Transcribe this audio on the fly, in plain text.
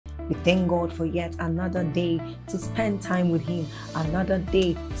We thank God for yet another day to spend time with Him, another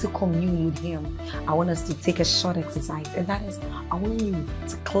day to commune with Him. I want us to take a short exercise, and that is, I want you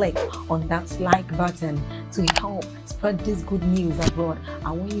to click on that like button to help spread this good news abroad.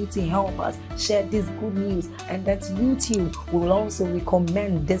 I want you to help us share this good news, and that YouTube will also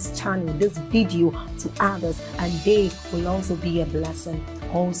recommend this channel, this video to others, and they will also be a blessing.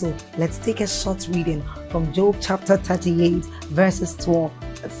 Also, let's take a short reading from Job chapter 38 verses 12.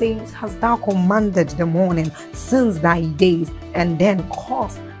 It says, "Hast thou commanded the morning since thy days, and then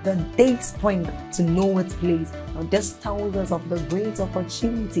caused the day spring to know its place?" Now this tells us of the great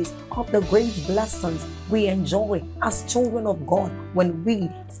opportunities, of the great blessings we enjoy as children of God when we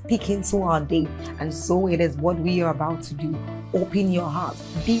speak into our day. And so it is what we are about to do. Open your heart,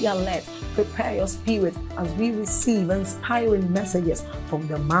 be alert, prepare your spirit as we receive inspiring messages from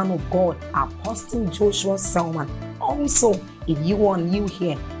the man of God, Apostle Joshua Selman. Also, if you are new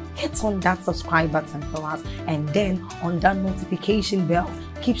here, hit on that subscribe button for us, and then on that notification bell.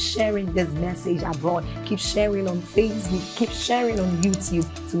 Keep sharing this message abroad. Keep sharing on Facebook. Keep sharing on YouTube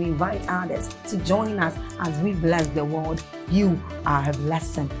to invite others to join us as we bless the world. You are a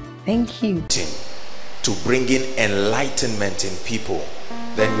blessing. Thank you. To bring in enlightenment in people,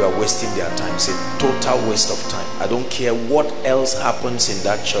 then you are wasting their time. It's a total waste of time. I don't care what else happens in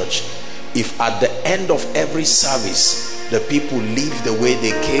that church. If at the end of every service the people leave the way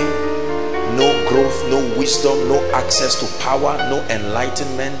they came, no growth, no wisdom, no access to power, no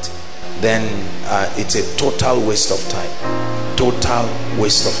enlightenment, then it's a total waste of time. Total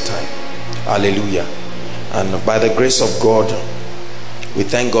waste of time. Hallelujah. And by the grace of God, we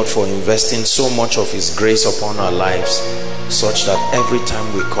thank God for investing so much of His grace upon our lives, such that every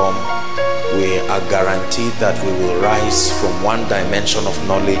time we come, we are guaranteed that we will rise from one dimension of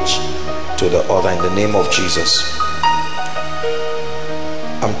knowledge to the other in the name of Jesus.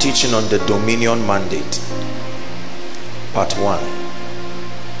 I'm teaching on the dominion mandate, part 1.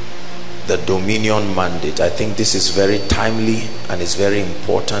 The dominion mandate. I think this is very timely and it's very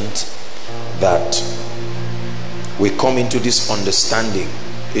important that we come into this understanding.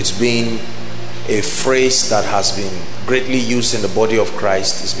 It's been a phrase that has been greatly used in the body of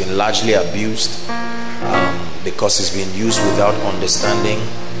Christ. It's been largely abused because it's been used without understanding.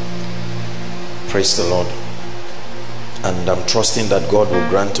 Praise the Lord. And I'm trusting that God will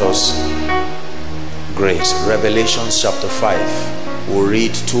grant us grace. Revelation chapter 5. We'll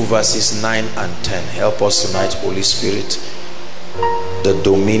read 2 verses 9 and 10. Help us tonight, Holy Spirit. The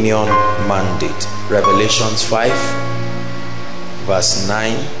dominion mandate. Revelations 5 verse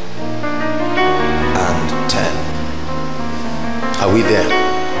 9 and 10. Are we there?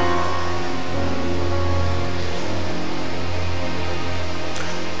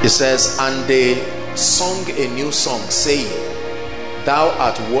 It says, "And they sung a new song, saying, Thou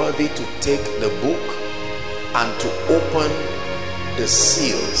art worthy to take the book and to open the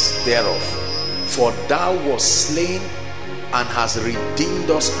seals thereof. For thou wast slain and hast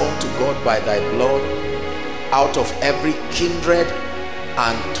redeemed us unto God by thy blood out of every kindred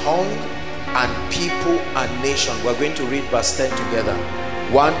and tongue and people and nation." We're going to read verse 10 together.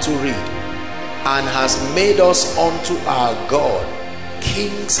 1, 2, read. "And has made us unto our God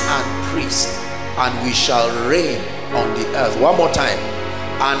kings and priests, and we shall reign on the earth." One more time.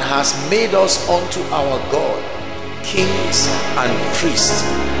 "And has made us unto our God kings and priests."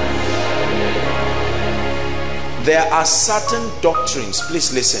 There are certain doctrines,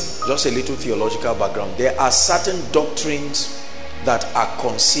 please listen, just a little theological background. There are certain doctrines that are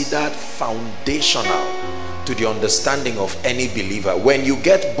considered foundational to the understanding of any believer. When you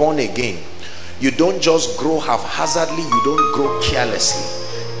get born again, you don't just grow haphazardly, you don't grow carelessly.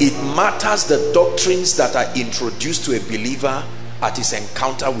 It matters the doctrines that are introduced to a believer at his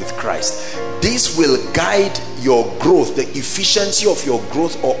encounter with Christ. This will guide your growth, the efficiency of your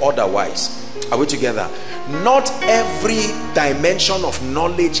growth or otherwise. Are we together? Not every dimension of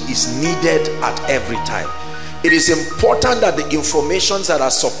knowledge is needed at every time. It is important that the informations that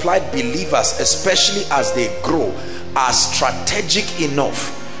are supplied believers, especially as they grow, are strategic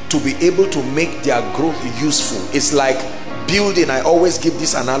enough to be able to make their growth useful. It's like building. I always give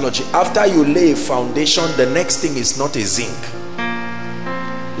this analogy. After you lay a foundation, the next thing is not a zinc.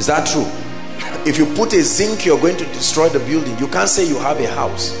 Is that true? If you put a zinc, you're going to destroy the building. You can't say you have a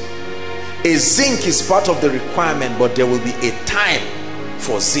house. A zinc is part of the requirement, but there will be a time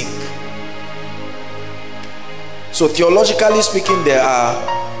for zinc. So theologically speaking, there are,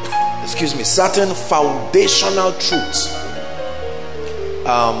 certain foundational truths.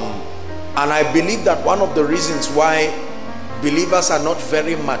 And I believe that one of the reasons why believers are not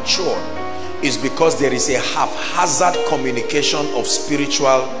very mature is because there is a haphazard communication of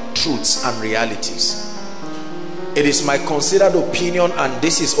spiritual truths and realities. It is my considered opinion, and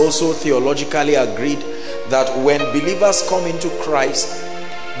this is also theologically agreed, that when believers come into Christ,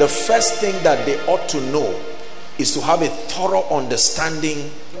 the first thing that they ought to know is to have a thorough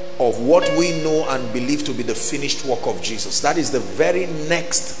understanding of what we know and believe to be the finished work of Jesus. That is the very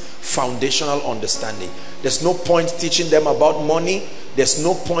next foundational understanding. There's no point teaching them about money. There's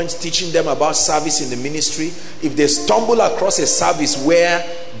no point teaching them about service in the ministry. If they stumble across a service where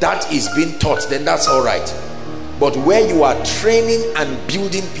that is being taught, then that's all right. But where you are training and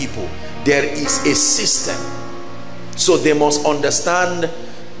building people, there is a system. So they must understand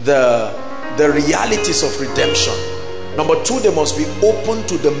the realities of redemption. Number two, they must be open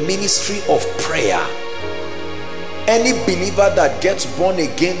to the ministry of prayer. Any believer that gets born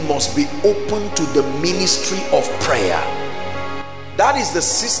again must be open to the ministry of prayer. That is the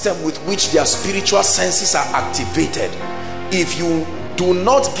system with which their spiritual senses are activated. If you do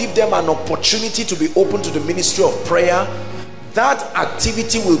not give them an opportunity to be open to the ministry of prayer, that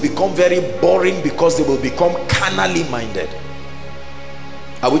activity will become very boring because they will become carnally minded.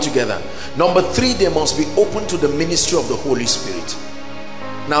 Are we together? Number three, they must be open to the ministry of the Holy Spirit.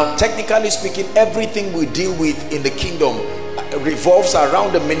 Now, technically speaking, everything we deal with in the kingdom revolves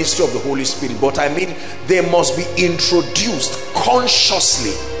around the ministry of the Holy Spirit. But I mean, they must be introduced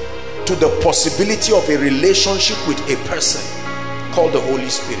consciously to the possibility of a relationship with a person called the Holy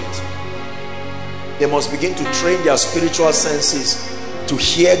Spirit. They must begin to train their spiritual senses to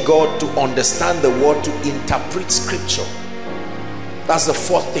hear God, to understand the word, to interpret scripture. That's the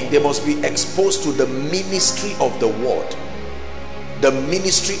fourth thing. They must be exposed to the ministry of the word. The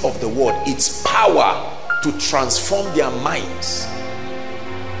ministry of the word, its power to transform their minds.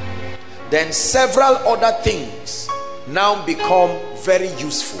 Then several other things now become very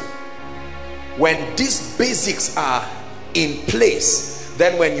useful. When these basics are in place,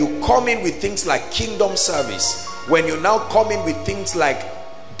 then when you come in with things like kingdom service, when you now come in with things like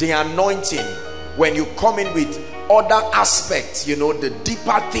the anointing, when you come in with other aspects, you know, the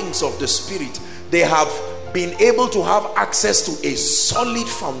deeper things of the spirit, they have been able to have access to a solid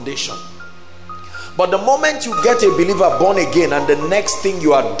foundation. But the moment you get a believer born again and the next thing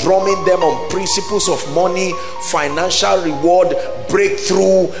you are drumming them on principles of money, financial reward,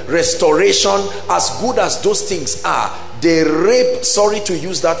 breakthrough, restoration, as good as those things are, they rape, sorry to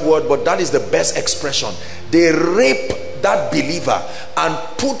use that word, but that is the best expression, they rape that believer and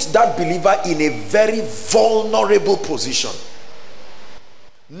put that believer in a very vulnerable position.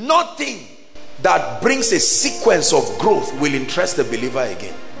 Nothing that brings a sequence of growth will interest the believer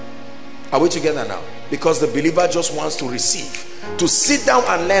again. Are we together now? Because the believer just wants to receive. To sit down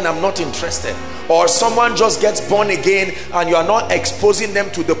and learn, I'm not interested. Or someone just gets born again and you are not exposing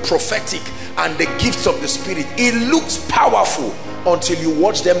them to the prophetic and the gifts of the spirit. It looks powerful until you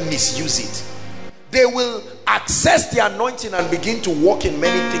watch them misuse it. They will access the anointing and begin to walk in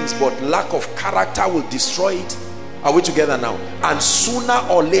many things, but lack of character will destroy it. Are we together now? And sooner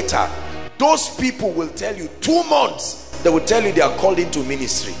or later, those people will tell you, 2 months, they will tell you they are called into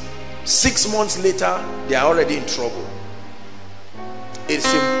ministry. 6 months later, they are already in trouble. It's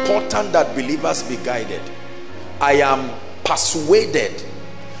important that believers be guided. I am persuaded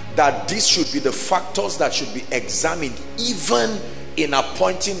that this should be the factors that should be examined even in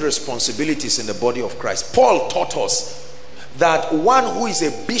appointing responsibilities in the body of Christ. Paul taught us that one who is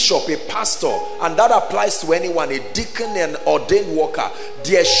a bishop, a pastor, and that applies to anyone, a deacon, an ordained worker,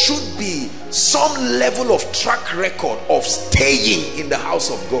 there should be some level of track record of staying in the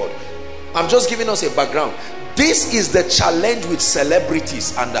house of God. I'm just giving us a background. This is the challenge with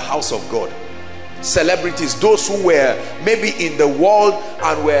celebrities and the house of God. Celebrities, those who were maybe in the world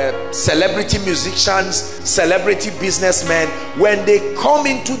and were celebrity musicians, celebrity businessmen, when they come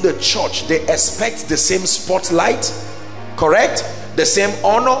into the church, they expect the same spotlight, correct? The same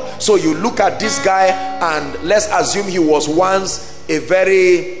honor. So you look at this guy and let's assume he was once a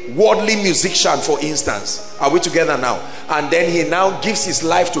very worldly musician, for instance. Are we together now? And then he now gives his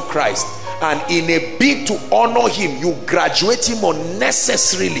life to Christ, and in a bid to honor him, you graduate him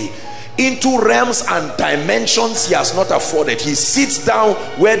unnecessarily into realms and dimensions he has not afforded. He sits down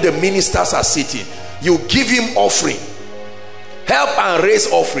where the ministers are sitting. You give him offering, help and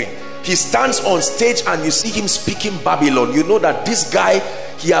raise offering. He stands on stage and you see him speaking Babylon. You know that this guy,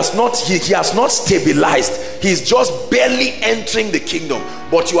 he has not stabilized. He's just barely entering the kingdom,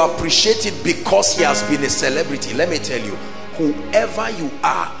 but you appreciate it because he has been a celebrity. Let me tell you, whoever you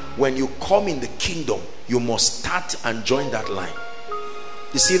are, when you come in the kingdom, you must start and join that line.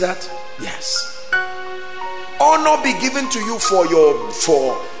 You see that? Yes. Honor be given to you for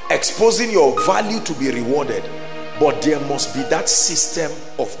exposing your value to be rewarded, but there must be that system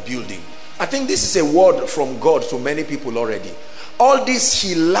of building. I think this is a word from God to many people already. All these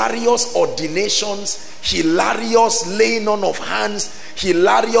hilarious ordinations, hilarious laying on of hands,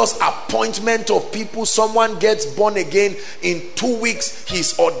 hilarious appointment of people. Someone gets born again, in 2 weeks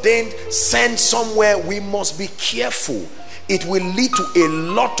he's ordained, sent somewhere. We must be careful. It will lead to a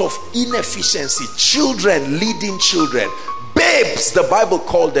lot of inefficiency. Children leading children, babes, the Bible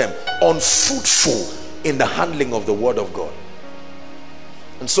called them, unfruitful in the handling of the word of God.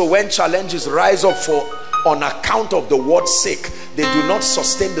 And so when challenges rise up on account of the word's sake, they do not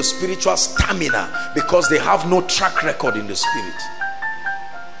sustain the spiritual stamina because they have no track record in the spirit.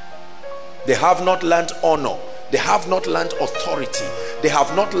 They have not learned honor. They have not learned authority. They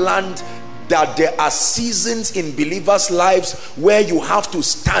have not learned that there are seasons in believers' lives where you have to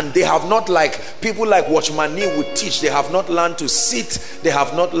stand. They have not, like people like Watchman Nee would teach, they have not learned to sit, they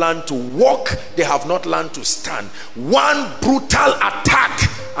have not learned to walk, they have not learned to stand. One brutal attack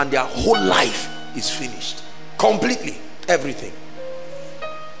and their whole life is finished. Completely. Everything.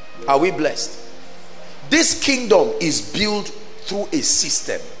 Are we blessed? This kingdom is built through a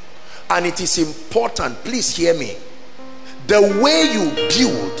system, and it is important, please hear me, the way you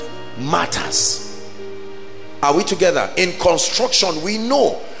build matters. Are we together? In construction, we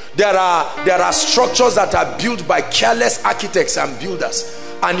know there are structures that are built by careless architects and builders,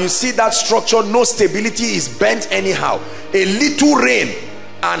 and you see that structure, no stability, is bent anyhow. A little rain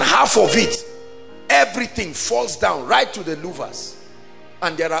and half of it, everything falls down right to the louvers.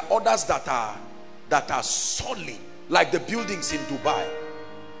 And there are others that are solid, like the buildings in Dubai,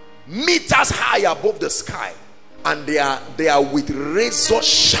 meters high above the sky, and they are with razor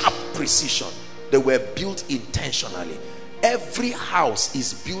sharp precision. They were built intentionally. Every house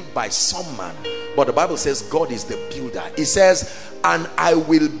is built by some man, but the Bible says God is the builder. It says, and I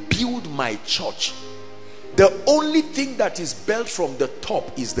will build my church. The only thing that is built from the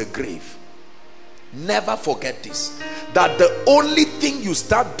top is the grave. Never forget this, that the only thing you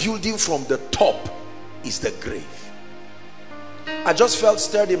start building from the top is the grave. I just felt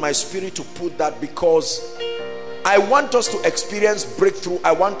stirred in my spirit to put that, because I want us to experience breakthrough.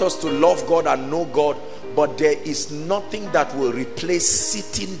 I want us to love God and know God, but there is nothing that will replace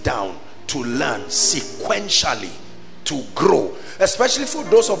sitting down to learn sequentially, to grow. Especially for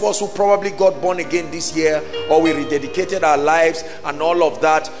those of us who probably got born again this year, or we rededicated our lives and all of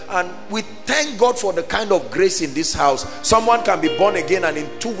that. And we thank God for the kind of grace in this house. Someone can be born again and in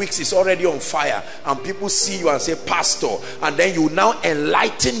 2 weeks is already on fire, and people see you and say, pastor, and then you now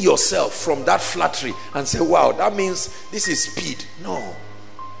enlighten yourself from that flattery and say, wow, that means this is speed. No.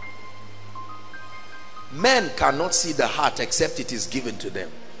 Men cannot see the heart except it is given to them.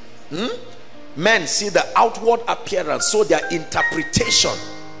 Men see the outward appearance, so their interpretation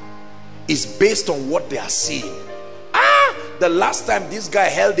is based on what they are seeing. The last time this guy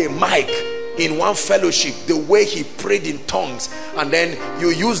held a mic in one fellowship, the way he prayed in tongues, and then you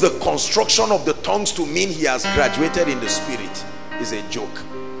use the construction of the tongues to mean he has graduated in the spirit, is a joke.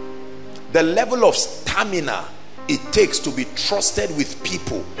 The level of stamina it takes to be trusted with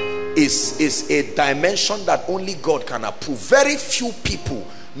people is a dimension that only God can approve. Very few people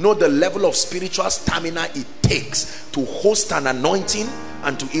know the level of spiritual stamina it takes to host an anointing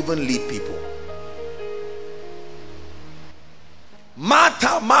and to even lead people.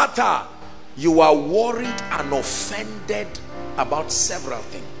 Martha, Martha, you are worried and offended about several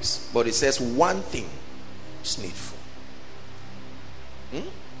things, but it says one thing is needful.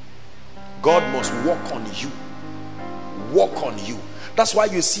 God must work on you. Work on you. That's why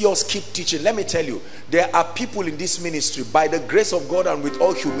you see us keep teaching. Let me tell you, there are people in this ministry, by the grace of God and with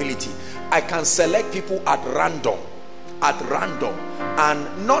all humility, I can select people at random,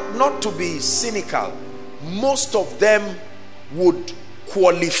 and not to be cynical, most of them would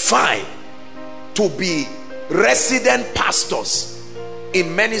qualify to be resident pastors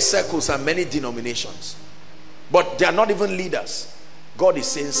in many circles and many denominations, but they are not even leaders. God is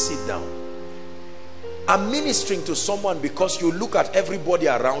saying, sit down. I'm ministering to someone because you look at everybody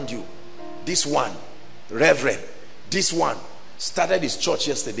around you. This one, reverend, this one started his church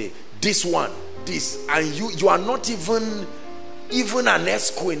yesterday, this one, this, and you are not even an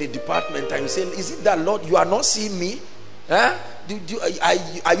esco in a department, and you say, is it that Lord, you are not seeing me?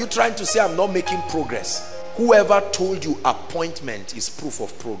 Are you trying to say I'm not making progress? Whoever told you appointment is proof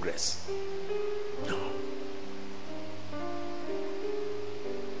of progress? No.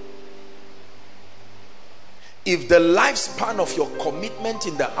 If the lifespan of your commitment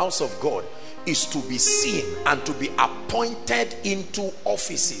in the house of God is to be seen and to be appointed into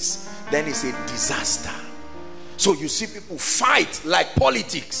offices, then it's a disaster. So you see people fight like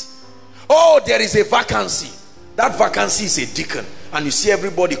politics. Oh, there is a vacancy. That vacancy is a deacon. And you see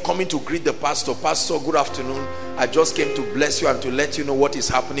everybody coming to greet the pastor. Pastor, good afternoon. I just came to bless you and to let you know what is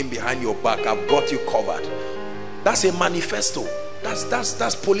happening behind your back. I've got you covered. That's a manifesto.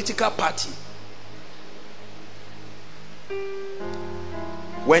 That's political party.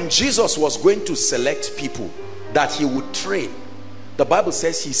 When Jesus was going to select people that he would train, the Bible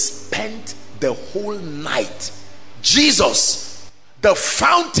says he spent the whole night. Jesus, the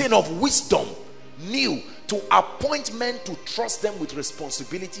fountain of wisdom, knew to appoint men to trust them with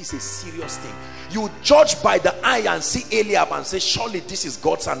responsibility is a serious thing. You judge by the eye and see Eliab and say, surely this is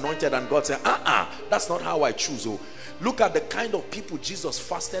God's anointed, and God said, that's not how I choose. Oh, look at the kind of people Jesus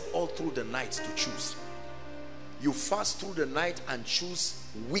fasted all through the night to choose. You fast through the night and choose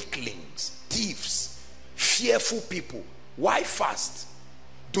weaklings, thieves, fearful people. Why fast?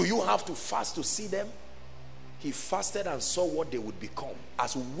 Do you have to fast to see them? He fasted and saw what they would become,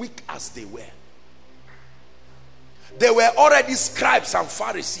 as weak as they were. They were already scribes and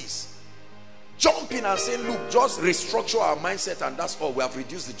Pharisees, jumping and saying, look, just restructure our mindset and that's all. We have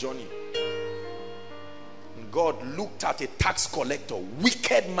reduced the journey. And God looked at a tax collector,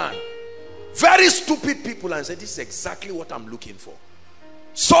 wicked man, very stupid people, and said, this is exactly what I'm looking for.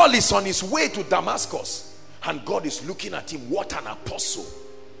 Saul is on his way to Damascus and God is looking at him. What an apostle.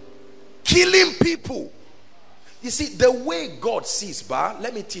 Killing people. You see, the way God sees,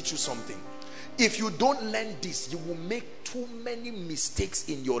 let me teach you something. If you don't learn this, you will make too many mistakes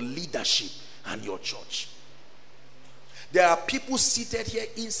in your leadership and your church. There are people seated here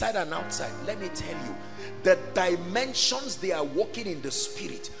inside and outside. Let me tell you, the dimensions they are walking in the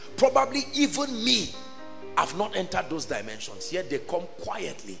spirit, probably even me, I've not entered those dimensions, yet they come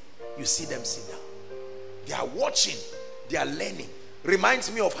quietly. You see them sit down. They are watching, they are learning.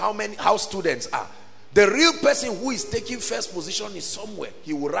 Reminds me of how students are. The real person who is taking first position is somewhere.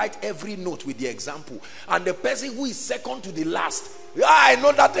 He will write every note with the example. And the person who is second to the last, I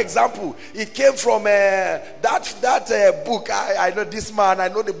know that example. It came from that book. I know this man. I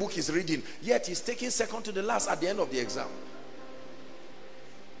know the book he's reading. Yet he's taking second to the last at the end of the exam.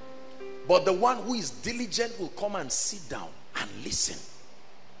 But the one who is diligent will come and sit down and listen.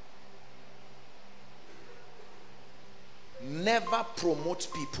 Never promote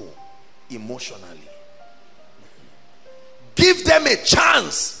people emotionally. Give them a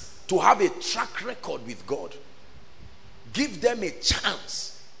chance to have a track record with God. Give them a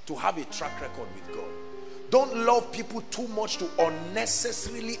chance to have a track record with God. Don't love people too much to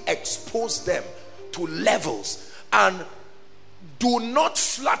unnecessarily expose them to levels. And do not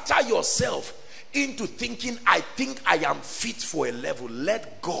flatter yourself into thinking, I think I am fit for a level.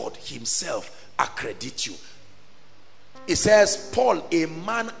 Let God himself accredit you. It says, Paul, a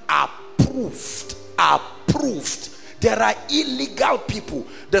man approved. There are illegal people.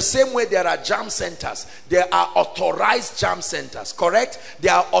 The same way there are jam centers. There are authorized jam centers, correct?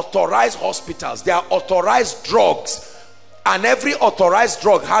 There are authorized hospitals. There are authorized drugs. And every authorized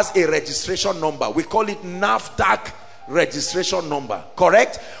drug has a registration number. We call it NAFDAC registration number,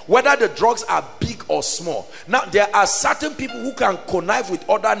 correct? Whether the drugs are big or small. Now, there are certain people who can connive with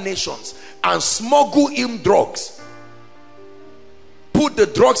other nations and smuggle in drugs. Put the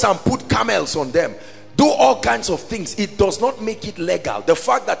drugs and put camels on them. Do all kinds of things. It does not make it legal. The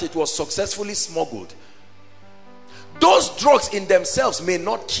fact that it was successfully smuggled. Those drugs in themselves may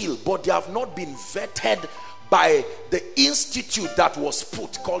not kill, but they have not been vetted by the institute that was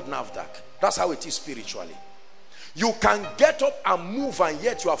put, called NAFDAC. That's how it is spiritually. You can get up and move and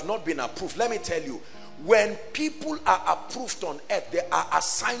yet you have not been approved. Let me tell you, when people are approved on earth, they are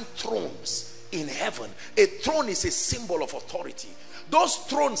assigned thrones in heaven. A throne is a symbol of authority. Those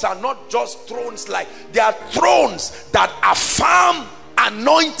thrones are not just thrones, like they are thrones that affirm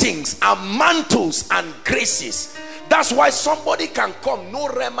anointings and mantles and graces. That's why somebody can come, no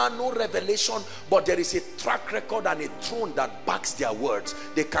rhema, no revelation, but there is a track record and a throne that backs their words.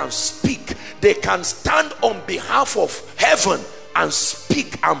 They can speak. They can stand on behalf of heaven and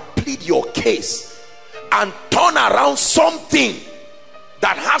speak and plead your case and turn around something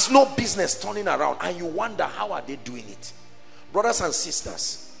that has no business turning around. And you wonder, how are they doing it? Brothers and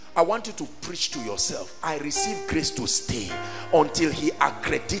sisters, I want you to preach to yourself. I receive grace to stay until he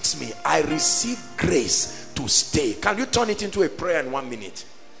accredits me. I receive grace to stay. Can you turn it into a prayer in 1 minute?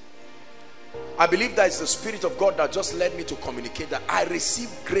 I believe that is the Spirit of God that just led me to communicate that I receive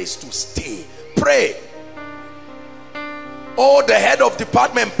grace to stay. Pray. Oh, the head of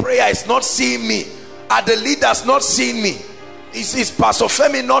department prayer is not seeing me. Are the leaders not seeing me? Is Pastor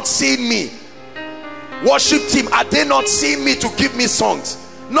Femi not seeing me? Worship team, are they not seeing me to give me songs?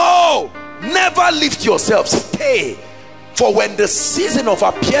 No, Never lift yourself. Stay. For when the season of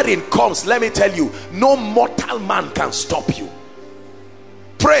appearing comes, let me tell you, no mortal man can stop you.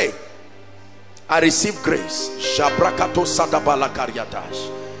 Pray. I receive grace. Shabrakato sadabala karyatash.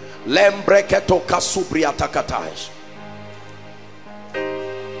 Lembreketo kasubriatakatash.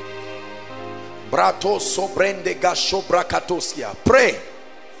 Brato sobrende gashobrakatoskia. Pray.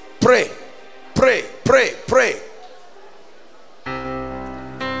 Pray. Pray. Pray. Pray.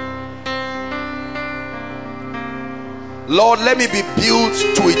 Lord, let me be built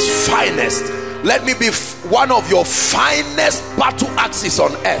to its finest. Let me be one of your finest battle axes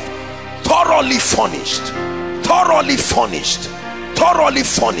on earth. Thoroughly furnished. Thoroughly furnished. Thoroughly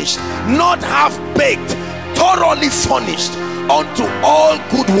furnished. Not half-baked. Thoroughly furnished unto all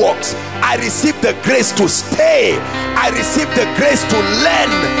good works. I receive the grace to stay. I receive the grace to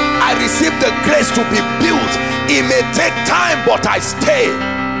learn. I receive the grace to be built. It may take time, but I stay.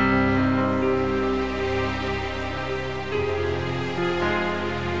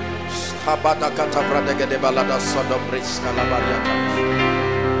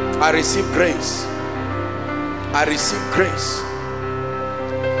 I receive grace. I receive grace.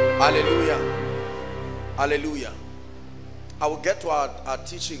 Hallelujah. Hallelujah. I will get to our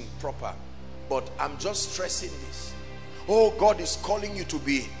teaching proper, but I'm just stressing this. Oh, God is calling you to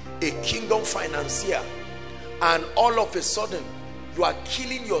be a kingdom financier, and all of a sudden you are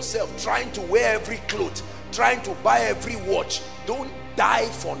killing yourself trying to wear every cloth, trying to buy every watch. Don't die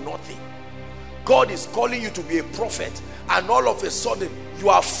for nothing. God is calling you to be a prophet, and all of a sudden you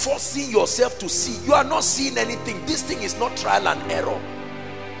are forcing yourself to see. You are not seeing anything. This thing is not trial and error.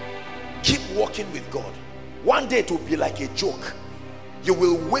 Keep walking with God. One day it will be like a joke. You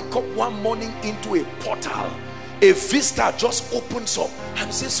will wake up one morning into a portal. A vista just opens up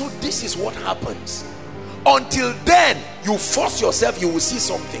and say, so this is what happens. Until then, you force yourself, you will see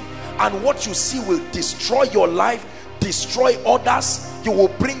something. And what you see will destroy your life, destroy others. You will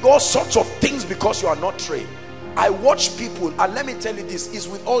bring all sorts of things because you are not trained. I watch people, and let me tell you, this is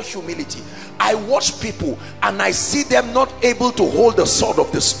with all humility. I watch people and I see them not able to hold the sword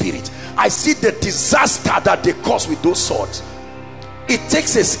of the Spirit. I see the disaster that they cause with those swords. It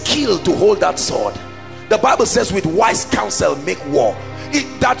takes a skill to hold that sword. The Bible says with wise counsel make war.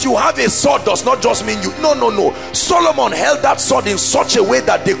 That you have a sword does not just mean you. No. Solomon held that sword in such a way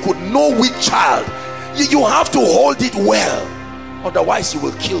that they could know which child. You have to hold it well, otherwise you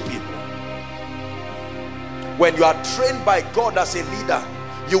will kill people. When you are trained by God as a leader,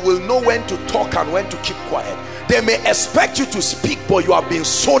 you will know when to talk and when to keep quiet. They may expect you to speak, but you have been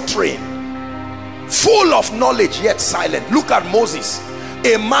so trained, full of knowledge yet silent. Look at Moses,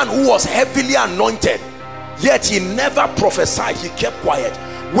 a man who was heavily anointed, yet he never prophesied. He kept quiet.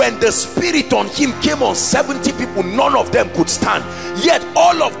 When the Spirit on him came on 70 people, none of them could stand, yet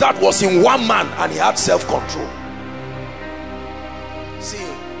all of that was in one man, and he had self-control. See,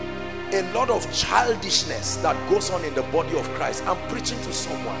 a lot of childishness that goes on in the body of Christ. I'm preaching to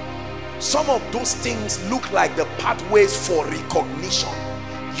someone. Some of those things look like the pathways for recognition.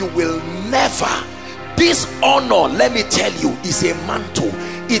 You will never. This honor, let me tell you, is a mantle.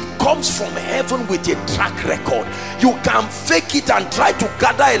 It comes from heaven with a track record. You can fake it and try to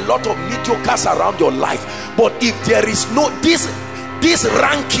gather a lot of mediocres around your life, but if there is no this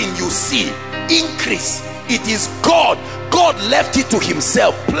ranking you see increase, it is God. God left it to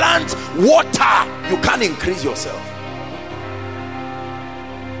himself. Plant, water. You can't increase yourself.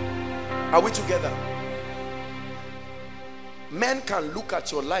 Are we together? Men can look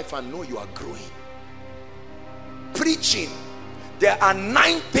at your life and know you are growing. Preaching. There are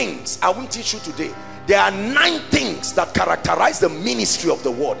 9 things I won't teach you today. There are 9 things that characterize the ministry of the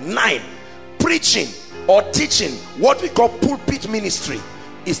word. 9. Preaching or teaching, what we call pulpit ministry,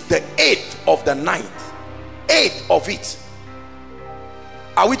 is the 8th of the 9th. 8th of it.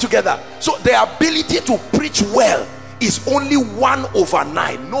 Are we together? So the ability to preach well is only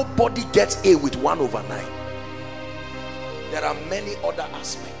 1/9. Nobody gets A with 1/9. There are many other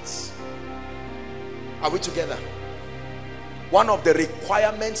aspects. Are we together? One of the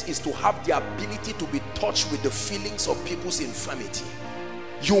requirements is to have the ability to be touched with the feelings of people's infirmity.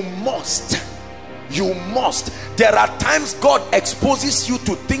 You must. There are times God exposes you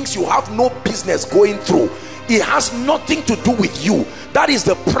to things you have no business going through. It has nothing to do with you. That is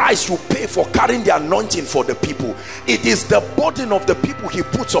the price you pay for carrying the anointing for the people. It is the burden of the people he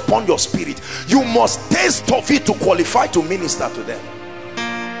puts upon your spirit. You must taste of it to qualify to minister to them.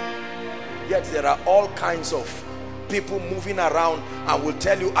 Yet there are all kinds of people moving around and will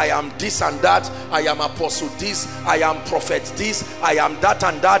tell you, I am this and that, I am apostle this, I am prophet this, I am that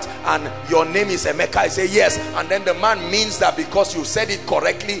and that, and your name is Emeka. I say yes, and then the man means that because you said it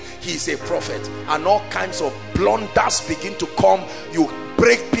correctly, he is a prophet, and all kinds of blunders begin to come. You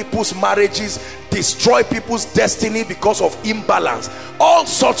break people's marriages, destroy people's destiny because of imbalance, all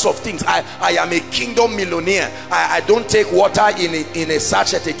sorts of things. I am a kingdom millionaire. I don't take water in a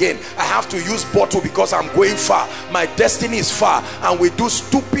sachet again. I have to use bottle because I'm going far. My destiny is far. And we do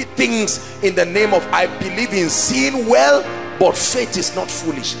stupid things in the name of, I believe in seeing well, but faith is not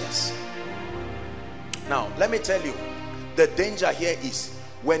foolishness. Now let me tell you, the danger here is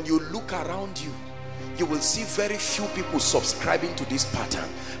when you look around you, you will see very few people subscribing to this pattern,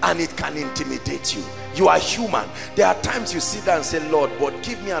 and it can intimidate you. You are human. There are times you sit there and say, Lord, but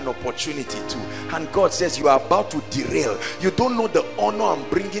give me an opportunity to, and God says you are about to derail. You don't know the honor I'm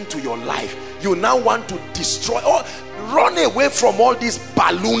bringing to your life. You now want to destroy or run away from all this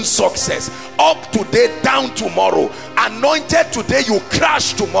balloon success. Up today, down tomorrow. Anointed today, you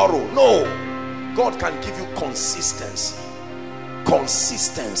crash tomorrow. No, God can give you consistency.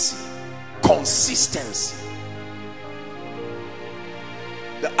 Consistency. Consistency.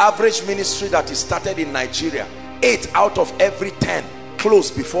 The average ministry that is started in Nigeria, 8 out of every 10 close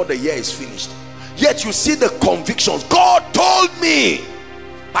before the year is finished. Yet you see the convictions. God told me,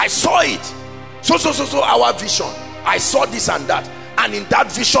 I saw it, so our vision, I saw this and that, and in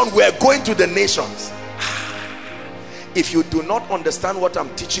that vision we are going to the nations. If you do not understand what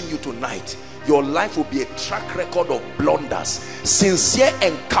I'm teaching you tonight, your life will be a track record of blunders, sincere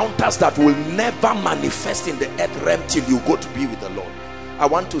encounters that will never manifest in the earth realm till you go to be with the Lord. I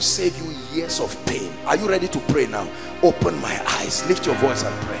want to save you years of pain. Are you ready to pray now? Open my eyes. Lift your voice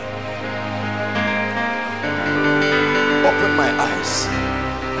and pray. Open my eyes.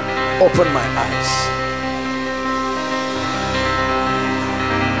 Open my eyes.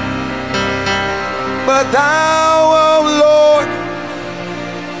 But thou, O Lord,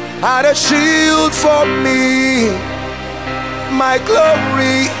 art a shield for me, my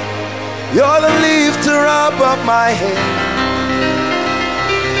glory. You're the lifter up of my head.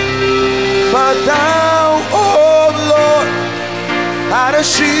 But thou, oh Lord, art a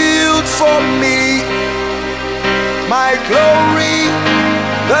shield for me, my glory,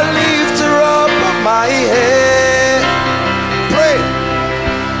 the lifter up of my head. Pray.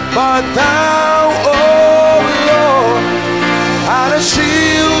 But thou, oh Lord, art a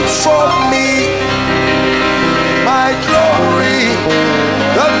shield for me, my glory,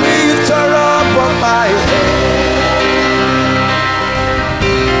 the lifter up of my head.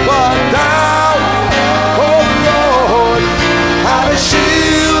 But thou, oh Lord, art a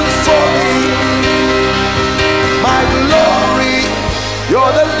shield for me, my glory,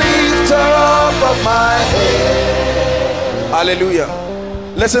 you're the lifter up of my head. Hallelujah.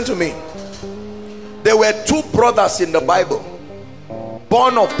 Listen to me. There were 2 brothers in the Bible,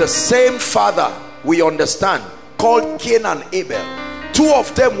 born of the same father, we understand, called Cain and Abel. 2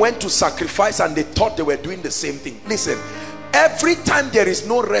 of them went to sacrifice and they thought they were doing the same thing. Listen, every time there is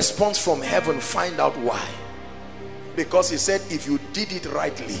no response from heaven, find out why. Because he said, if you did it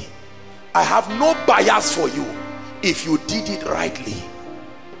rightly, I have no bias for you. If you did it rightly,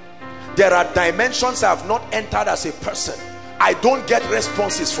 there are dimensions I have not entered as a person. I don't get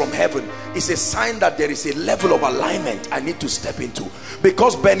responses from heaven. It's a sign that there is a level of alignment I need to step into,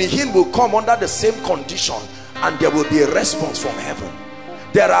 because Benny Hinn will come under the same condition and there will be a response from heaven.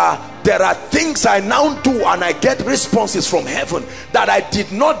 There are things I now do and I get responses from heaven that I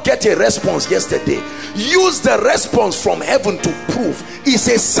did not get a response yesterday. Use the response from heaven to prove. It's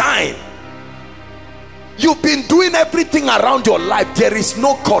a sign. You've been doing everything around your life, there is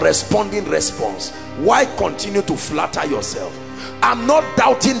no corresponding response. Why continue to flatter yourself? I'm not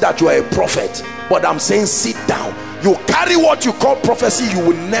doubting that you are a prophet, but I'm saying sit down. You carry what you call prophecy, you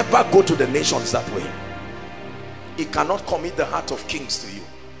will never go to the nations that way. It cannot commit the heart of kings to you.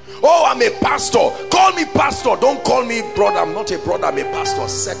 Oh, I'm a pastor, call me pastor. Don't call me brother. I'm not a brother, I'm a pastor.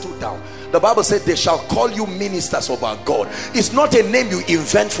 Settle down. The Bible said they shall call you ministers of our God. It's not a name you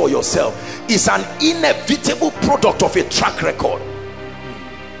invent for yourself. It's an inevitable product of a track record.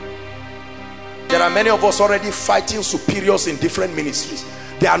 There are many of us already fighting superiors in different ministries.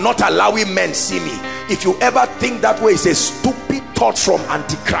 They are not allowing men see me. If you ever think that way, it's a stupid thought from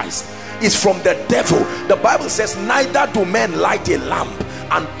Antichrist. It's from the devil. The Bible says neither do men light a lamp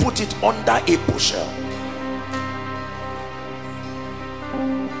and put it under a bushel.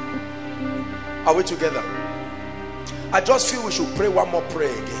 Are we together? I just feel we should pray one more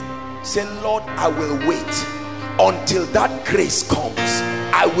prayer again. Say, Lord, I will wait until that grace comes.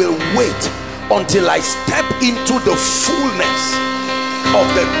 I will wait until I step into the fullness of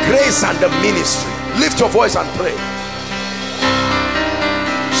the grace and the ministry. Lift your voice and pray.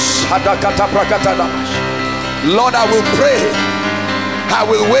 Lord, I will pray, I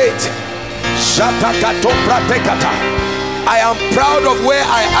will wait. I am proud of where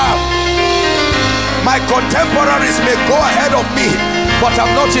I am. My contemporaries may go ahead of me, but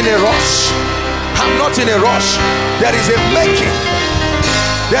I'm not in a rush. I'm not in a rush. There is a making.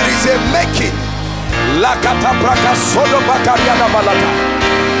 There is a making.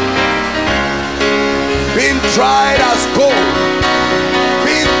 Being tried as gold,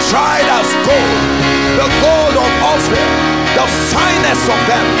 being tried as gold, the gold of Ophir, the finest of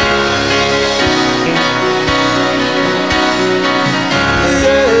them.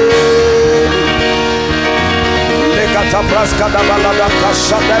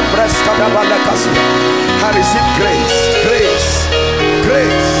 I receive grace, grace,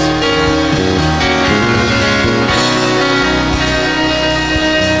 grace.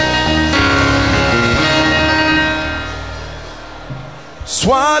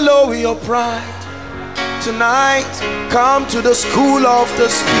 Swallow your pride tonight. Come to the school of the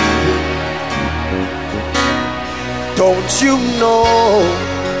Spirit. Don't you know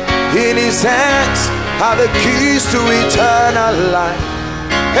in his hands are the keys to eternal life?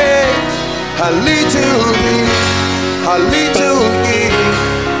 Hey, a little bit,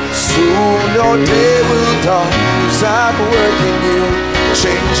 soon your day will dawn. He's at work in you,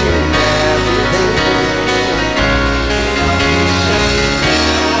 changing everything.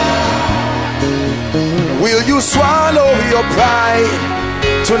 Will you swallow your pride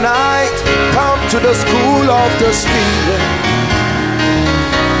tonight? Come to the school of the Spirit.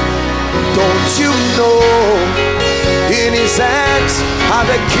 Don't you know in his hands are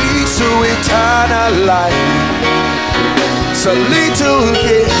the keys to eternal life? It's a little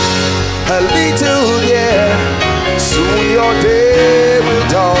yeah. Soon your day will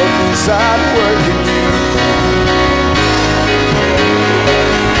dawn. He's at work in you.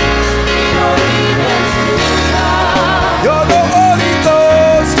 You're the Holy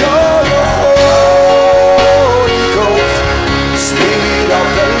Ghost, you're the Holy Ghost, Spirit of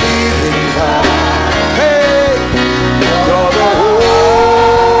the living God. Hey, you're the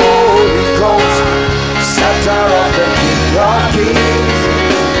Holy Ghost, Scepter of the King of Kings.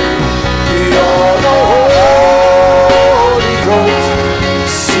 You're the Holy Ghost,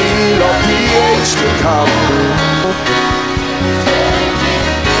 Seal of the age to come.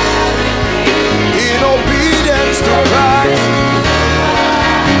 In obedience to Christ,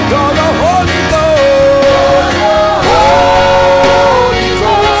 you're the Holy Ghost, Holy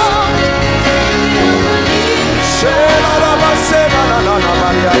Ghost.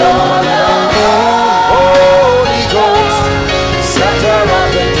 Holy Ghost, Center of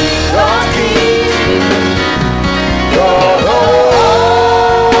the King of Kings. You're the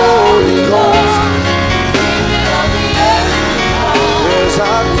Holy Ghost, is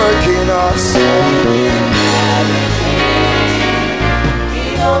at work in us.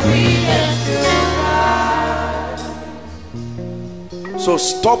 So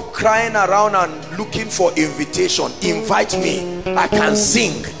stop crying around and looking for invitation. Invite me. I can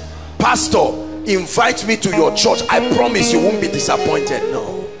sing. Pastor, invite me to your church. I promise you won't be disappointed.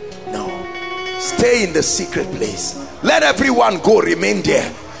 No, no. Stay in the secret place. Let everyone go. Remain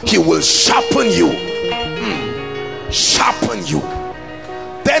there. He will sharpen you. Sharpen you.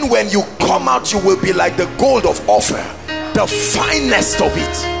 Then when you come out, you will be like the gold of Ophir. The finest of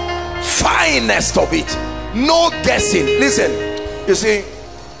it. Finest of it. No guessing. Listen. You see,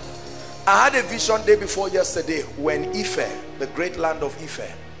 I had a vision day before yesterday when Ife, the great land of Ife,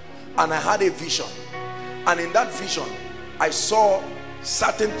 and I had a vision, and in that vision I saw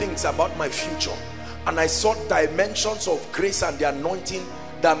certain things about my future, and I saw dimensions of grace and the anointing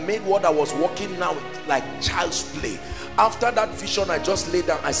that made what I was walking now like child's play. After that vision, I just lay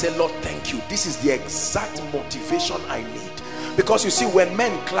down. I said, Lord, thank you. This is the exact motivation I need. Because you see, when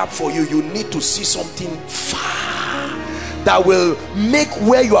men clap for you, you need to see something far that will make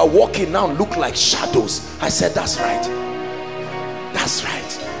where you are walking now look like shadows. I said, that's right. That's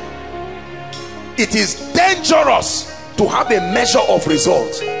right. It is dangerous to have a measure of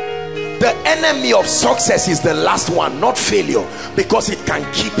result. The enemy of success is the last one, not failure, because it can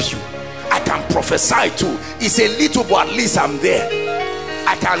keep you. I can prophesy too. It's a little, but at least I'm there.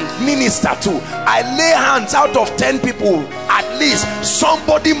 I can minister too. I lay hands, out of 10 people, at least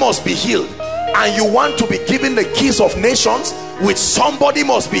somebody must be healed. And you want to be given the keys of nations, which somebody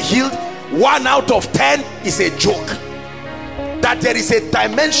must be healed. 1 out of 10 is a joke. That there is a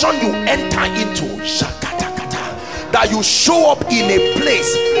dimension you enter into, that you show up in a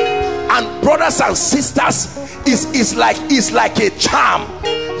place And brothers and sisters, is like a charm.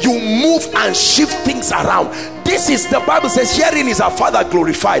 You move and shift things around. This is, the Bible says, herein is our Father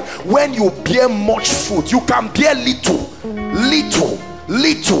glorified, when you bear much fruit. You can bear little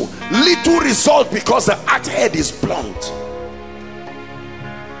result because the axe head is blunt.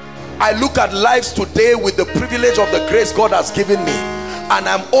 I look at lives today with the privilege of the grace God has given me, and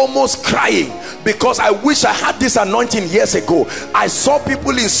I'm almost crying because I wish I had this anointing years ago. I saw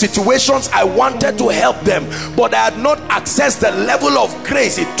people in situations I wanted to help them, but I had not accessed the level of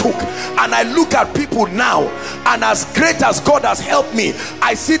grace it took. And I look at people now, and as great as God has helped me,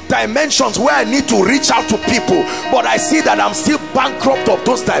 I see dimensions where I need to reach out to people, but I see that I'm still bankrupt of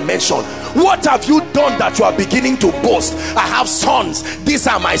those dimensions. What have you done that you are beginning to boast? I have sons, these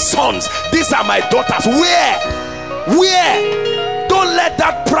are my sons, these are my daughters. Where? Don't let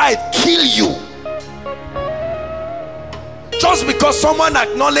that pride kill you. Just because someone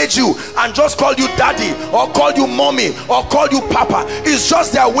acknowledge you and just called you daddy, or called you mommy, or called you papa, it's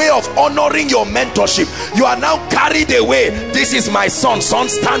just their way of honoring your mentorship. You are now carried away. This is my son,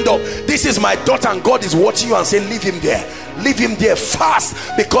 stand up. This is my daughter, and God is watching you and saying, leave him there fast,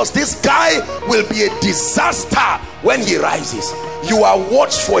 because this guy will be a disaster when he rises. You are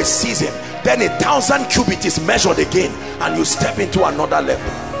watched for a season, then 1,000 cubits is measured again, and you step into another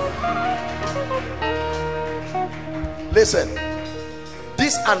level. Listen,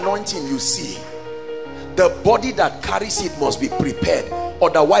 this anointing you see, the body that carries it must be prepared,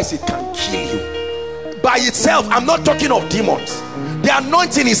 otherwise it can kill you by itself. I'm not talking of demons. The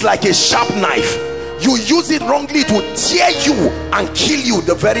anointing is like a sharp knife. You use it wrongly, it will tear you and kill you,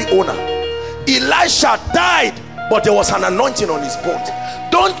 the very owner. Elisha died, but there was an anointing on his bones.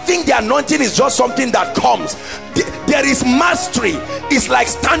 Don't think the anointing is just something that comes. There is mastery. It's like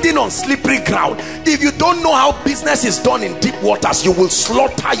standing on slippery ground. If you don't know how business is done in deep waters, you will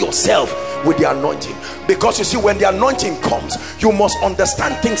slaughter yourself with the anointing. Because you see, when the anointing comes, you must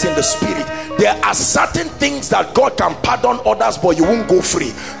understand things in the spirit. There are certain things that God can pardon others, but you won't go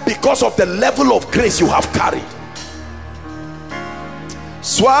free because of the level of grace you have carried.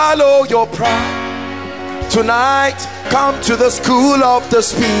 Swallow your pride. Tonight, come to the school of the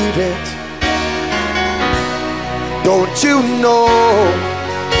Spirit. Don't you know,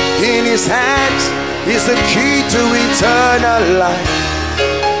 in his hands is the key to eternal life.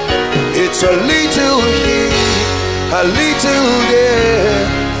 It's a little here, a little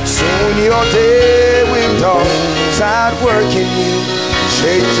there. Soon your day will dawn. Start working you,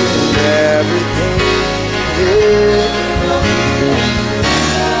 changing everything.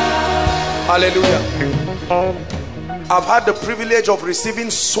 Hallelujah. I've had the privilege of receiving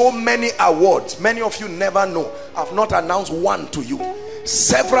so many awards. Many of you never know. I've not announced one to you.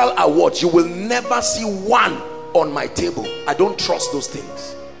 Several awards. You will never see one on my table. I don't trust those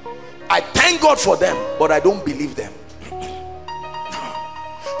things. I thank God for them, but I don't believe them.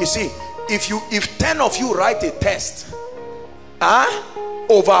 You see, if 10 of you write a test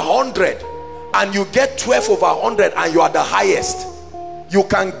over 100, and you get 12 over 100 and you are the highest, you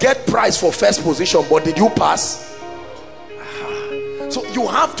can get prize for first position, but did you pass? So you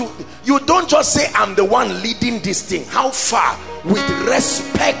have to, you don't just say I'm the one leading this thing. How far? With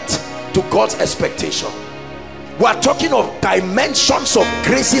respect to God's expectation. We are talking of dimensions of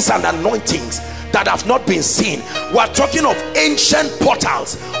graces and anointings that have not been seen. We are talking of ancient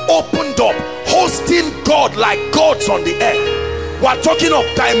portals opened up, hosting God like gods on the earth. We are talking of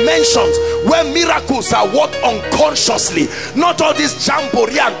dimensions where miracles are worked unconsciously. Not all this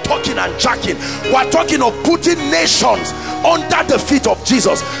jamboree and talking and jacking. We are talking of putting nations under the feet of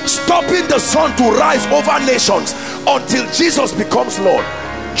Jesus, stopping the sun to rise over nations until Jesus becomes Lord.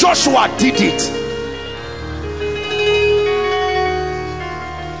 Joshua did it.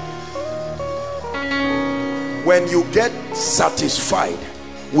 When you get satisfied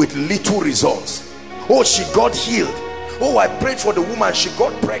with little results, oh, she got healed. Oh, I prayed for the woman, she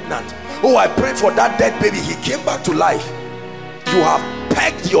got pregnant. Oh, I prayed for that dead baby, he came back to life. You have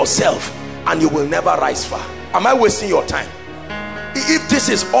pegged yourself and you will never rise far. Am I wasting your time? If this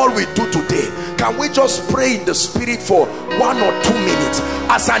is all we do today, can we just pray in the spirit for 1 or 2 minutes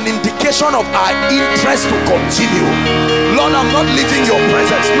as an indication of our interest to continue? Lord, I'm not leaving your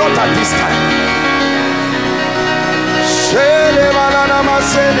presence, not at this time.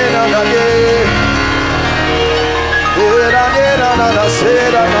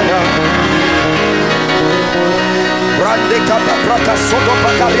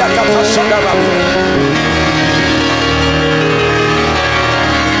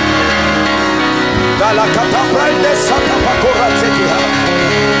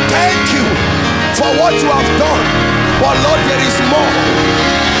 Thank you for what you have done, but Lord, there is more.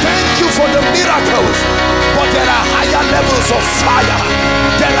 Thank you for the miracles, but there are higher levels of fire.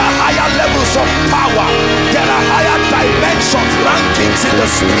 There are higher levels of power. There are higher dimensions, rankings in the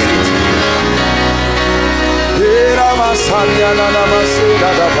spirit.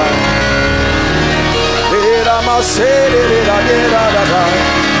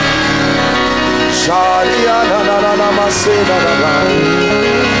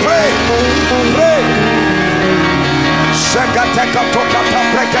 Pray, pray.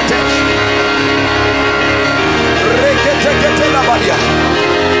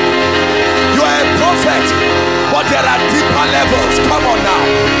 You are a prophet, but there are deeper levels. Come on now.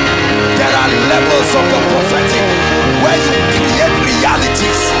 There are levels of the prophetic where you create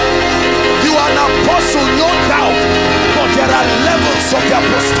realities. You are an apostle, no doubt, but there are levels of the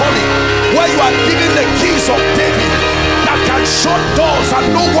apostolic where you are given the keys of David that can shut doors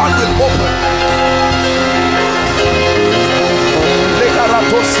and no one will open.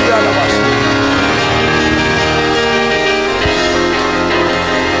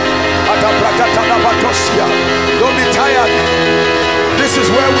 Don't be tired. This is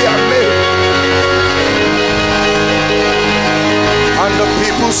where we are made. And the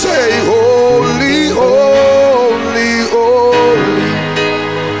people say, holy, holy, holy,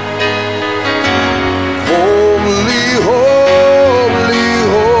 holy, holy,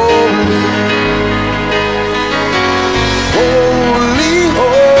 holy, holy,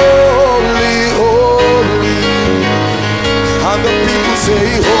 holy, holy. And the people say,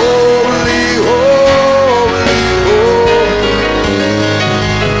 holy, holy,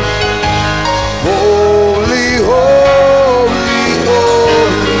 holy, holy, holy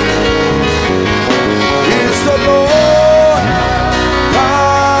is the Lord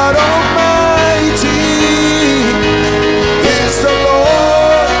God Almighty. Is the Lord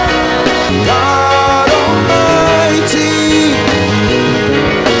God Almighty.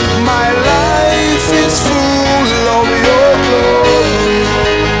 My life is full of your glory.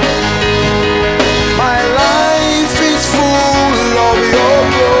 My life is full of your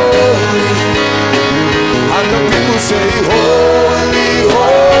glory. And the people say, holy,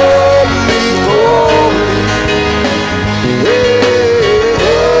 holy, holy. Hey, hey,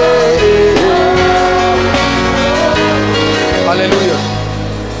 hey. Hallelujah.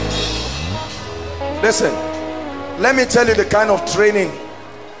 Listen, let me tell you the kind of training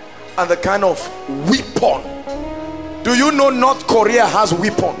and the kind of weapon. Do you know North Korea has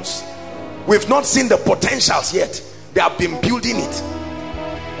weapons? We've not seen the potentials yet. They have been building it.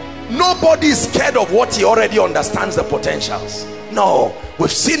 Nobody is scared of what he already understands the potentials. No,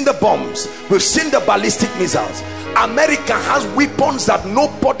 we've seen the bombs, we've seen the ballistic missiles. America has weapons that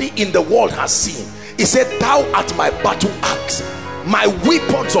nobody in the world has seen. He said, thou art my battle axe, my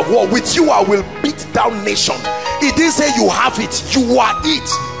weapons of war. With you I will beat down nations. He didn't say you have it, you are it.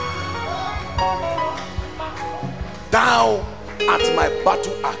 Thou art my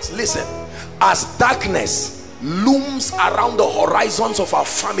battle axe. Listen, as darkness looms around the horizons of our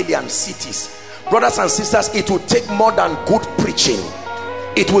family and cities, brothers and sisters, it will take more than good preaching.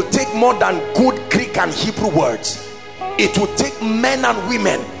 It will take more than good Greek and Hebrew words. It will take men and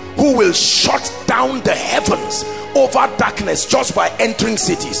women who will shut down the heavens over darkness just by entering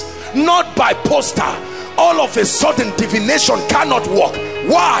cities, not by poster. All of a sudden divination cannot work.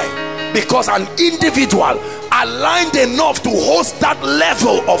 Why? Because an individual aligned enough to host that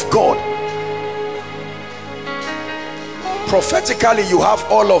level of God. Prophetically you have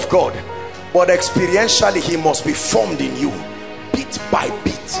all of God, but experientially he must be formed in you, bit by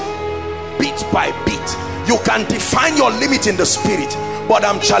bit, bit by bit. You can define your limit in the spirit, but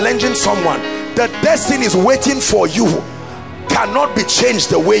I'm challenging someone. The destiny is waiting for you cannot be changed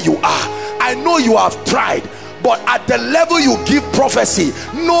the way you are. I know you have tried, but at the level you give prophecy,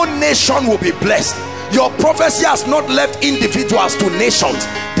 no nation will be blessed. Your prophecy has not left individuals to nations.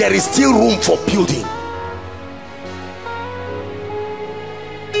 There is still room for building.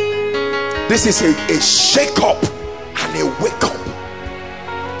 This is a shake-up and a wake-up.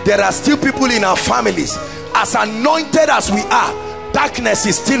 There are still people in our families, as anointed as we are, darkness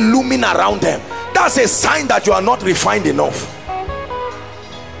is still looming around them. That's a sign that you are not refined enough.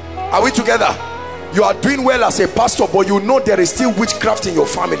 Are we together? You are doing well as a pastor, but you know there is still witchcraft in your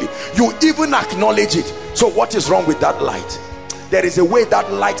family. You even acknowledge it. So what is wrong with that light? There is a way that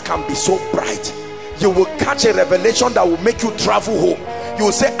light can be so bright. You will catch a revelation that will make you travel home. You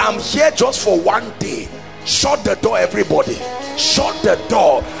will say, I'm here just for one day. Shut the door, everybody. Shut the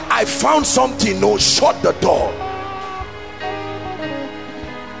door. I found something. No, shut the door.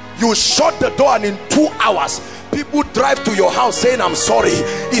 You shut the door, and in 2 hours people drive to your house saying, I'm sorry,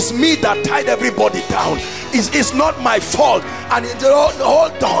 it's me that tied everybody down, it's not my fault. And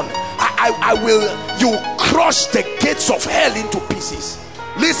hold on, you crush the gates of hell into pieces.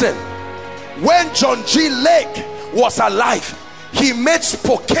 Listen, when John G. Lake was alive, he made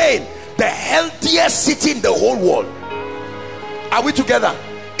Spokane the healthiest city in the whole world. Are we together?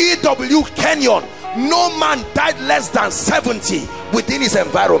 E.W. Kenyon, no man died less than 70 within his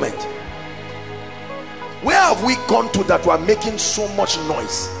environment. Where have we gone to that we are making so much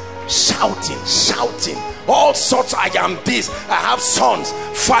noise? Shouting, all sorts. I am this, I have sons,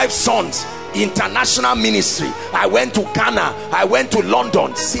 5 sons, international ministry. I went to Ghana, I went to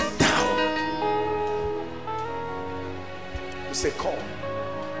London. Sit down. You say, come.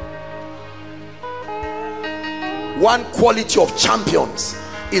 One quality of champions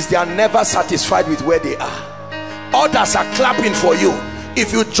is they are never satisfied with where they are. Others are clapping for you.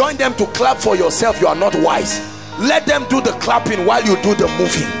 If you join them to clap for yourself, you are not wise. Let them do the clapping while you do the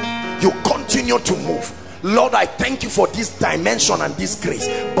moving. You continue to move. Lord, I thank you for this dimension and this grace,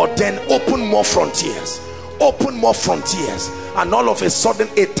 but then open more frontiers. Open more frontiers. And all of a sudden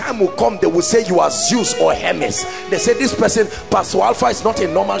a time will come, they will say you are Zeus or Hermes. They say this person, Pastor Alpha, is not a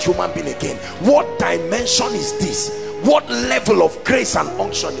normal human being again. What dimension is this? What level of grace and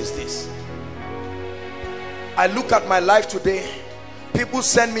unction is this? I look at my life today. People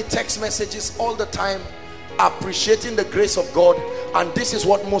send me text messages all the time appreciating the grace of God, and this is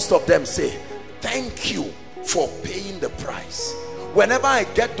what most of them say: thank you for paying the price. Whenever I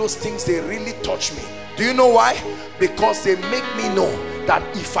get those things, they really touch me. Do you know why? Because they make me know that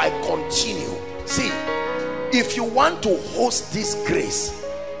if I continue, see, if you want to host this grace,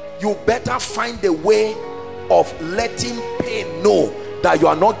 you better find a way of letting pain know that you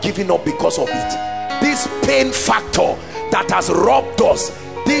are not giving up because of it. This pain factor that has robbed us,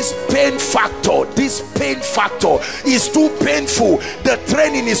 this pain factor is too painful. The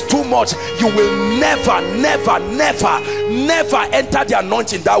training is too much. You will never enter the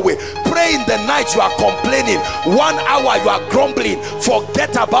anointing that way. Pray in the night, you are complaining. 1 hour you are grumbling.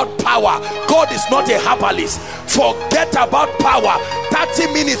 Forget about power. God is not a herbalist. Forget about power.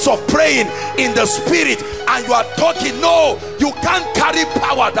 30 minutes of praying in the spirit and you are talking. No, you can't carry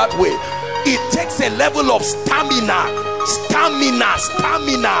power that way. It takes a level of stamina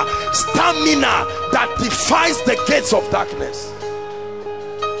that defies the gates of darkness.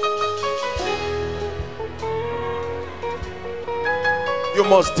 You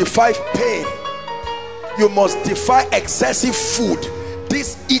must defy pain. You must defy excessive food.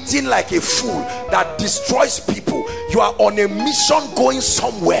 This eating like a fool that destroys people. You are on a mission going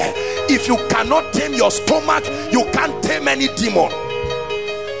somewhere. If you cannot tame your stomach, you can't tame any demon.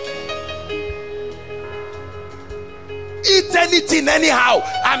 Eat anything anyhow.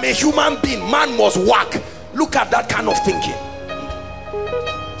 I'm a human being. Man must work. Look at that kind of thinking.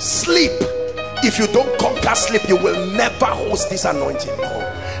 Sleep. If you don't conquer sleep, you will never host this anointing. No.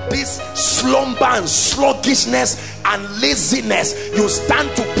 This slumber and sluggishness and laziness. You stand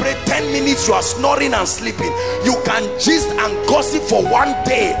to pray 10 minutes, you are snoring and sleeping. You can gist and gossip for one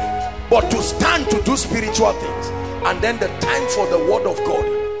day, but to stand to do spiritual things, and then the time for the word of God,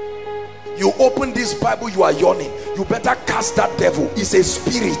 you open this Bible, you are yawning. You better cast that devil. It's a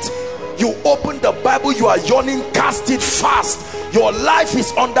spirit. You open the Bible, you are yawning, cast it fast. Your life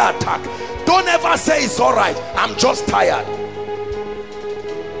is under attack. Don't ever say it's all right, I'm just tired.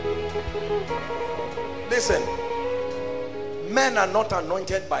 Listen, men are not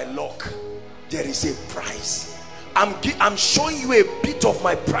anointed by luck. There is a price. I'm showing you a bit of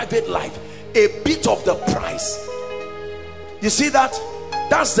my private life, a bit of the price. You see that?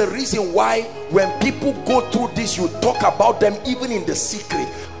 That's the reason why when people go through this, you talk about them even in the secret.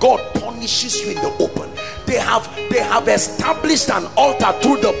 God punishes you in the open. They have established an altar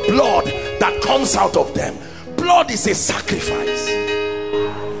through the blood that comes out of them. Blood is a sacrifice.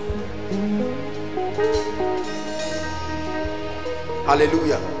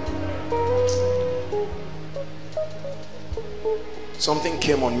 Hallelujah. Something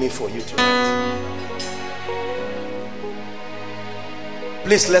came on me for you tonight.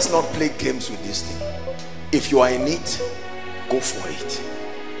 Please, let's not play games with this thing. If you are in it, go for it.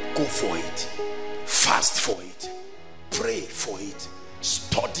 Go for it. Fast for it. Pray for it.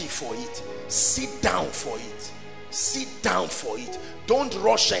 Study for it. Sit down for it. Sit down for it. Don't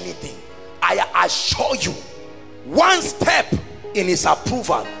rush anything. I assure you, one step in his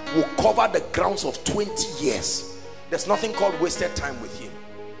approval will cover the grounds of 20 years. There's nothing called wasted time with him.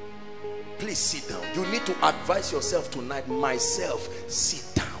 Please sit down. You need to advise yourself tonight. Myself, sit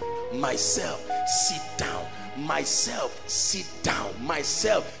down. Myself, sit down. Myself, sit down.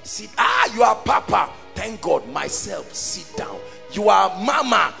 Myself, sit. You are Papa. Thank God. Myself, sit down. You are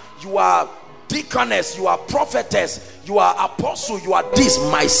Mama. You are deaconess, you are prophetess, you are apostle, you are this,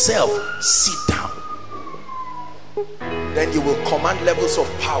 myself. Sit down. Then you will command levels of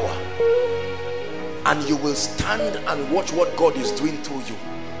power, and you will stand and watch what God is doing through you,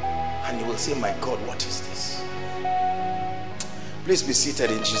 and you will say, my God, what is this? Please be seated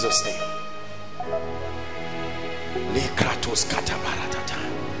in Jesus' name.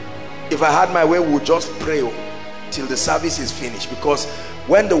 If I had my way, we would just pray till the service is finished, because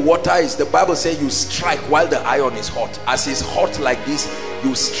when the water is, the Bible says you strike while the iron is hot. As it's hot like this,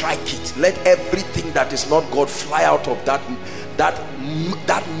 you strike it. Let everything that is not God fly out of that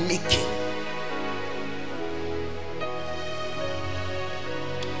making.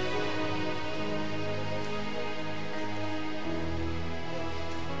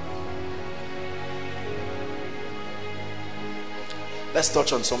 Let's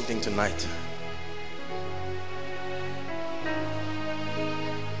touch on something tonight.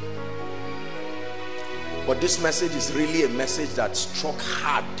 But this message is really a message that struck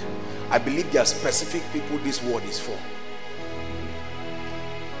hard. I believe there are specific people this word is for.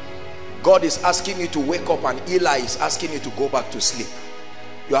 God is asking you to wake up, and Eli is asking you to go back to sleep.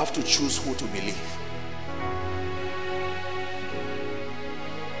 You have to choose who to believe.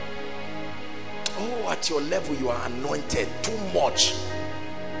 Oh, at your level you are anointed too much.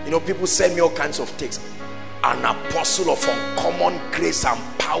 You know, people send me all kinds of texts. An apostle of uncommon grace and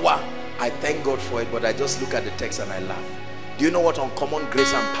power. I thank God for it, but I just look at the text and I laugh. Do you know what uncommon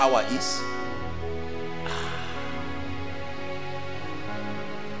grace and power is?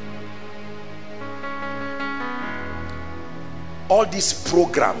 All these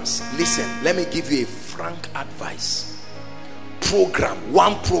programs, listen, let me give you a frank advice.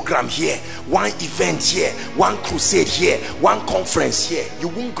 One program here, one event here, one crusade here, one conference here. You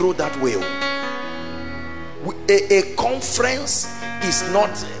won't grow that way. A conference is not,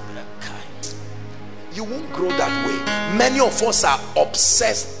 you won't grow that way. Many of us are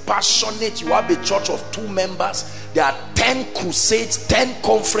obsessed, passionate. You have a church of 2 members. There are 10 crusades, 10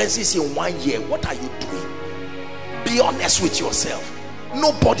 conferences in 1 year. What are you doing? Be honest with yourself.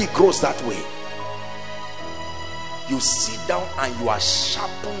 Nobody grows that way. You sit down and you are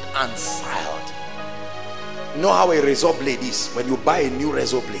sharpened and filed. You know how a razor blade is? When you buy a new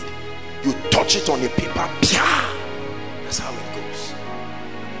razor blade, you touch it on a paper, pia! That's how it goes.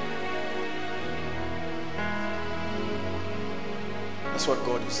 That's what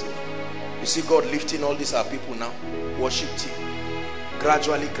God is saying. You see God lifting all these our people now, worship team,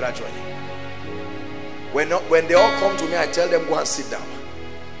 gradually. When they all come to me, I tell them, go and sit down,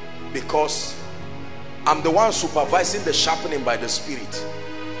 because I'm the one supervising the sharpening by the Spirit.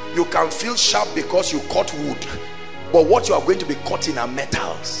 You can feel sharp because you cut wood, but what you are going to be cutting are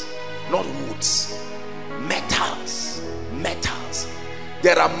metals, not woods. Metals.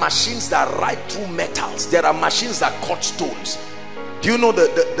 There are machines that ride through metals. There are machines that cut stones. Do you know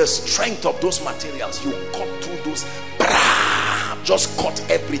the strength of those materials? You cut through those, just cut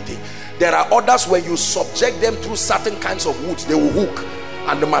everything. There are others where you subject them through certain kinds of woods, they will hook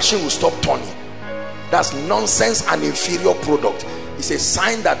and the machine will stop turning. That's nonsense and inferior product. It's a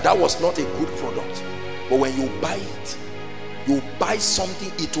sign that that was not a good product. But when you buy it, you buy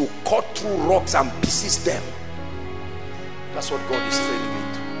something, it will cut through rocks and pieces them. That's what God is training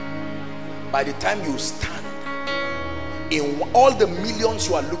you to. By the time you stand in all the millions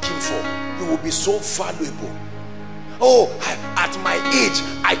you are looking for, you will be so valuable. Oh, at my age,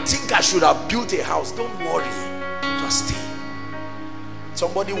 I think I should have built a house. Don't worry, just stay.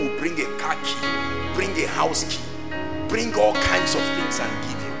 Somebody will bring a car key, bring a house key, bring all kinds of things and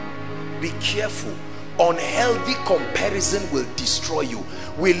give you. Be careful. Unhealthy comparison will destroy you.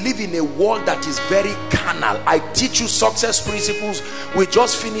 We live in a world that is very carnal. I teach you success principles. We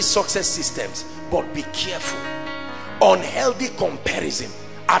just finished success systems, but be careful. Unhealthy comparison.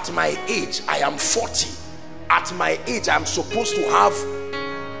 At my age, I am 40. At my age, I'm supposed to have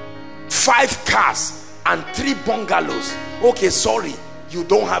 5 cars and 3 bungalows. Okay, sorry, you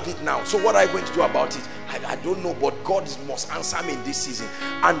don't have it now. So what are you going to do about it? I don't know, but God must answer me in this season.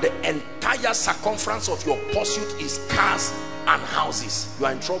 And the entire circumference of your pursuit is cars and houses. You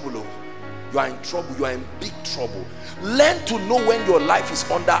are in trouble. Oh. You are in trouble. You are in big trouble. Learn to know when your life is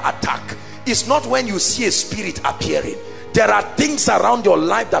under attack. It's not when you see a spirit appearing. There are things around your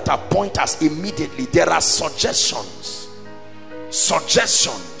life that are pointers immediately. There are suggestions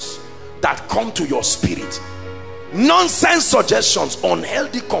that come to your spirit. Nonsense suggestions,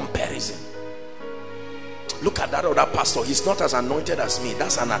 unhealthy comparison. Look at that other pastor, he's not as anointed as me.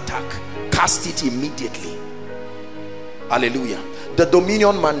 That's an attack. Cast it immediately. Hallelujah. The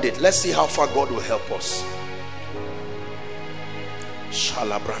dominion mandate. Let's see how far God will help us.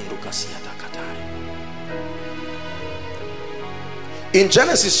 In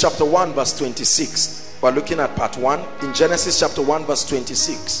Genesis chapter 1 verse 26, we're looking at part 1. In Genesis chapter 1 verse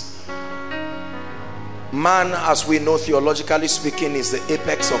 26, man, as we know theologically speaking, is the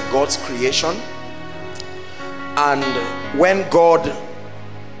apex of God's creation. And when God,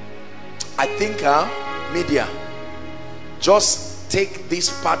 I think media, just take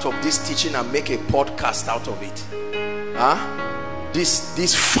this part of this teaching and make a podcast out of it.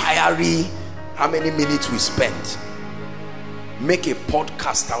 This fiery, how many minutes we spent, make a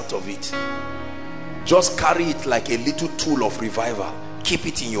podcast out of it. Just carry it like a little tool of revival. Keep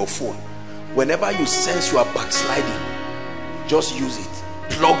it in your phone. Whenever you sense you are backsliding, just use it,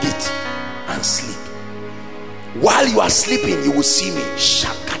 plug it and sleep. While you are sleeping, you will see me.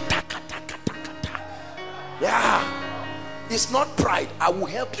 Yeah, it's not pride. I will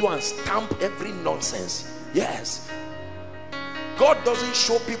help you and stamp every nonsense. Yes, God doesn't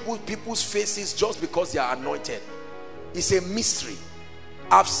show people's faces just because they are anointed. It's a mystery.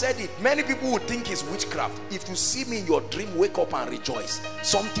 I've said it. Many people would think it's witchcraft. If you see me in your dream, wake up and rejoice.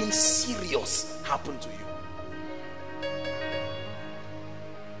 Something serious happened to you.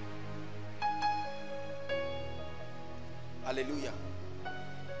 Hallelujah.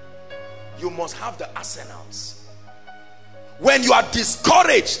 You must have the arsenals. When you are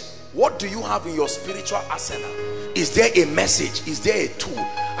discouraged, what do you have in your spiritual arsenal? Is there a message? Is there a tool?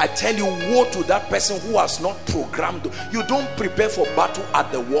 I tell you, woe to that person who has not programmed. You don't prepare for battle at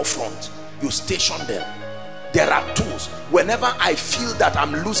the war front. You station them. There are tools. Whenever I feel that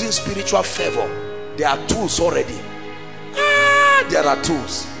I'm losing spiritual favor, there are tools already. There are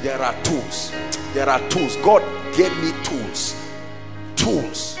tools. There are tools. There are tools. God gave me tools.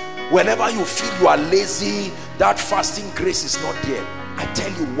 Tools. Whenever you feel you are lazy, that fasting grace is not there, I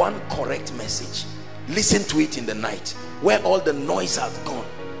tell you one correct message. Listen to it in the night where all the noise has gone.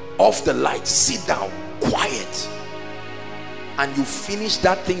 Off the light, sit down, quiet, and you finish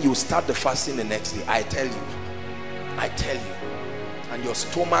that thing. You start the fasting the next day. I tell you, and your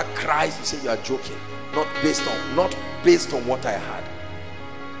stomach cries. You say you are joking. Not based on what I had.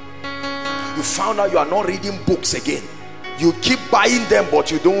 You found out you are not reading books again. You keep buying them,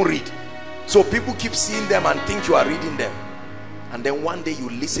 but you don't read. So people keep seeing them and think you are reading them. And then one day you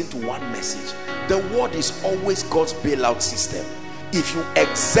listen to one message. The word is always God's bailout system. If you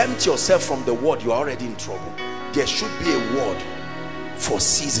exempt yourself from the word, you are already in trouble. There should be a word for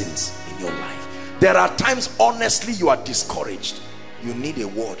seasons in your life. There are times, honestly, you are discouraged. You need a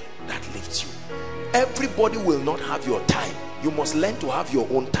word that lifts you. Everybody will not have your time. You must learn to have your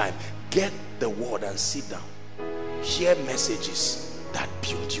own time. Get the word and sit down. Hear messages that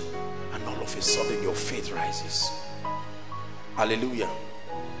build you, and all of a sudden your faith rises. Hallelujah.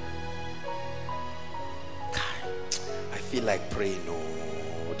 I feel like praying. No,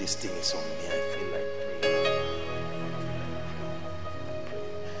 this thing is on me. I feel like praying.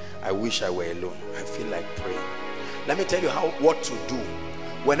 I wish I were alone. I feel like praying. Let me tell you what to do.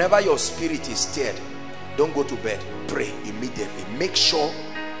 Whenever your spirit is stirred, don't go to bed. Pray immediately. Make sure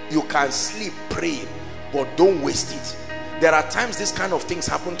you can sleep praying, but don't waste it. There are times this kind of things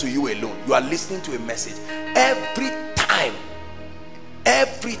happen to you alone. You are listening to a message. Every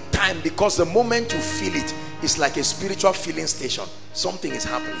time, because the moment you feel it, it's like a spiritual filling station. Something is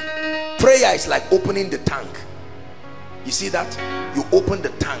happening. Prayer is like opening the tank. You see that? You open the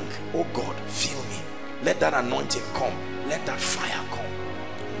tank. Oh God, fill me. Let that anointing come. Let that fire come.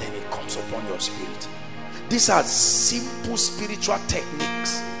 And then it comes upon your spirit. These are simple spiritual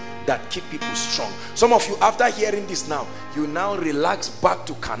techniques that keep people strong. Some of you, after hearing this now, you now relax back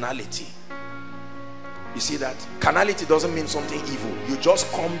to carnality. You see that? Carnality doesn't mean something evil. You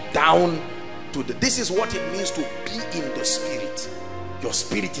just come down to this is what it means to be in the spirit. Your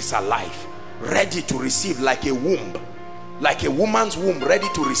spirit is alive, ready to receive, like a womb, like a woman's womb, ready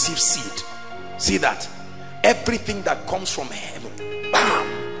to receive seed. See that? Everything that comes from heaven,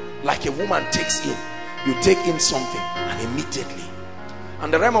 bam, like a woman takes in. You take in something and immediately.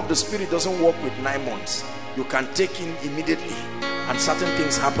 And the realm of the spirit doesn't work with 9 months. You can take in immediately, and certain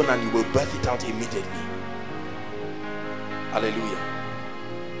things happen and you will birth it out immediately. Hallelujah.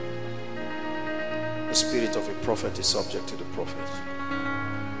 The spirit of a prophet is subject to the prophet.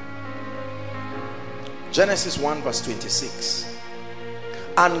 Genesis 1 verse 26.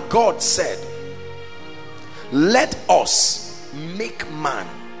 And God said, let us make man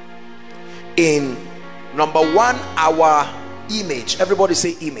in, number 1, our image. Everybody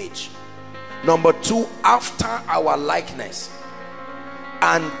say image. Number 2, after our likeness.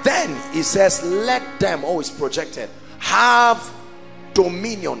 And then he says, let them, oh, it's projected, have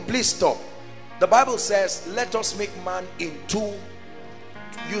dominion. Please stop. The Bible says, let us make man into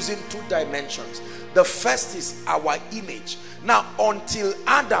using two dimensions. The first is our image. Now, until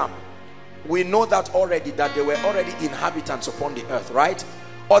Adam, we know that already, that there were already inhabitants upon the earth, right?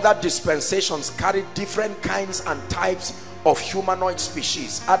 Other dispensations carried different kinds and types of humanoid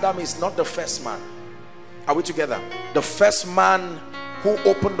species. Adam is not the first man. Are we together? The first man who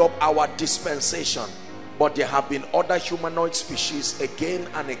opened up our dispensation. But there have been other humanoid species again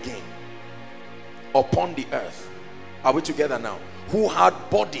and again upon the earth. Are we together now? Who had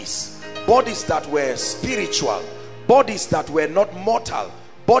bodies that were spiritual, bodies that were not mortal,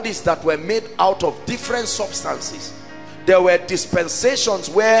 bodies that were made out of different substances. There were dispensations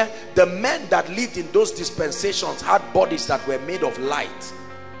where the men that lived in those dispensations had bodies that were made of light,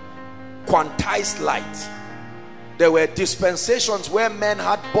 quantized light. There were dispensations where men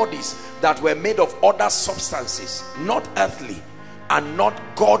had bodies that were made of other substances, not earthly and not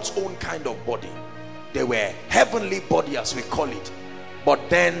God's own kind of body. They were heavenly body, as we call it, but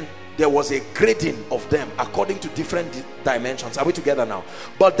then there was a grading of them according to different dimensions. Are we together now?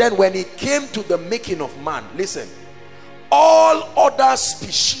 But then when it came to the making of man, listen, all other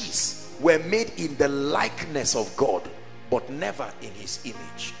species were made in the likeness of God, but never in his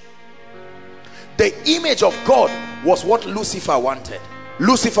image. The image of God was what Lucifer wanted.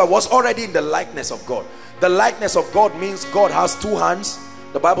 Lucifer was already in the likeness of God. The likeness of God means God has two hands.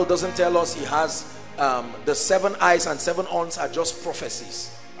 The Bible doesn't tell us he has the 7 eyes and 7 horns are just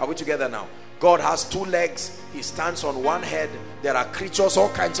prophecies. Are we together now? God has 2 legs. He stands on one head. There are creatures, all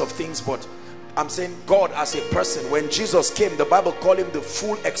kinds of things, but I'm saying God as a person. When Jesus came, the Bible called him the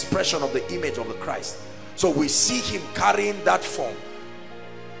full expression of the image of the Christ. So we see him carrying that form.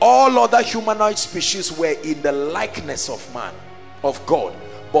 All other humanoid species were in the likeness of man, of God,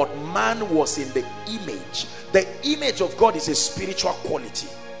 but man was in the image. The image of God is a spiritual quality,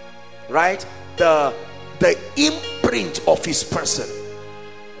 right? The imprint of his person.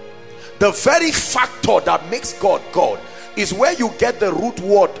 The very factor that makes God God is where you get the root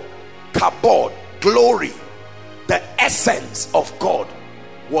word kabod, glory. The essence of God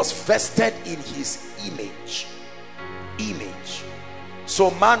was vested in his image. So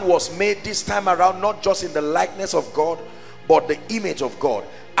man was made this time around not just in the likeness of God, but the image of God.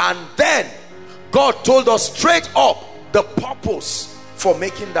 And then God told us straight up the purpose for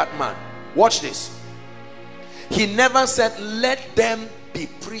making that man. Watch this. He never said let them be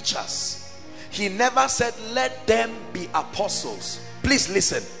preachers. He never said let them be apostles. Please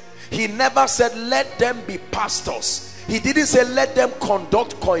listen. He never said let them be pastors. He didn't say let them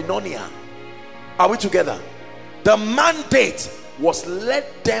conduct koinonia. Are we together? The mandate was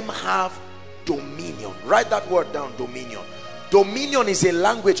let them have dominion. Write that word down, dominion. Dominion is a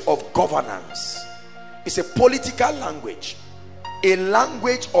language of governance. It's a political language, a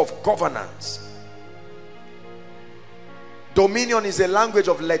language of governance. Dominion is a language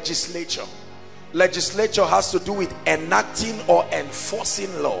of legislature. Legislature has to do with enacting or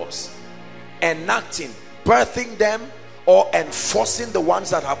enforcing laws. Enacting, birthing them, or enforcing the ones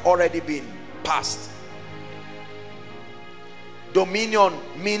that have already been passed. Dominion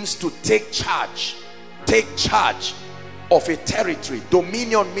means to take charge of a territory.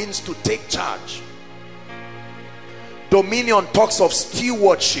 Dominion means to take charge. Dominion talks of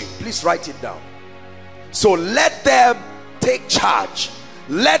stewardship. Please write it down. So let them take charge,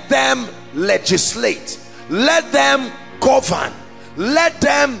 let them legislate, let them govern, let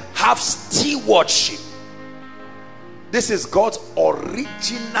them have stewardship. This is God's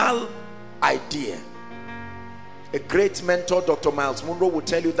original idea. A great mentor, Dr. Miles Monroe, will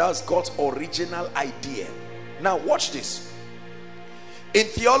tell you that's God's original idea. Now watch this. In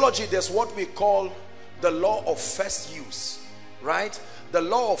theology, there's what we call the law of first use, right? The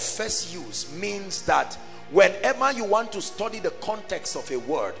law of first use means that whenever you want to study the context of a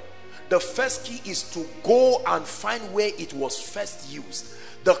word, the first key is to go and find where it was first used.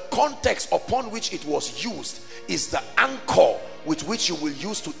 The context upon which it was used is the anchor with which you will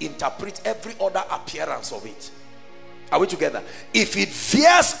use to interpret every other appearance of it. Are we together? If it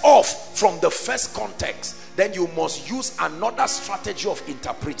veers off from the first context, then you must use another strategy of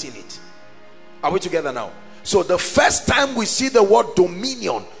interpreting it. Are we together now? So the first time we see the word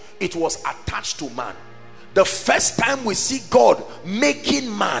dominion, it was attached to man. The first time we see God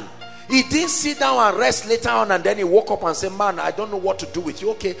making man, he didn't sit down and rest later on and then he woke up and said, man, I don't know what to do with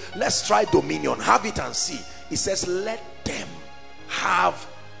you. Okay, let's try dominion. Have it and see. He says, let them have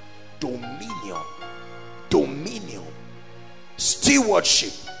dominion. Dominion.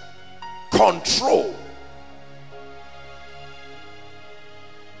 Stewardship. Control.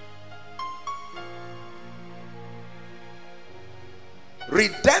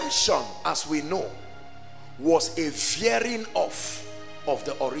 Redemption, as we know, was a veering off of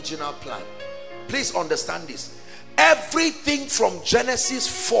the original plan. Please understand this. Everything from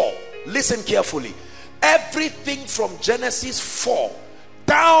Genesis 4, listen carefully, everything from Genesis 4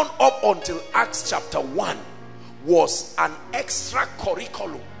 down up until Acts chapter 1 was an extra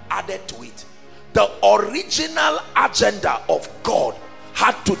curriculum added to it. The original agenda of God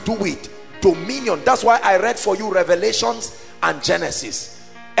had to do with dominion. That's why I read for you Revelations and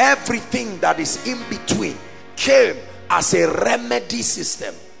Genesis. Everything that is in between came as a remedy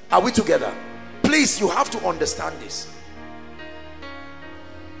system. Are we together? Please, you have to understand this.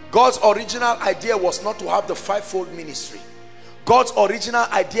 God's original idea was not to have the fivefold ministry. God's original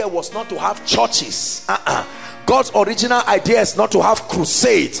idea was not to have churches. God's original idea is not to have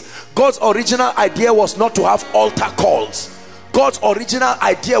crusades. God's original idea was not to have altar calls. God's original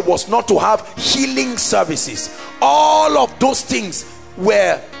idea was not to have healing services. All of those things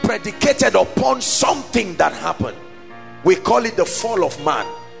were predicated upon something that happened. We call it the fall of man.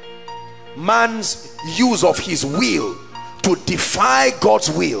 Man's use of his will to defy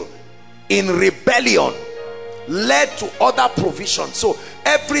God's will in rebellion led to other provisions. So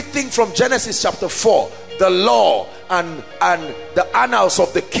everything from Genesis chapter 4, the law and the annals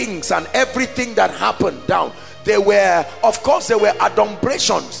of the kings and everything that happened down, they were, of course, there were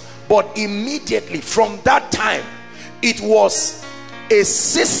adumbrations, but immediately from that time it was a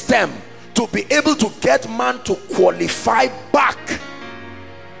system to be able to get man to qualify back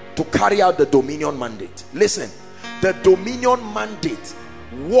to carry out the dominion mandate. Listen, the dominion mandate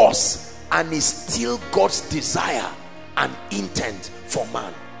was and is still God's desire and intent for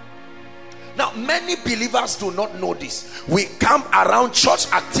man. Now, many believers do not know this. We come around church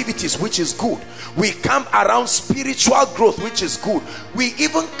activities, which is good. We come around spiritual growth, which is good. We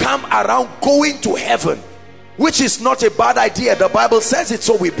even come around going to heaven, which is not a bad idea. The Bible says it,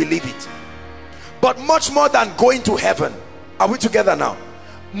 so we believe it. But much more than going to heaven, are we together now?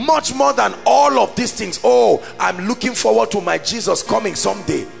 Much more than all of these things. Oh, I'm looking forward to my Jesus coming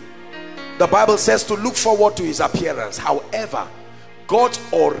someday. The Bible says to look forward to his appearance. However, God's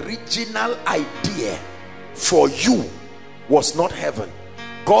original idea for you was not heaven.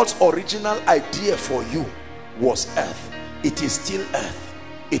 God's original idea for you was earth. It is still earth.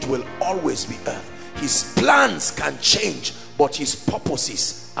 It will always be earth. His plans can change, but his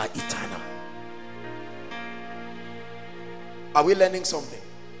purposes are eternal. Are we learning something?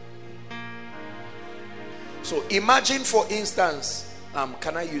 So imagine, for instance,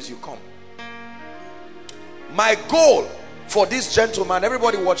 can I use you? Come. My goal for this gentleman,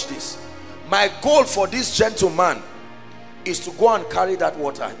 everybody watch this. My goal for this gentleman is to go and carry that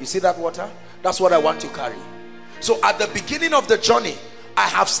water. You see that water? That's what I want to carry. So at the beginning of the journey, I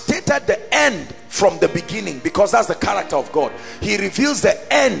have stated the end from the beginning, because that's the character of God. He reveals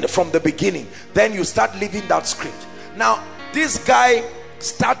the end from the beginning. Then you start living that script. Now, this guy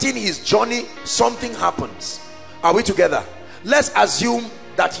starting his journey, something happens. Are we together? Let's assume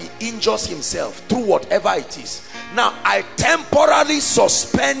that he injures himself through whatever it is. Now, I temporarily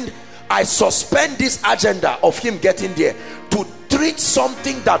suspend this agenda of him getting there to treat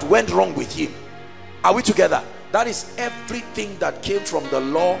something that went wrong with him. Are we together? That is everything that came from the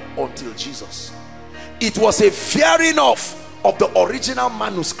law until Jesus. It was a veering off of the original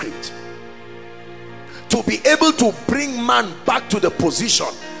manuscript to be able to bring man back to the position.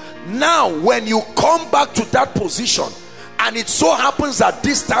 Now, when you come back to that position, and it so happens that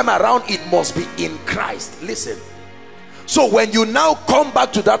this time around it must be in Christ. Listen. So when you now come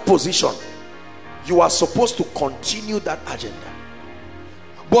back to that position, you are supposed to continue that agenda.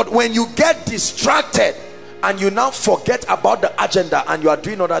 But when you get distracted and you now forget about the agenda and you are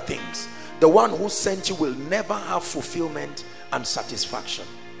doing other things, the one who sent you will never have fulfillment and satisfaction.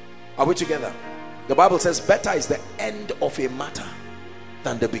 Are we together? The Bible says better is the end of a matter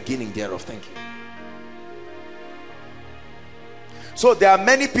than the beginning thereof. Thank you. So there are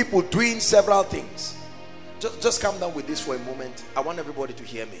many people doing several things. Just calm down with this for a moment. I want everybody to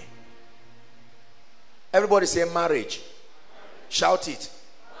hear me. Everybody say marriage. Shout it.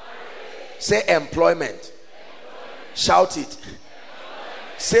 Say employment. Shout it.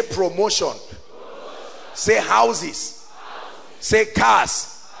 Say promotion. Say houses. Say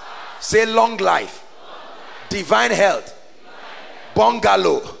cars. Say long life. Divine health.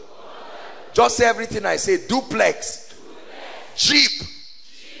 Bungalow. Just say everything I say. Duplex. Jeep.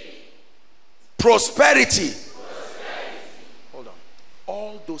 Prosperity. Hold on.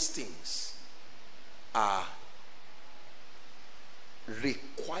 All those things are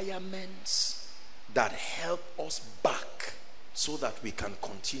requirements that help us back so that we can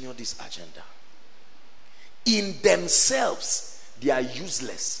continue this agenda. In themselves, they are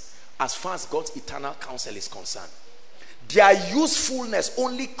useless as far as God's eternal counsel is concerned. Their usefulness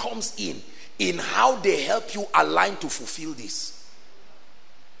only comes in how they help you align to fulfill this.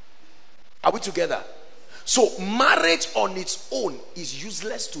 Are we together? So marriage on its own is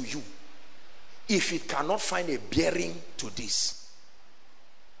useless to you if it cannot find a bearing to this.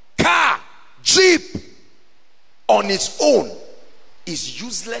 Car, jeep on its own is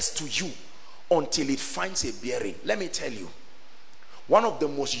useless to you until it finds a bearing. Let me tell you, one of the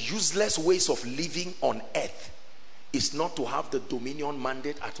most useless ways of living on earth is not to have the dominion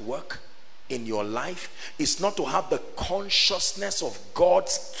mandate at work in your life. It's not to have the consciousness of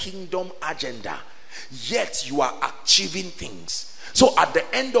God's kingdom agenda, yet you are achieving things. So at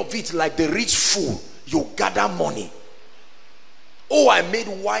the end of it, like the rich fool, you gather money. Oh, I made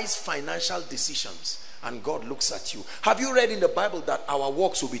wise financial decisions. And God looks at you. Have you read in the Bible that our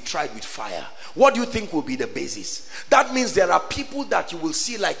works will be tried with fire? What do you think will be the basis? That means there are people that you will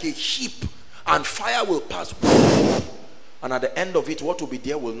see like a heap, and fire will pass. And at the end of it, what will be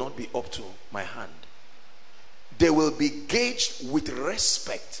there will not be up to my hand. They will be gauged with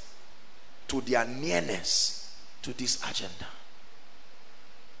respect to their nearness to this agenda.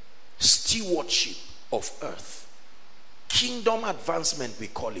 Stewardship of earth. Kingdom advancement, we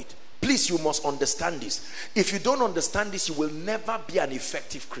call it. Please, you must understand this. If you don't understand this, you will never be an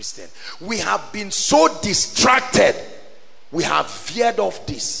effective Christian. We have been so distracted. We have veered off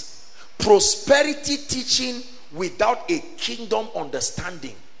this. Prosperity teaching without a kingdom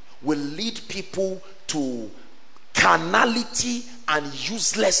understanding will lead people to carnality and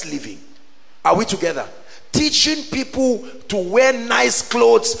useless living. Are we together? Teaching people to wear nice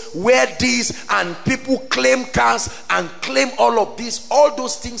clothes, wear this, and people claim cars and claim all of this. All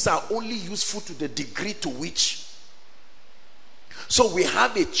those things are only useful to the degree to which. So we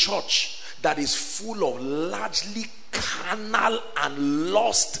have a church that is full of largely carnal and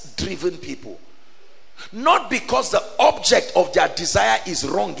lust-driven people. Not because the object of their desire is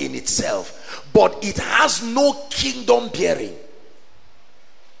wrong in itself, but it has no kingdom bearing.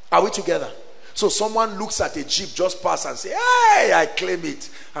 Are we together? So someone looks at a jeep just pass and say, hey, I claim it.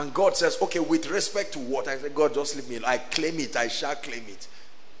 And God says, okay, with respect to what? I say, God, just leave me alone. I claim it. I shall claim it.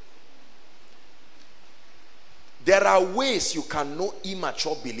 There are ways you can know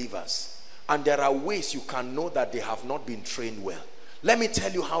immature believers, and there are ways you can know that they have not been trained well. Let me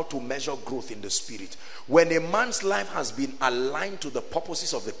tell you how to measure growth in the spirit. When a man's life has been aligned to the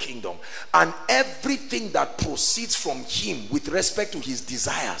purposes of the kingdom, and everything that proceeds from him with respect to his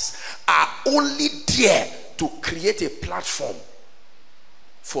desires are only there to create a platform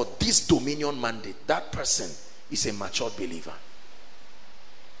for this dominion mandate, that person is a matured believer.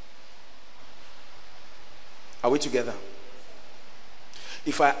 Are we together?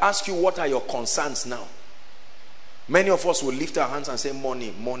 If I ask you, what are your concerns now? Many of us will lift our hands and say,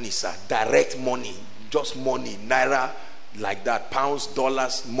 money, money, sir. Direct money. Just money. Naira, like that. Pounds,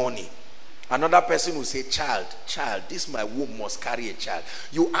 dollars, money. Another person will say, child, this my womb must carry a child.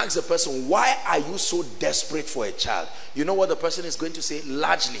 You ask the person, why are you so desperate for a child? You know what the person is going to say?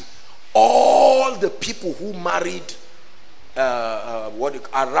 Largely, all the people who married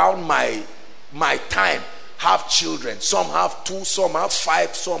around my time have children. Some have 2, some have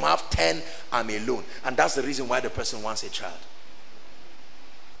 5, some have 10. I'm alone. And that's the reason why the person wants a child.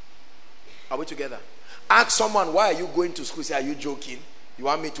 Are we together? Ask someone, why are you going to school? Say, are you joking? You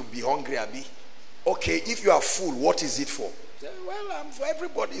want me to be hungry, Abi? Okay, if you are full, what is it for? Say, well, for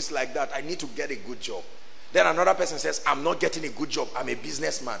everybody is like that. I need to get a good job. Then another person says, I'm not getting a good job. I'm a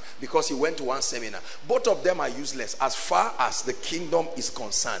businessman, because he went to one seminar. Both of them are useless as far as the kingdom is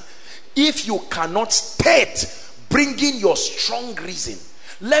concerned. If you cannot state, bringing your strong reason.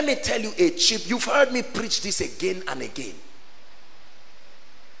 Let me tell you a chip. You've heard me preach this again and again.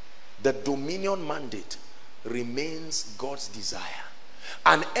 The dominion mandate remains God's desire.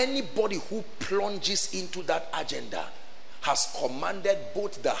 And anybody who plunges into that agenda has commanded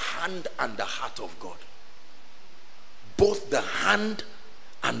both the hand and the heart of God. Both the hand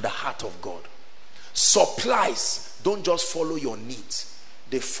and the heart of God. Supplies don't just follow your needs.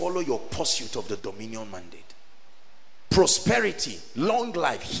 They follow your pursuit of the dominion mandate. Prosperity, long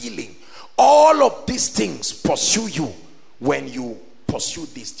life, healing, all of these things pursue you when you pursue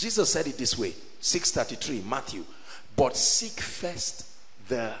this. Jesus said it this way, 6:33, Matthew. But seek first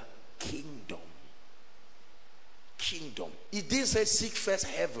the kingdom. Kingdom. It didn't say seek first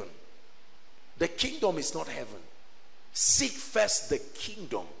heaven. The kingdom is not heaven. Seek first the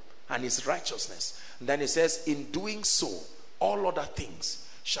kingdom and his righteousness. And then it says, in doing so, all other things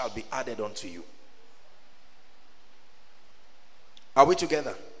shall be added unto you. Are we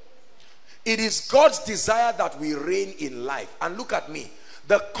together? It is God's desire that we reign in life. And look at me.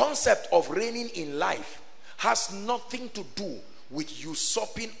 The concept of reigning in life has nothing to do with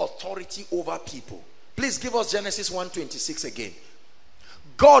usurping authority over people. Please give us Genesis 1:26 again.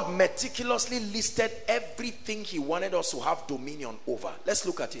 God meticulously listed everything he wanted us to have dominion over. Let's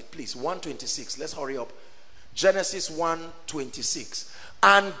look at it, please. 1:26. Let's hurry up. Genesis 1:26.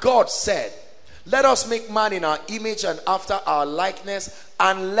 And God said, let us make man in our image and after our likeness,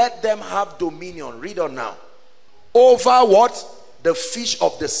 and let them have dominion. Read on now. Over what? The fish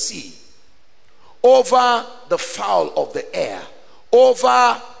of the sea, over the fowl of the air,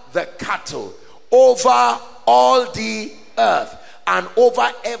 over the cattle, over all the earth, and over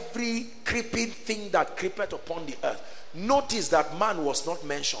every creeping thing that creepeth upon the earth. Notice that man was not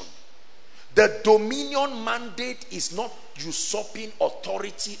mentioned. The dominion mandate is not usurping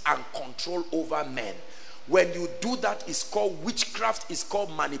authority and control over men. When you do that, it's called witchcraft, it's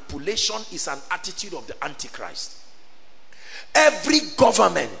called manipulation, it's an attitude of the Antichrist. Every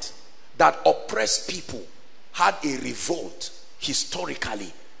government that oppressed people had a revolt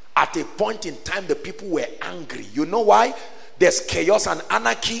historically. At a point in time, the people were angry. You know why? There's chaos and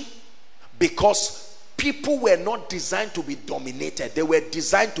anarchy because people were not designed to be dominated. They were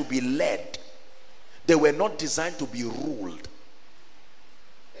designed to be led. They were not designed to be ruled.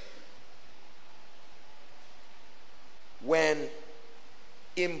 When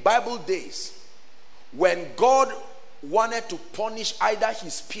in Bible days, when God wanted to punish either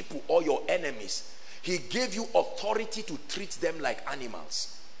his people or your enemies, he gave you authority to treat them like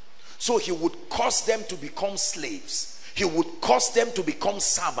animals. So he would cause them to become slaves. He would cause them to become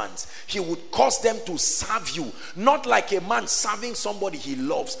servants. He would cause them to serve you. Not like a man serving somebody he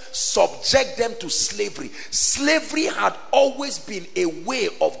loves. Subject them to slavery. Slavery had always been a way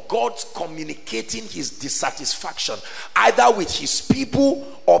of God communicating his dissatisfaction, either with his people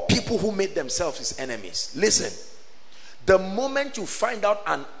or people who made themselves his enemies. Listen, the moment you find out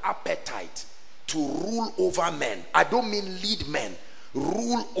an appetite to rule over men, I don't mean lead men,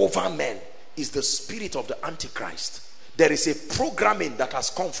 rule over men, is the spirit of the Antichrist. There is a programming that has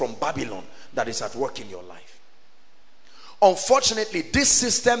come from Babylon that is at work in your life. Unfortunately, this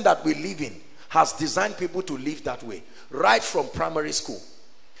system that we live in has designed people to live that way. Right from primary school,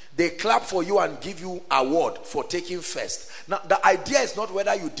 they clap for you and give you award for taking first. Now, the idea is not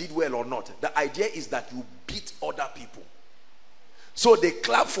whether you did well or not. The idea is that you beat other people. So they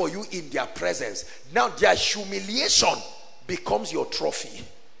clap for you in their presence. Now their humiliation becomes your trophy.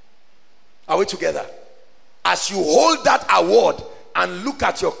 Are we together? As you hold that award and look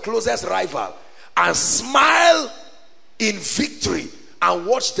at your closest rival and smile in victory and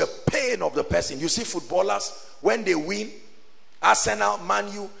watch the pain of the person. You see footballers, when they win, Arsenal,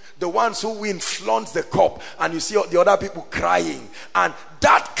 Man U, the ones who win flaunt the cup, and you see the other people crying, and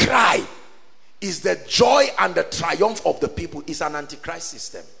that cry is the joy and the triumph of the people. It's an Antichrist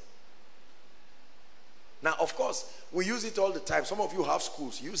system. Now, of course, we use it all the time. Some of you have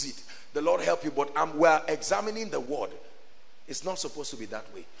schools, use it. The Lord help you, but we're examining the word. It's not supposed to be that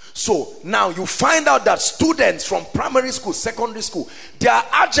way. So now you find out that students from primary school, secondary school, their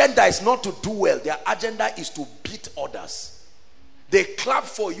agenda is not to do well. Their agenda is to beat others. They clap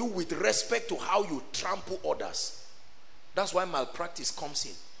for you with respect to how you trample others. That's why malpractice comes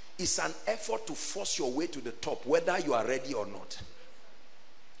in. It's an effort to force your way to the top, whether you are ready or not.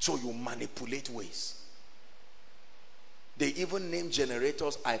 So you manipulate ways. They even name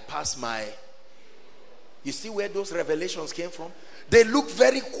generators, I pass my... You see where those revelations came from? They look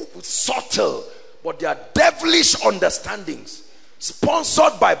very subtle, but they are devilish understandings,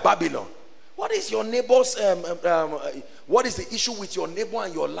 sponsored by Babylon. What is your neighbor's, what is the issue with your neighbor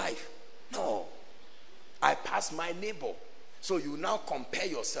and your life? No. I pass my neighbor. So you now compare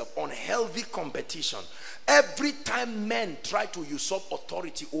yourself. Unhealthy competition. Every time men try to usurp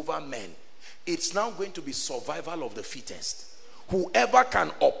authority over men, it's now going to be survival of the fittest. Whoever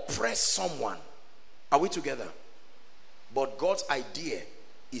can oppress someone. Are we together? But God's idea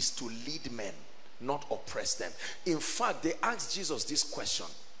is to lead men, not oppress them. In fact, they asked Jesus this question: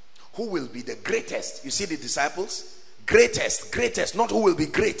 who will be the greatest? You see the disciples? Greatest, not who will be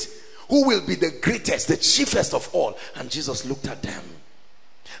great. Who will be the greatest, the chiefest of all? And Jesus looked at them.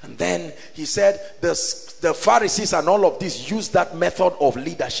 And then he said, the Pharisees and all of this use that method of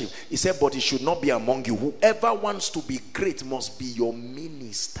leadership. He said, but it should not be among you. Whoever wants to be great must be your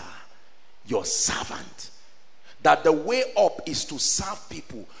minister, your servant. That the way up is to serve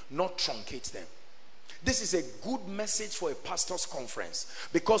people, not truncate them. This is a good message for a pastor's conference,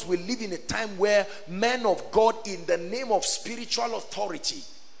 because we live in a time where men of God, in the name of spiritual authority,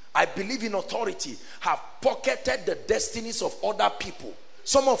 I believe in authority, have pocketed the destinies of other people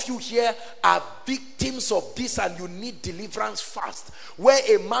Some of you here are victims of this, and you need deliverance fast. Where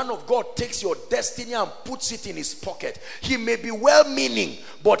a man of God takes your destiny and puts it in his pocket. He may be well-meaning,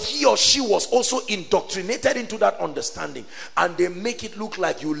 but he or she was also indoctrinated into that understanding, and they make it look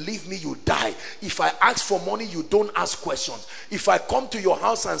like you leave me, you die. If I ask for money, you don't ask questions. If I come to your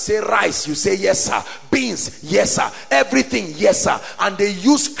house and say rice, you say yes sir. Beans, yes sir. Everything, yes sir. And they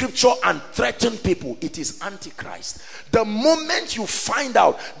use scripture and threaten people. It is Antichrist. The moment you find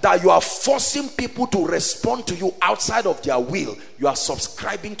out that you are forcing people to respond to you outside of their will, you are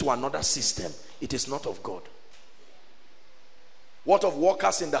subscribing to another system. It is not of God. What of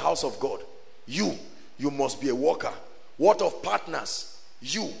workers in the house of God? You must be a worker. What of partners?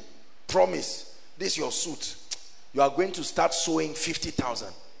 You promise this your suit. You are going to start sewing 50,000.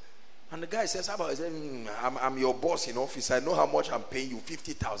 And the guy says, how about, I'm your boss in office. I know how much I'm paying you,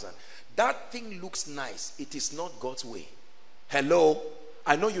 50,000. That thing looks nice. It is not God's way. Hello?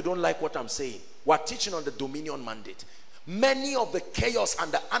 I know you don't like what I'm saying. We're teaching on the dominion mandate. Many of the chaos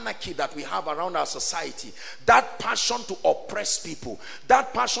and the anarchy that we have around our society, that passion to oppress people,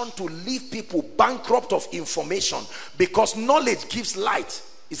 that passion to leave people bankrupt of information, because knowledge gives light.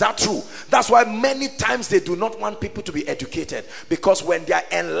 Is that true? That's why many times they do not want people to be educated, because when they are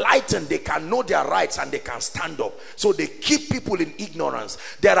enlightened, they can know their rights and they can stand up. So they keep people in ignorance.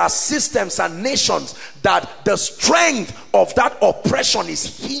 There are systems and nations that the strength of that oppression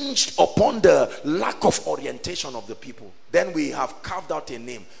is hinged upon the lack of orientation of the people. Then we have carved out a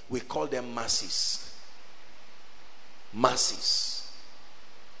name. We call them masses. Masses.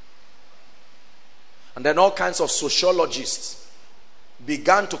 And then all kinds of sociologists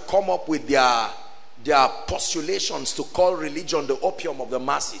began to come up with their postulations to call religion the opium of the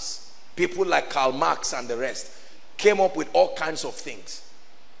masses. People like Karl Marx and the rest came up with all kinds of things.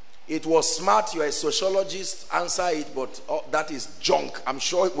 It was smart. You are a sociologist, answer it, but that is junk. I'm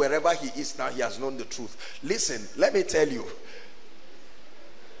sure wherever he is now, he has known the truth. Listen, let me tell you.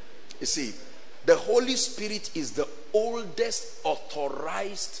 You see, the Holy Spirit is the oldest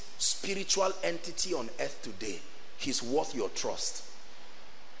authorized spiritual entity on earth today. He's worth your trust.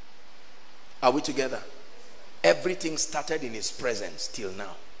 Are we together? Everything started in his presence till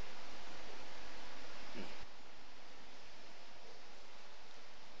now.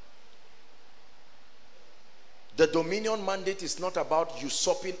 The dominion mandate is not about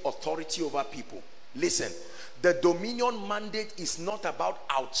usurping authority over people. Listen, the dominion mandate is not about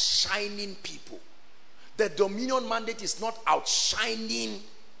outshining people. The dominion mandate is not outshining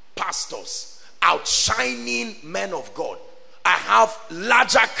pastors, outshining men of God. I have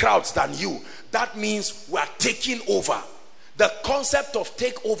larger crowds than you. That means we are taking over. The concept of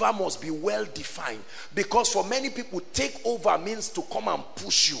takeover must be well defined, because for many people, take over means to come and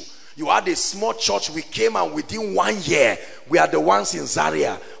push you. You had a small church, we came and within 1 year, we are the ones in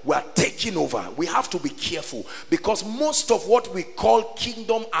Zaria. We are taking over. We have to be careful, because most of what we call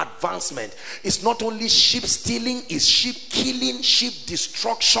kingdom advancement is not only sheep stealing, it's sheep killing, sheep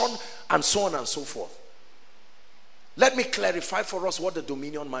destruction, and so on and so forth. Let me clarify for us what the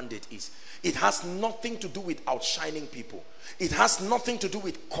dominion mandate is. It has nothing to do with outshining people. It has nothing to do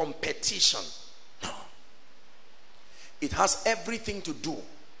with competition. No. It has everything to do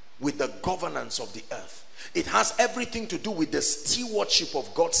with the governance of the earth. It has everything to do with the stewardship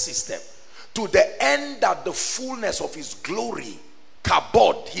of God's system, to the end that the fullness of his glory,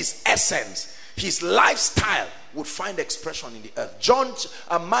 kabod, his essence, his lifestyle would find expression in the earth.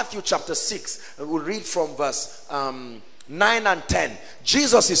 Matthew chapter 6, we'll read from verse 9 and 10.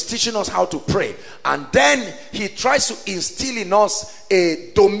 Jesus is teaching us how to pray, and then he tries to instill in us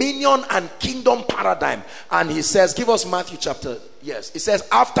a dominion and kingdom paradigm. And he says, give us Matthew chapter, yes, it says,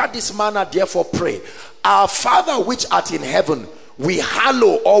 after this manner therefore pray, our Father which art in heaven, we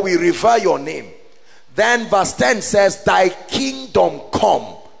hallow or we revere your name. Then verse 10 says, thy kingdom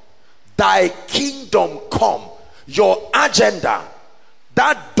come, thy kingdom come. Your agenda,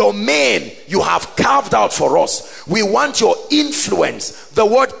 that domain you have carved out for us, we want your influence. The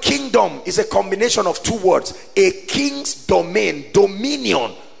word kingdom is a combination of two words: a king's domain,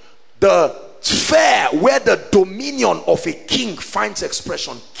 dominion, the sphere where the dominion of a king finds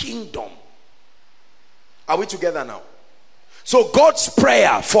expression, kingdom. Are we together now? So God's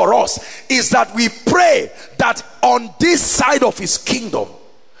prayer for us is that we pray that on this side of his kingdom,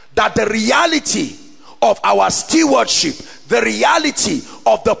 that the reality of our stewardship, the reality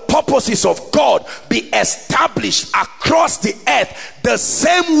of the purposes of God be established across the earth the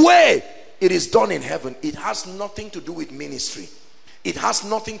same way it is done in heaven. It has nothing to do with ministry. It has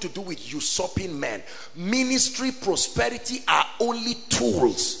nothing to do with usurping men. Ministry, prosperity are only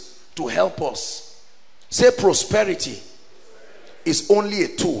tools to help us. Say prosperity is only a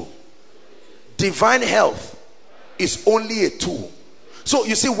tool. Divine health is only a tool. So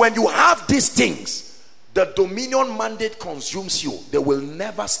you see, when you have these things, the dominion mandate consumes you. They will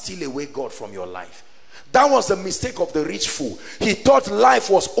never steal away God from your life. That was the mistake of the rich fool. He thought life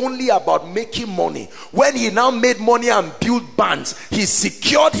was only about making money. When he now made money and built bands, he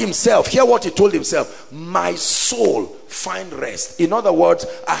secured himself. Hear what he told himself: my soul find rest. In other words,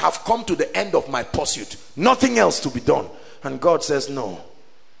 I have come to the end of my pursuit. Nothing else to be done. And God says, no,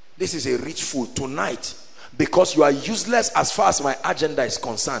 this is a rich fool. Tonight, because you are useless as far as my agenda is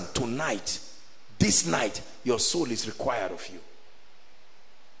concerned, tonight, this night, your soul is required of you.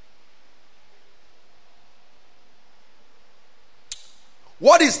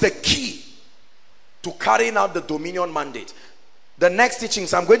 What is the key to carrying out the dominion mandate? The next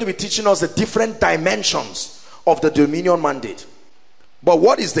teachings, I'm going to be teaching us the different dimensions of the dominion mandate. But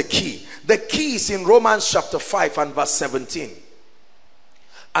what is the key? The key is in Romans chapter 5 and verse 17.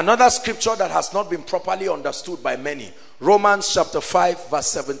 Another scripture that has not been properly understood by many. Romans chapter 5 verse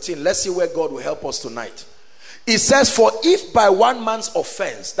 17. Let's see where God will help us tonight. It says, for if by one man's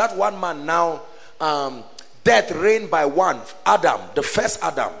offense, that one man now, death reigned by one, Adam, the first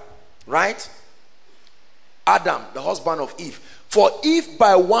Adam, right? Adam, the husband of Eve. For if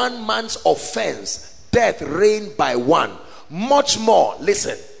by one man's offense, death reigned by one, much more,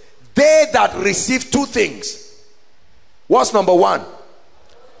 listen, they that receive two things. What's number one?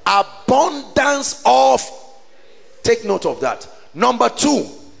 Abundance of, take note of that. Number two,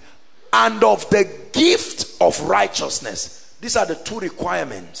 and of the gift of righteousness. These are the two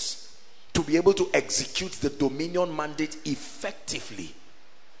requirements to be able to execute the dominion mandate effectively.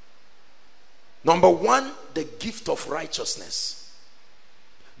 Number one, the gift of righteousness.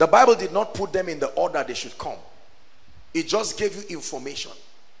 The Bible did not put them in the order they should come. It just gave you information.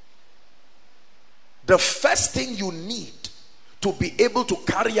 The first thing you need to be able to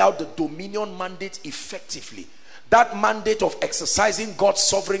carry out the dominion mandate effectively, that mandate of exercising God's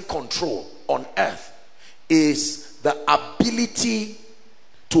sovereign control on earth, is the ability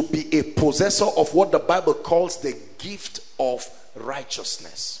to be a possessor of what the Bible calls the gift of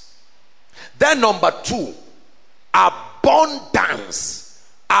righteousness. Then number two, abundance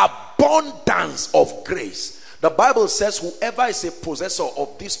of grace. The Bible says whoever is a possessor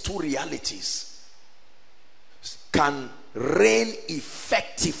of these two realities can reign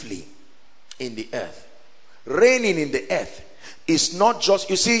effectively in the earth. Reigning in the earth is not just,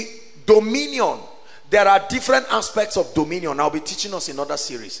 you see, dominion. There are different aspects of dominion. I'll be teaching us in other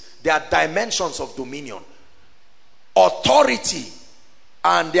series. There are dimensions of dominion. Authority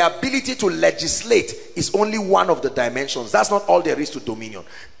and the ability to legislate is only one of the dimensions. That's not all there is to dominion.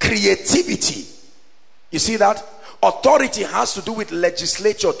 Creativity, you see that? Authority has to do with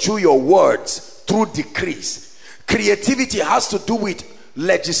legislature through your words, through decrees. Creativity has to do with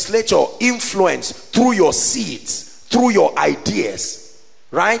legislature, influence through your seeds, through your ideas,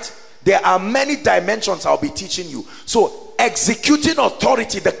 right? There are many dimensions I'll be teaching you. So executing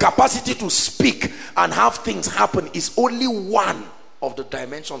authority, the capacity to speak and have things happen, is only one of the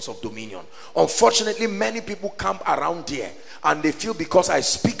dimensions of dominion. Unfortunately, many people camp around here and they feel because I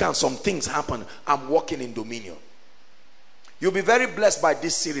speak and some things happen, I'm walking in dominion. You'll be very blessed by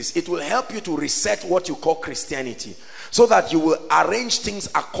this series. It will help you to reset what you call Christianity, so that you will arrange things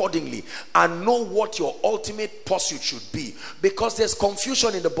accordingly and know what your ultimate pursuit should be. Because there's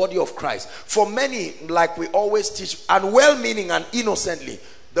confusion in the body of Christ. For many, like we always teach, and well-meaning and innocently,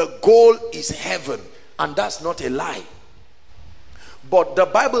 the goal is heaven. And that's not a lie. But the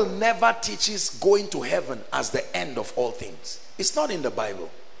Bible never teaches going to heaven as the end of all things. It's not in the Bible.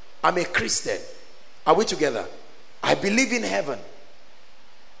 I'm a Christian. Are we together? I believe in heaven.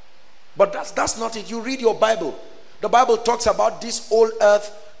 But that's not it. You read your Bible. The Bible talks about this old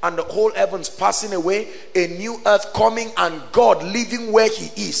earth and the whole heavens passing away, a new earth coming, and God living where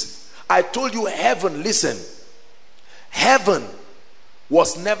he is. I told you heaven, listen. Heaven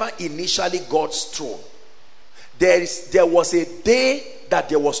was never initially God's throne. There was a day that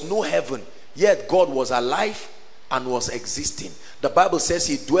there was no heaven, yet God was alive and was existing. The Bible says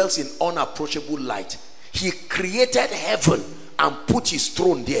he dwells in unapproachable light. He created heaven and put his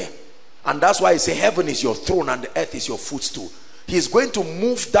throne there. And that's why he says heaven is your throne and the earth is your footstool. He is going to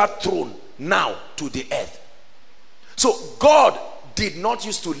move that throne now to the earth. So God did not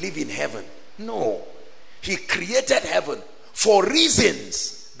used to live in heaven. No. He created heaven for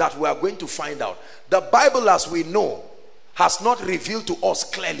reasons that we are going to find out. The Bible, as we know, has not revealed to us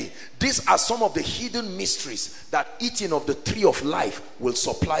clearly. These are some of the hidden mysteries that eating of the tree of life will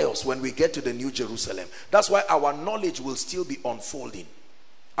supply us when we get to the New Jerusalem. That's why our knowledge will still be unfolding.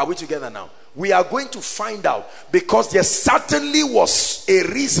 Are we together now? We are going to find out, because there certainly was a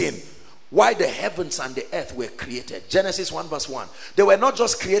reason why the heavens and the earth were created. Genesis 1 verse 1. They were not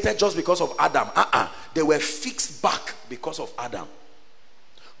just created just because of Adam. They were fixed back because of Adam.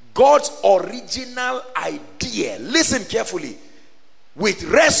 God's original idea, listen carefully, with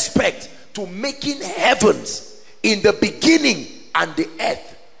respect to making heavens in the beginning and the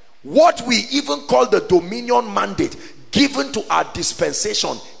earth, what we even call the dominion mandate given to our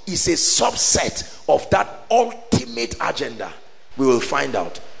dispensation, is a subset of that ultimate agenda. We will find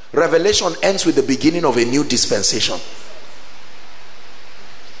out. Revelation ends with the beginning of a new dispensation.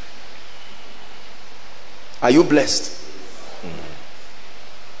 Are you blessed?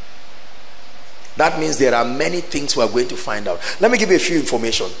 That means there are many things we are going to find out. Let me give you a few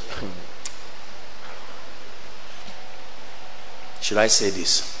information. Should I say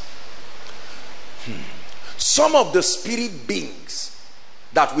this? Some of the spirit beings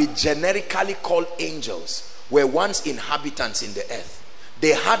that we generically call angels were once inhabitants in the earth. They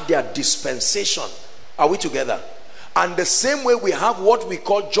had their dispensation. Are we together? And the same way we have what we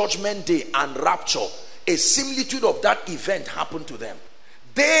call judgment day and rapture, a similitude of that event happened to them.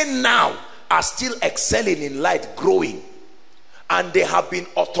 They now are still excelling in light, growing, and they have been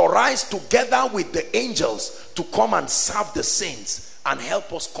authorized together with the angels to come and serve the saints and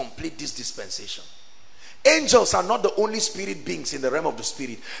help us complete this dispensation. Angels are not the only spirit beings in the realm of the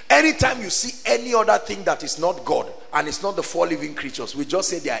spirit. Anytime you see any other thing that is not God and it's not the four living creatures, we just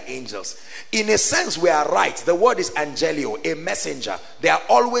say they are angels. In a sense, we are right. The word is angelio, a messenger. They are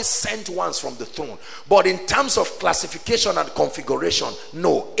always sent ones from the throne. But in terms of classification and configuration,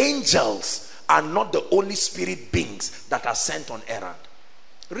 no, angels are not the only spirit beings that are sent on errand.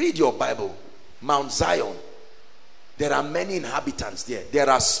 Read your Bible. Mount Zion, there are many inhabitants there. There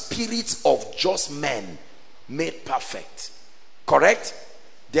are spirits of just men made perfect. Correct?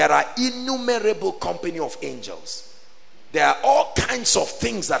 There are innumerable company of angels. There are all kinds of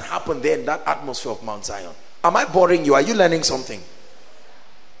things that happen there in that atmosphere of Mount Zion. Am I boring you? Are you learning something?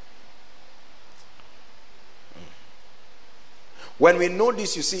 When we know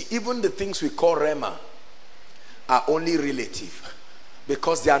this, you see, even the things we call Rema are only relative,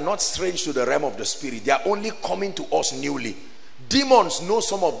 because they are not strange to the realm of the spirit. They are only coming to us newly. Demons know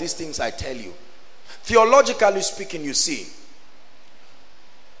some of these things, I tell you. Theologically speaking, you see,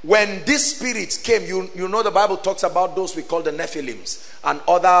 when these spirits came, you know the Bible talks about those we call the Nephilims and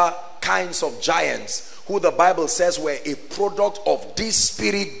other kinds of giants who the Bible says were a product of these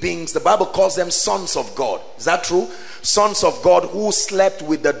spirit beings. The Bible calls them sons of God. Is that true? Sons of God who slept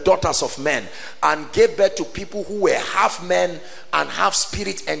with the daughters of men and gave birth to people who were half men and half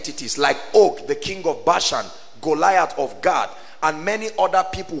spirit entities, like Og, the king of Bashan, Goliath of Gath, and many other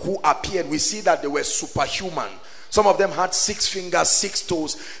people who appeared. We see that they were superhuman. Some of them had 6 fingers, 6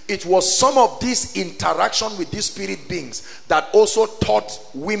 toes. It was some of this interaction with these spirit beings that also taught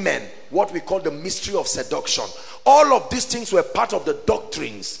women what we call the mystery of seduction. All of these things were part of the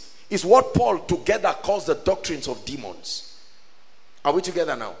doctrines. Is what Paul together calls the doctrines of demons. Are we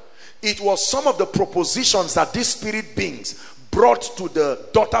together now? It was some of the propositions that these spirit beings brought to the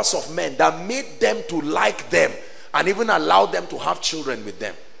daughters of men that made them to like them and even allowed them to have children with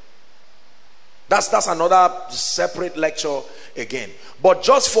them. That's another separate lecture again. But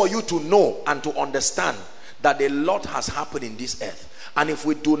just for you to know and to understand that a lot has happened in this earth. And if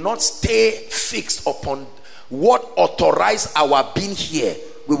we do not stay fixed upon what authorized our being here,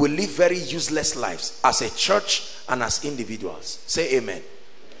 we will live very useless lives as a church and as individuals. Say amen.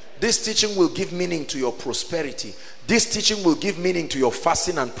 This teaching will give meaning to your prosperity. This teaching will give meaning to your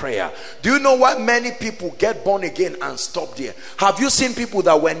fasting and prayer. Do you know why many people get born again and stop there? Have you seen people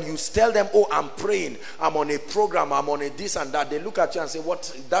that when you tell them, oh, I'm praying, I'm on a program, I'm on a this and that, they look at you and say,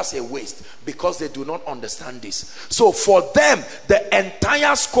 what? That's a waste, because they do not understand this. So for them, the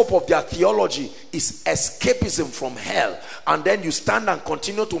entire scope of their theology is escapism from hell. And then you stand and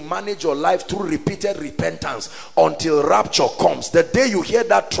continue to manage your life through repeated repentance until rapture comes. The day you hear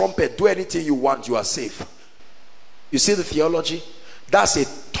that trumpet, do anything you want, you are safe. You see the theology? That's a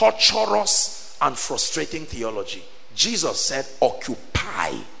torturous and frustrating theology. Jesus said,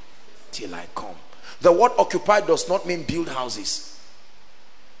 occupy till I come. The word occupy does not mean build houses.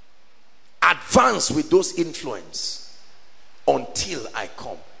 Advance with those influence until I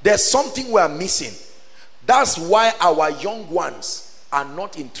come. There's something we are missing. That's why our young ones are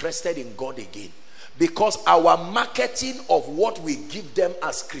not interested in God again. Because our marketing of what we give them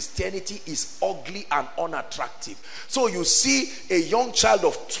as Christianity is ugly and unattractive. So you see a young child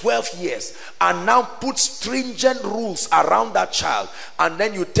of 12 years and now put stringent rules around that child, and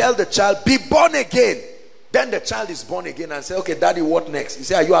then you tell the child, be born again. Then the child is born again and say, okay, daddy, what next? He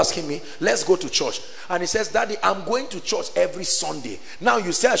said, are you asking me? Let's go to church. And he says, daddy, I'm going to church every Sunday. Now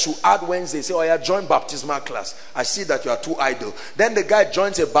you say I should add Wednesday. Say, oh yeah, join baptismal class. I see that you are too idle. Then the guy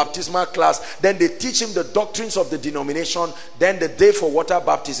joins a baptismal class. Then they teach him the doctrines of the denomination. Then the day for water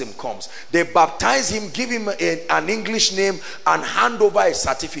baptism comes. They baptize him, give him an English name, and hand over a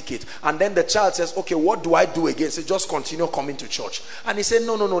certificate. And then the child says, okay, what do I do again? Say, just continue coming to church. And he said,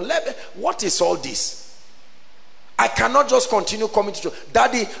 no, what is all this? I cannot just continue coming to church.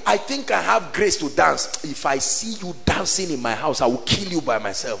 Daddy, I think I have grace to dance. If I see you dancing in my house, I will kill you by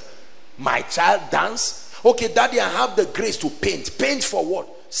myself. My child dance? Okay, daddy, I have the grace to paint. Paint for what?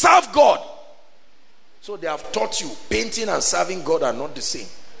 Serve God. So they have taught you painting and serving God are not the same.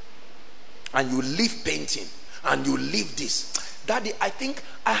 And you leave painting and you leave this. Daddy, I think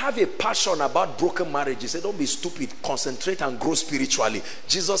I have a passion about broken marriages. Say, don't be stupid. Concentrate and grow spiritually.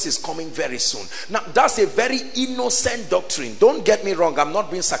 Jesus is coming very soon. Now, that's a very innocent doctrine. Don't get me wrong. I'm not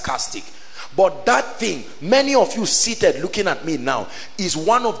being sarcastic. But that thing, many of you seated looking at me now, is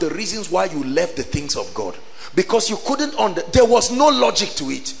one of the reasons why you left the things of God. Because you couldn't there was no logic to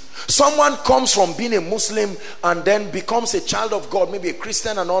it. Someone comes from being a Muslim and then becomes a child of God, maybe a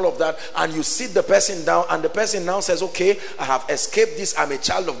Christian and all of that, and you sit the person down and the person now says, okay, I have escaped this, I'm a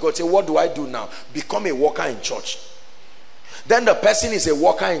child of God. Say, what do I do now? Become a worker in church. Then the person is a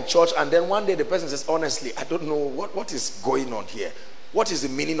worker in church, and then one day the person says, honestly, I don't know what is going on here. What is the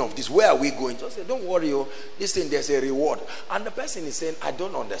meaning of this? Where are we going? Just say, don't worry, this thing, there's a reward. And the person is saying, I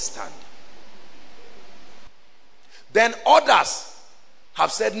don't understand. Then others have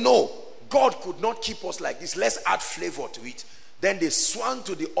said, no, God could not keep us like this. Let's add flavor to it. Then they swung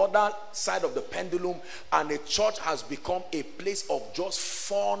to the other side of the pendulum, and the church has become a place of just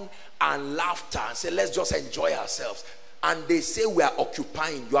fun and laughter. And say, let's just enjoy ourselves. And they say we are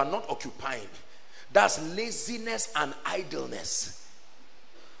occupying. You are not occupying. That's laziness and idleness.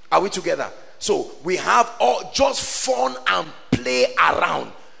 Are we together? So we have all just fun and play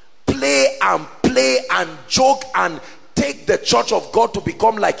around. Play and joke and take the church of God to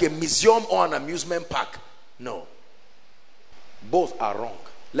become like a museum or an amusement park. No. Both are wrong.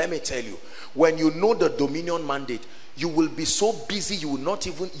 Let me tell you, when you know the dominion mandate, you will be so busy you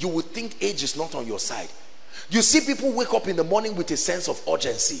will think age is not on your side. You see people wake up in the morning with a sense of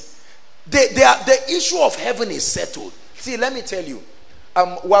urgency. The issue of heaven is settled. See, let me tell you,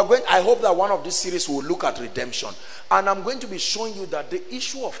 I hope that one of these series will look at redemption, and I'm going to be showing you that the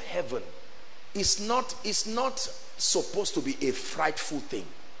issue of heaven is not supposed to be a frightful thing.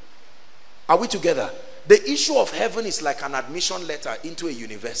 Are we together? The issue of heaven is like an admission letter into a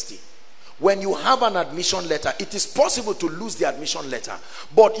university. When you have an admission letter, it is possible to lose the admission letter,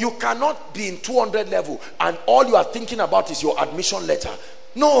 but you cannot be in 200 level and all you are thinking about is your admission letter.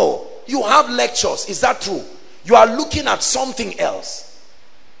 No, you have lectures. Is that true? You are looking at something else.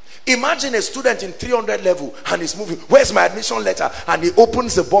 Imagine a student in 300 level and he's moving, where's my admission letter? And he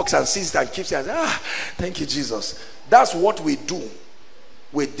opens the box and sees it and keeps it and says, thank you, Jesus. That's what we do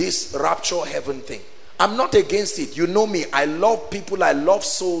with this rapture heaven thing. I'm not against it. You know me. I love people. I love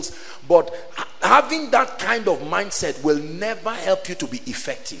souls. But having that kind of mindset will never help you to be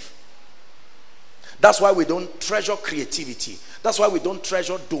effective. That's why we don't treasure creativity. That's why we don't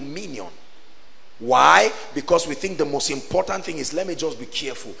treasure dominion. Why? Because we think the most important thing is, let me just be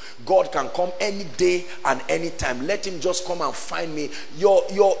careful. God can come any day and any time. Let him just come and find me.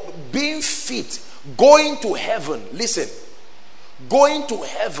 Your being fit, going to heaven. Listen, going to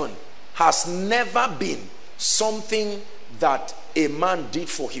heaven has never been something that a man did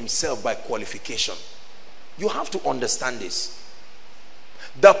for himself by qualification. You have to understand this.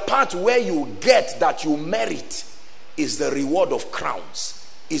 The part where you get that you merit is the reward of crowns.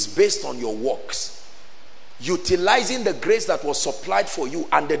 Is based on your works. Utilizing the grace that was supplied for you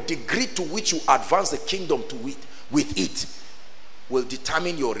and the degree to which you advance the kingdom with it will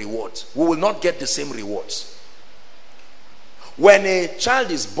determine your rewards. We will not get the same rewards. When a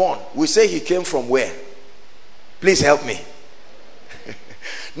child is born, we say he came from where? Please help me.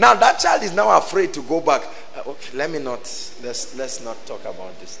 Now that child is now afraid to go back. Okay, let's not talk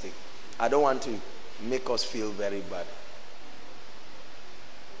about this thing. I don't want to make us feel very bad.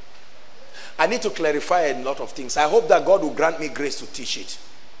 I need to clarify a lot of things. I hope that God will grant me grace to teach it.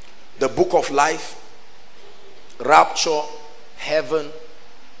 The book of life, rapture, heaven,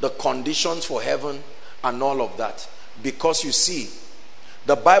 the conditions for heaven, and all of that. Because you see,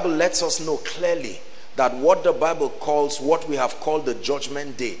 the Bible lets us know clearly that what the Bible calls, what we have called the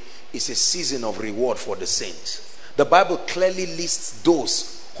judgment day, is a season of reward for the saints. The Bible clearly lists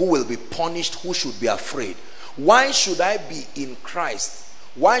those who will be punished, who should be afraid. Why should I be in Christ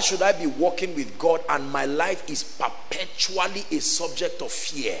Why should I be walking with God and my life is perpetually a subject of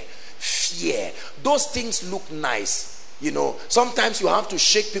fear? Fear. Those things look nice. You know, sometimes you have to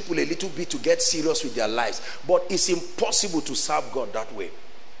shake people a little bit to get serious with their lives. But it's impossible to serve God that way.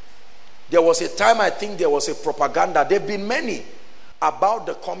 There was a time, I think there was a propaganda. There have been many about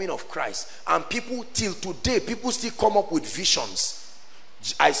the coming of Christ. And people, till today, people still come up with visions.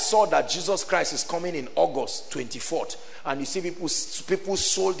 I saw that Jesus Christ is coming in August 24th. And you see people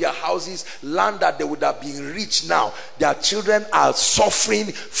sold their houses, land that they would have been rich now. Their children are suffering.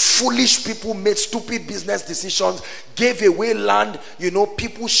 Foolish people made stupid business decisions, gave away land. You know,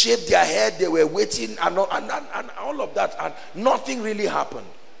 people shaved their head. They were waiting and all of that. And nothing really happened.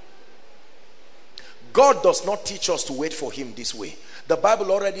 God does not teach us to wait for him this way. The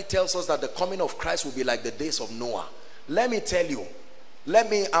Bible already tells us that the coming of Christ will be like the days of Noah. Let me tell you.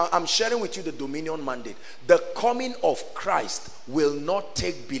 I'm sharing with you the dominion mandate. The coming of Christ will not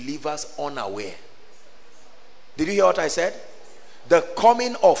take believers unaware. Did you hear what I said? The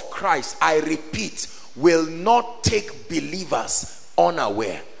coming of Christ, I repeat, will not take believers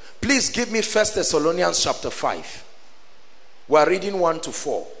unaware. Please give me 1 Thessalonians chapter 5. We are reading 1 to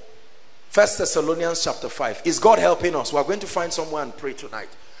 4. 1 Thessalonians chapter 5. Is God helping us? We are going to find somewhere and pray tonight.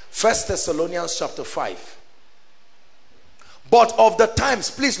 1 Thessalonians chapter 5. But of the times,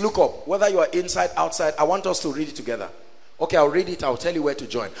 please look up, whether you are inside, outside. I want us to read it together. Okay, I'll read it. I'll tell you where to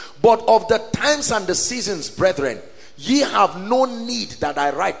join. But of the times and the seasons, brethren, ye have no need that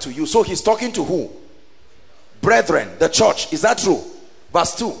I write to you. So he's talking to who? Brethren, the church. Is that true?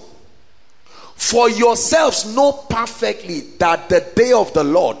 Verse 2. For yourselves know perfectly that the day of the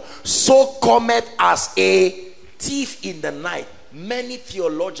Lord so cometh as a thief in the night. Many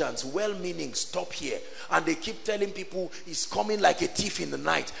theologians, well-meaning, stop here and they keep telling people he's coming like a thief in the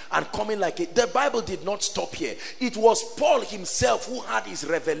night and coming like a... The Bible did not stop here. It was Paul himself who had his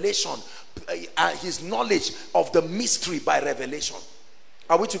revelation, his knowledge of the mystery by revelation.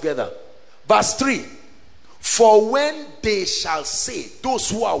 Are we together? Verse 3. For when they shall say, those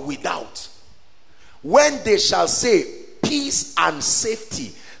who are without, when they shall say peace and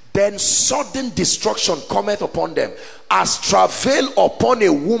safety, then sudden destruction cometh upon them, as travail upon a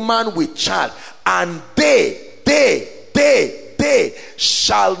woman with child, and they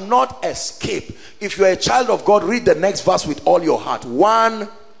shall not escape. If you are a child of God, read the next verse with all your heart. 1,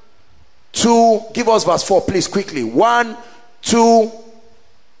 2, give us verse 4 please, quickly. 1, 2,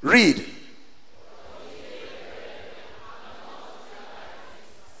 read.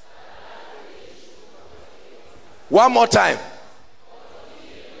 One more time.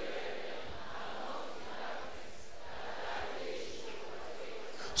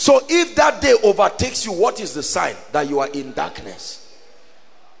 So if that day overtakes you, what is the sign? That you are in darkness.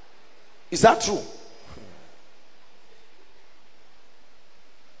 Is that true?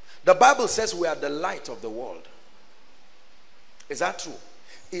 The Bible says we are the light of the world. Is that true?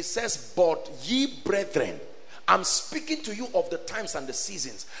 It says, but ye brethren, I'm speaking to you of the times and the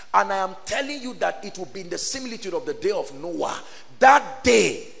seasons, and I am telling you that it will be in the similitude of the day of Noah. That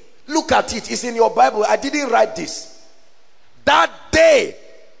day, look at it, it's in your Bible. I didn't write this. That day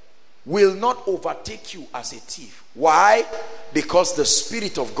will not overtake you as a thief. Why? Because the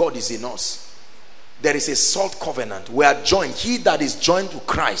Spirit of God is in us. There is a salt covenant. We are joined. He that is joined to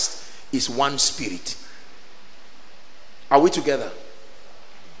Christ is one spirit. Are we together?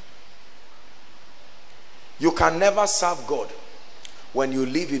 You can never serve God when you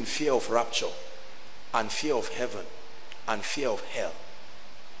live in fear of rapture and fear of heaven and fear of hell.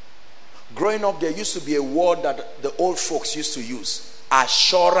 Growing up, there used to be a word that the old folks used to use.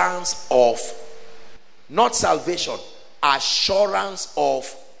 Assurance of, not salvation, assurance of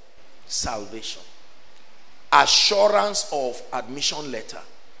salvation, assurance of admission letter,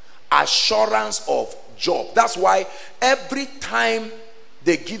 assurance of job. That's why every time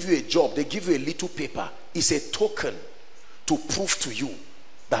they give you a job, they give you a little paper. It's a token to prove to you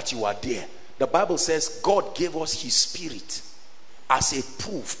that you are there. The Bible says God gave us his Spirit as a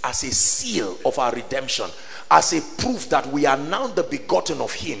proof, as a seal of our redemption, as a proof that we are now the begotten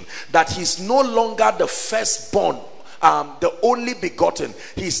of him, that he's no longer the firstborn, the only begotten.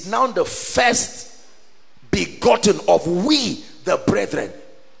 He's now the first begotten of we the brethren.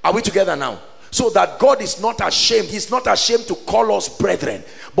 Are we together now? So that God is not ashamed. He's not ashamed to call us brethren,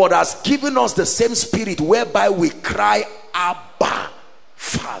 but has given us the same Spirit whereby we cry, Abba,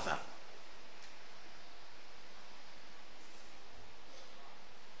 Father.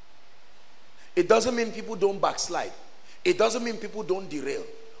 It doesn't mean people don't backslide. It doesn't mean people don't derail.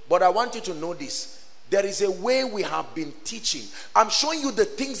 But I want you to know this. There is a way we have been teaching. I'm showing you the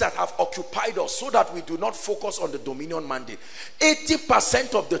things that have occupied us so that we do not focus on the dominion mandate.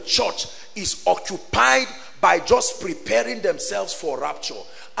 80% of the church is occupied by just preparing themselves for rapture.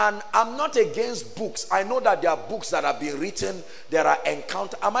 And I'm not against books. I know that there are books that have been written. There are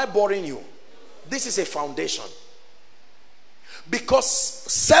encounters. Am I boring you? This is a foundation. Because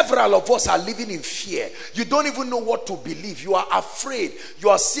several of us are living in fear. You don't even know what to believe. You are afraid. You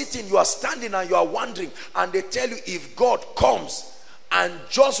are sitting, you are standing, and you are wondering. And they tell you, if God comes, and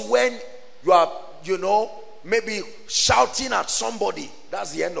just when you are, maybe shouting at somebody,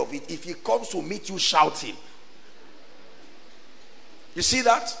 that's the end of it. If he comes to meet you shouting. You see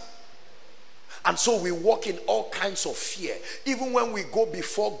that? And so we walk in all kinds of fear. Even when we go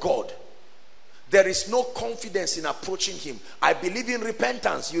before God, there is no confidence in approaching him. I believe in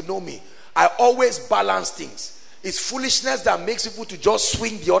repentance. You know me. I always balance things. It's foolishness that makes people to just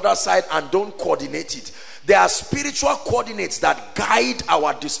swing the other side and don't coordinate it. There are spiritual coordinates that guide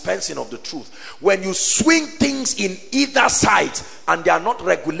our dispensing of the truth. When you swing things in either side and they are not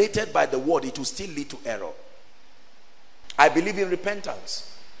regulated by the word, it will still lead to error. I believe in repentance.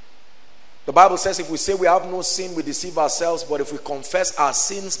 The Bible says if we say we have no sin, we deceive ourselves. But if we confess our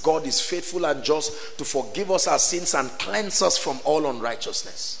sins, God is faithful and just to forgive us our sins and cleanse us from all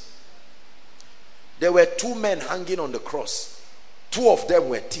unrighteousness. There were two men hanging on the cross. Two of them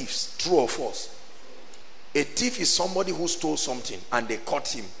were thieves. True or false? A thief is somebody who stole something and they caught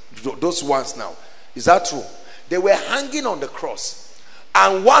him. Those ones now. Is that true? They were hanging on the cross.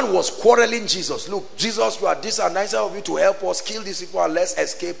 And one was quarreling Jesus. Look, Jesus, you are this and nicer of you to help us kill these people and let's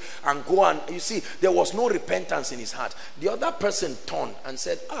escape and go. And you see, there was no repentance in his heart. The other person turned and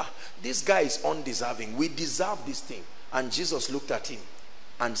said, this guy is undeserving. We deserve this thing. And Jesus looked at him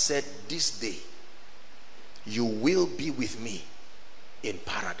and said, this day you will be with me in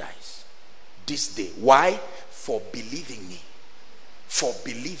paradise. This day. Why? For believing me. For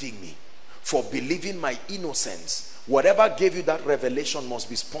believing me. For believing my innocence. Whatever gave you that revelation must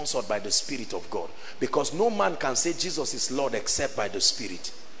be sponsored by the Spirit of God. Because no man can say Jesus is Lord except by the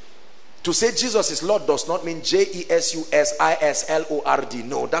Spirit. To say Jesus is Lord does not mean J-E-S-U-S-I-S-L-O-R-D.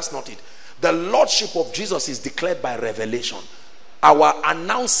 No, that's not it. The Lordship of Jesus is declared by revelation. Our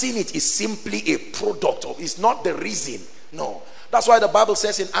announcing it is simply a product of, it's not the reason. No. That's why the Bible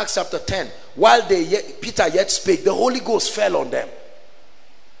says in Acts chapter 10, while Peter yet spake, the Holy Ghost fell on them.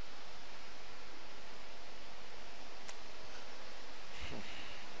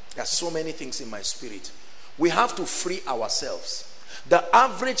 There are so many things in my spirit. We have to free ourselves. The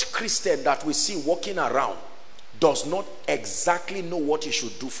average Christian that we see walking around does not exactly know what he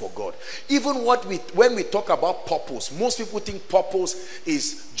should do for God. Even when we talk about purpose, most people think purpose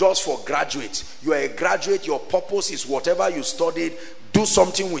is just for graduates. You are a graduate, your purpose is whatever you studied, do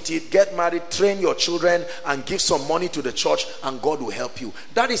something with it, get married, train your children, and give some money to the church, and God will help you.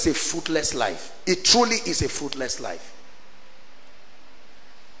 That is a fruitless life. It truly is a fruitless life.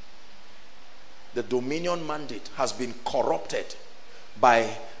 The dominion mandate has been corrupted by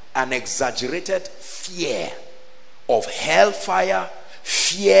an exaggerated fear of hellfire,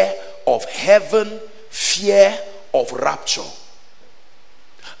 fear of heaven, fear of rapture.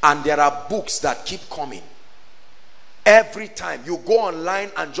 And there are books that keep coming. Every time you go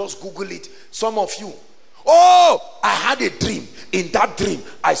online and just Google it, some of you, I had a dream. In that dream,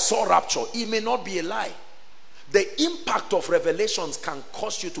 I saw rapture. It may not be a lie. The impact of revelations can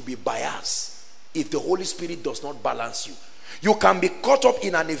cause you to be biased if the Holy Spirit does not balance you. You can be caught up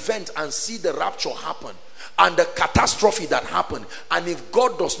in an event and see the rapture happen and the catastrophe that happened, and if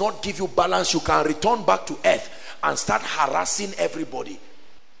God does not give you balance, you can return back to earth and start harassing everybody.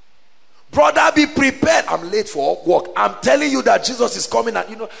 Brother, be prepared. I'm late for work. I'm telling you that Jesus is coming,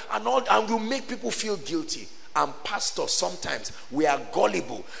 and and you make people feel guilty. And pastors, sometimes we are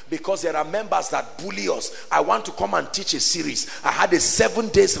gullible because there are members that bully us. I want to come and teach a series. I had a 7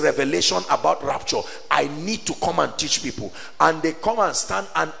 days revelation about rapture. I need to come and teach people. And they come and stand,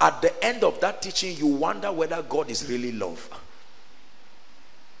 and at the end of that teaching, you wonder whether God is really love.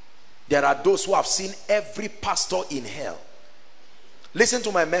 There are those who have seen every pastor in hell. Listen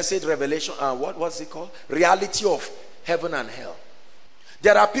to my message, Revelation, what's it called? Reality of heaven and hell.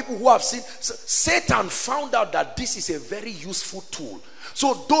 There are people who have seen, Satan found out that this is a very useful tool.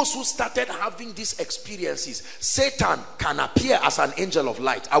 So those who started having these experiences, Satan can appear as an angel of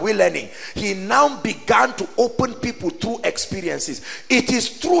light. Are we learning? He now began to open people through experiences. It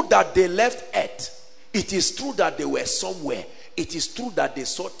is true that they left earth. It is true that they were somewhere. It is true that they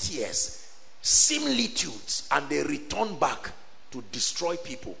saw tears, similitudes, and they returned back to destroy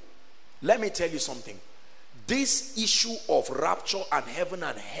people. Let me tell you something. This issue of rapture and heaven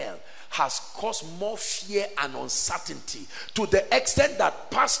and hell has caused more fear and uncertainty, to the extent that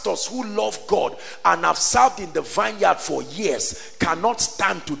pastors who love God and have served in the vineyard for years cannot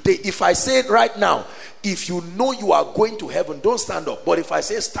stand today. If I say it right now, if you know you are going to heaven, don't stand up. But if I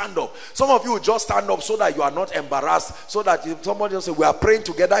say stand up, some of you will just stand up so that you are not embarrassed, so that if somebody will say we are praying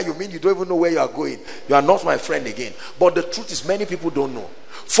together, you mean you don't even know where you are going. You are not my friend again. But the truth is, many people don't know.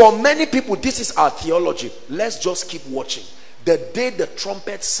 For many people, this is our theology. Let's just keep watching. The day the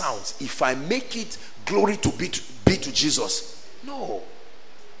trumpet sounds, if I make it, glory to be to Jesus. No.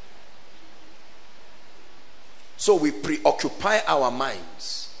 So we preoccupy our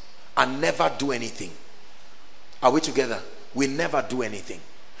minds and never do anything. Are we together? We never do anything.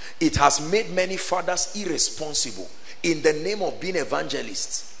 It has made many fathers irresponsible in the name of being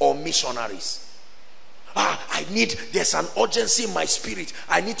evangelists or missionaries. There's an urgency in my spirit.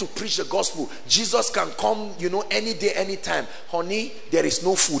 I need to preach the gospel. Jesus can come, any day, anytime. Honey, there is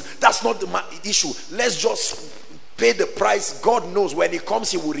no food. That's not the issue. Let's just pay the price. God knows when he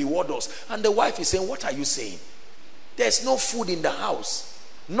comes, he will reward us. And the wife is saying, what are you saying? There's no food in the house.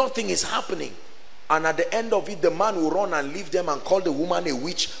 Nothing is happening. And at the end of it, the man will run and leave them and call the woman a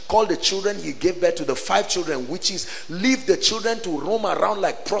witch, call the children he gave birth to, the 5 children, witches, leave the children to roam around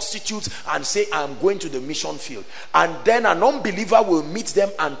like prostitutes and say, I'm going to the mission field. And then an unbeliever will meet them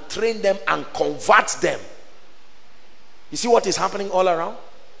and train them and convert them. You see what is happening all around?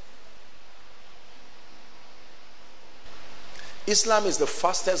 Islam is the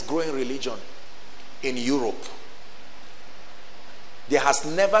fastest growing religion in Europe. There has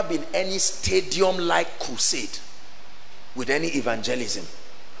never been any stadium-like crusade with any evangelism.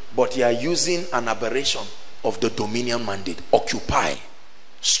 But they are using an aberration of the dominion mandate. Occupy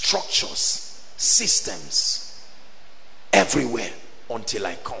structures, systems, everywhere until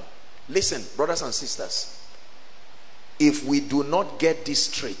I come. Listen, brothers and sisters, if we do not get this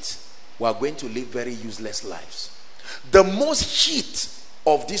straight, we are going to live very useless lives. The most heat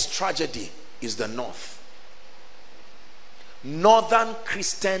of this tragedy is the north. Northern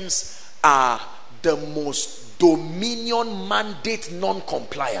Christians are the most dominion mandate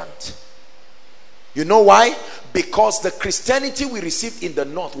non-compliant. You know why? Because the Christianity we received in the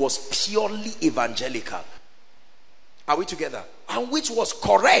north was purely evangelical. Are we together? And which was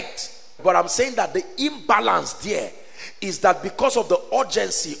correct. But I'm saying that the imbalance there is that because of the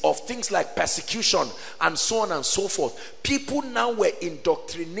urgency of things like persecution and so on and so forth, people now were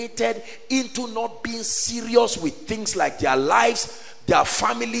indoctrinated into not being serious with things like their lives, their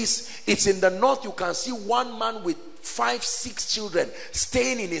families. It's in the north, you can see one man with 5, 6 children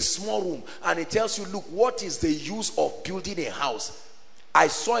staying in a small room, and it tells you, look, what is the use of building a house? I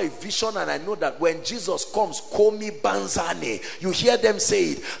saw a vision, and I know that when Jesus comes, Komi Banzane, you hear them say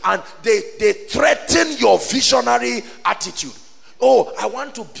it, and they threaten your visionary attitude. Oh, I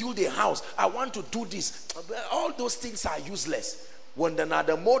want to build a house, I want to do this. All those things are useless. When they buy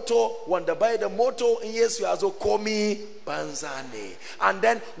the motto, yes, you also Komi Banzane. And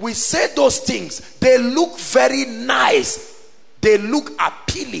then we say those things, they look very nice, they look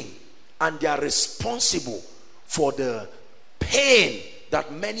appealing, and they are responsible for the pain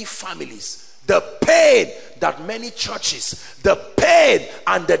that many families, the pain that many churches, the pain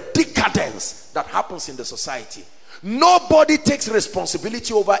and the decadence that happens in the society. Nobody takes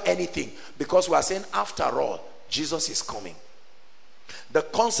responsibility over anything, because we are saying, after all, Jesus is coming. The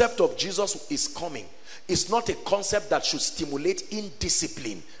concept of Jesus is coming is not a concept that should stimulate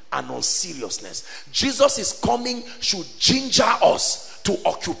indiscipline and unseriousness. Jesus is coming should ginger us to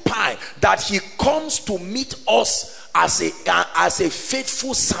occupy, that he comes to meet us as a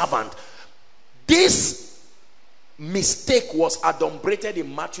faithful servant. This mistake was adumbrated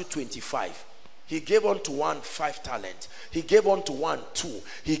in Matthew 25. He gave unto one 5 talents. He gave unto one 2.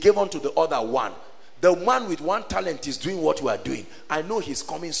 He gave unto the other 1. The man with 1 talent is doing what we are doing. I know he's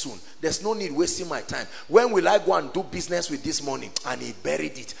coming soon. There's no need wasting my time. When will I go and do business with this money? And he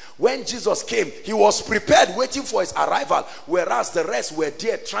buried it. When Jesus came, he was prepared, waiting for his arrival, whereas the rest were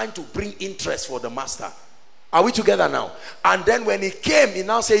there trying to bring interest for the master. Are we together now? And then when he came, he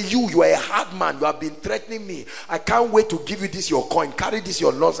now said, you are a hard man. You have been threatening me. I can't wait to give you this, your coin. Carry this,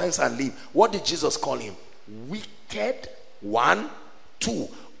 your nonsense, and leave. What did Jesus call him? Wicked 1, 2.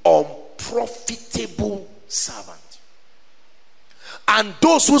 Unprofitable servant. And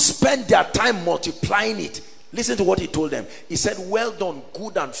those who spend their time multiplying it, listen to what he told them. He said, well done,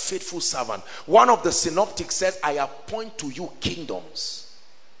 good and faithful servant. One of the synoptics says, I appoint to you kingdoms.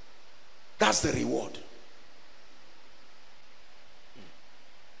 That's the reward.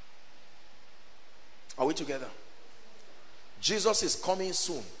 Are we together? Jesus is coming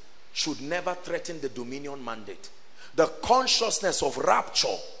soon should never threaten the dominion mandate. The consciousness of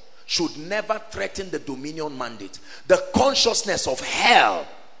rapture should never threaten the dominion mandate. The consciousness of hell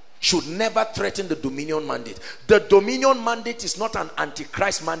should never threaten the dominion mandate. The dominion mandate is not an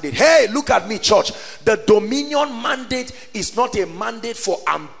antichrist mandate. Hey, look at me, church. The dominion mandate is not a mandate for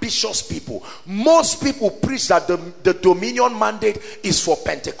ambitious people. Most people preach that the dominion mandate is for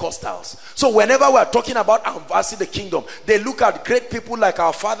Pentecostals. So whenever we are talking about advancing the kingdom, they look at great people like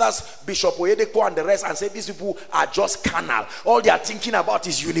our fathers, Bishop Oyedepo and the rest, and say these people are just carnal. All they are thinking about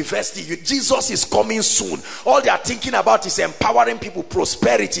is university. Jesus is coming soon. All they are thinking about is empowering people,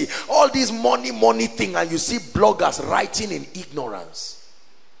 prosperity. All this money thing, and you see bloggers writing in ignorance.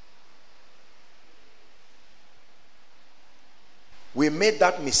 We made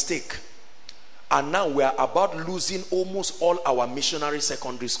that mistake, and now we are about losing almost all our missionary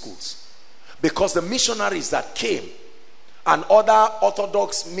secondary schools, because the missionaries that came and other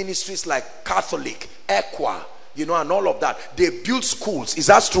Orthodox ministries like Catholic, Equa, you know, and all of that, they built schools. Is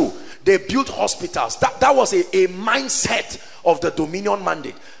that true? They built hospitals. That was a mindset of the dominion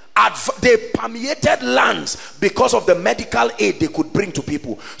mandate. They permeated lands because of the medical aid they could bring to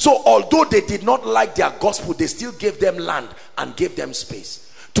people. So although they did not like their gospel, they still gave them land and gave them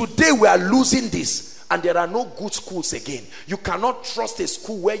space. Today we are losing this, and there are no good schools again. You cannot trust a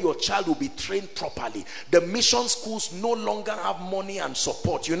school where your child will be trained properly. The mission schools no longer have money and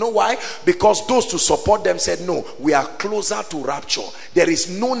support. You know why? Because those to support them said, no, we are closer to rapture. There is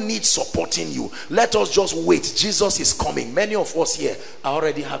no need supporting you. Let us just wait. Jesus is coming. Many of us here are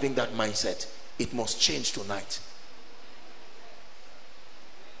already having that mindset. It must change tonight.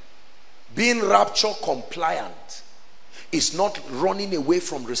 Being rapture compliant is not running away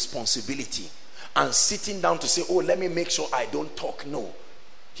from responsibility and sitting down to say, oh, let me make sure I don't talk. No.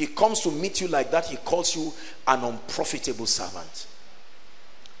 He comes to meet you like that. He calls you an unprofitable servant.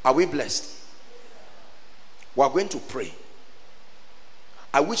 Are we blessed? We are going to pray.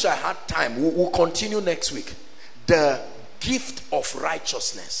 I wish I had time. We'll continue next week. The gift of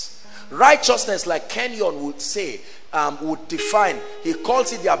righteousness. Righteousness, like Kenyon would say, would define, he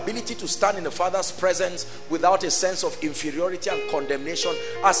calls it the ability to stand in the Father's presence without a sense of inferiority and condemnation.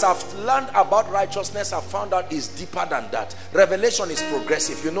 As I've learned about righteousness, I've found out it's deeper than that. Revelation is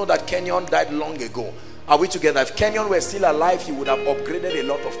progressive. You know that Kenyon died long ago. Are we together? If Kenyon were still alive, he would have upgraded a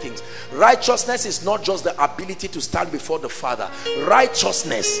lot of things. Righteousness is not just the ability to stand before the Father.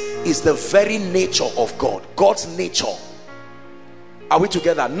 Righteousness is the very nature of God. God's nature. Are we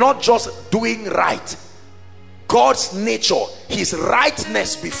together? Not just doing right. God's nature, his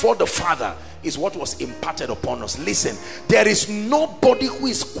rightness before the Father is what was imparted upon us. Listen, there is nobody who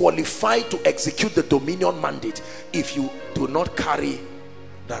is qualified to execute the dominion mandate if you do not carry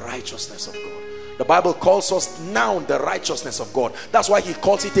the righteousness of God. The Bible calls us now the righteousness of God. That's why he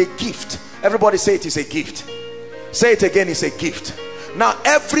calls it a gift. Everybody say it is a gift. Say it again, it's a gift. Now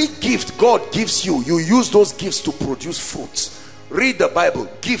every gift God gives you, you use those gifts to produce fruits. Read the Bible.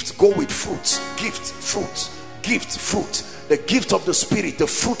 Gifts go with fruits. Gift, fruits. Gift, fruit. The gift of the Spirit, the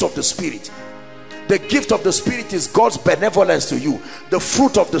fruit of the Spirit. The gift of the Spirit is God's benevolence to you. The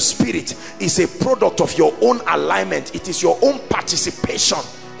fruit of the Spirit is a product of your own alignment. It is your own participation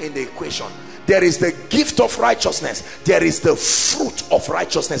in the equation. There is the gift of righteousness. There is the fruit of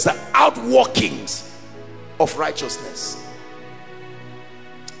righteousness, the outworkings of righteousness.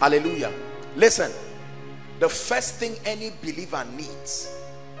 Hallelujah. Listen, the first thing any believer needs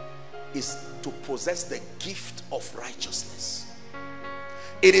is to possess the gift of righteousness.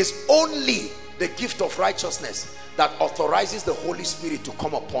 It is only the gift of righteousness that authorizes the Holy Spirit to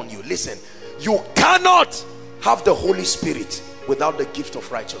come upon you. Listen, you cannot have the Holy Spirit without the gift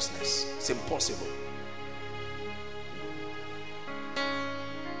of righteousness. It's impossible.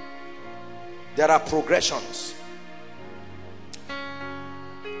 There are progressions.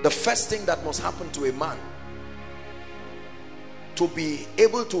 The first thing that must happen to a man to be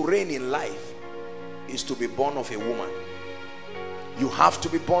able to reign in life is to be born of a woman. You have to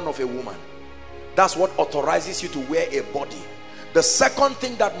be born of a woman. That's what authorizes you to wear a body. The second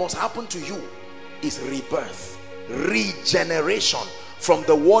thing that must happen to you is rebirth, regeneration, from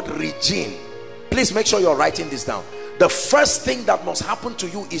the word regene. Please make sure you're writing this down. The first thing that must happen to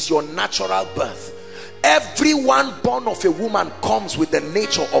you is your natural birth. Everyone born of a woman comes with the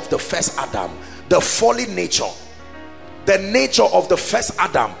nature of the first Adam, the fallen nature. The nature of the first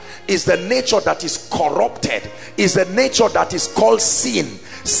Adam is the nature that is corrupted, is the nature that is called sin.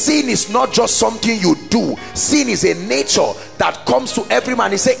 Sin is not just something you do. Sin is a nature that comes to every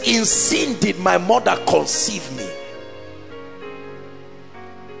man. He said, in sin did my mother conceive me.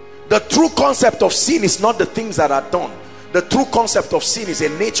 The true concept of sin is not the things that are done. The true concept of sin is a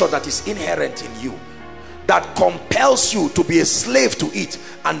nature that is inherent in you, that compels you to be a slave to it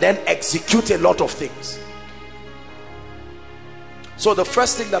and then execute a lot of things. So the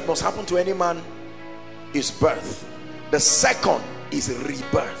first thing that must happen to any man is birth. The second is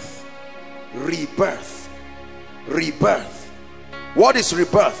rebirth. Rebirth. Rebirth. What is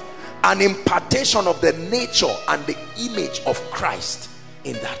rebirth? An impartation of the nature and the image of Christ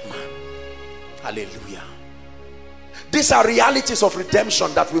in that man. Hallelujah. These are realities of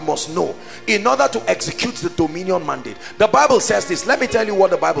redemption that we must know in order to execute the dominion mandate. The Bible says this. Let me tell you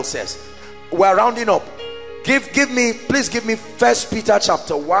what the Bible says. We're rounding up. Please give me 1 Peter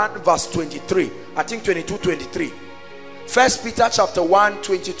chapter 1 verse 23. I think 22, 23. 1 Peter chapter 1,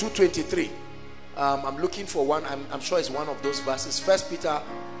 22, 23. I'm looking for one. I'm sure it's one of those verses. 1 Peter.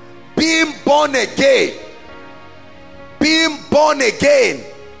 Being born again. Being born again.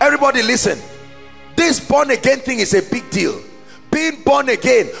 Everybody listen. This born again thing is a big deal. Being born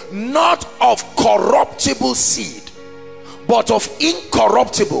again, not of corruptible seed, but of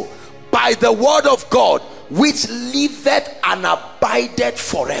incorruptible, by the word of God, which liveth and abideth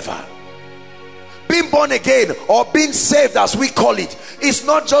forever. Being born again, or being saved as we call it, is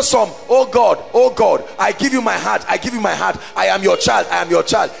not just some, oh God, I give you my heart, I give you my heart, I am your child, I am your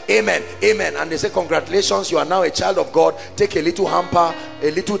child, amen, amen. And they say, congratulations, you are now a child of God. Take a little hamper,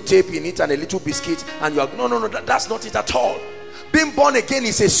 a little tape in it, and a little biscuit, and you are, no, that's not it at all. Being born again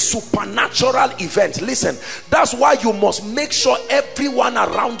is a supernatural event. Listen, that's why you must make sure everyone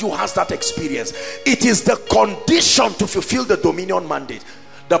around you has that experience. It is the condition to fulfill the dominion mandate.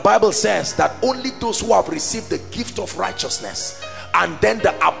 The Bible says that only those who have received the gift of righteousness and then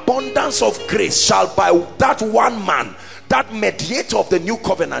the abundance of grace shall, by that one man, that mediator of the new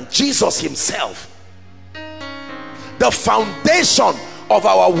covenant, Jesus himself, the foundation of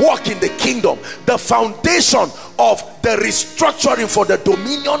our walk in the kingdom, the foundation of the restructuring for the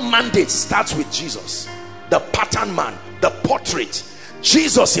dominion mandate starts with Jesus, the pattern man, the portrait.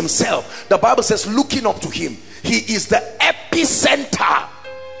 Jesus himself, the Bible says, looking up to him, he is the epicenter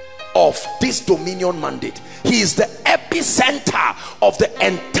of this dominion mandate. He is the epicenter of the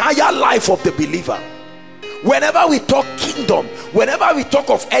entire life of the believer. Whenever we talk kingdom, whenever we talk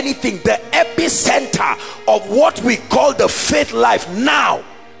of anything, the epicenter of what we call the faith life now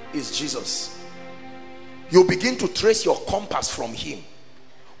is Jesus. You begin to trace your compass from him.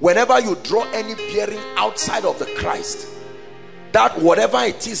 Whenever you draw any bearing outside of the Christ, that whatever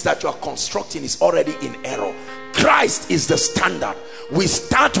it is that you are constructing is already in error. Christ is the standard. We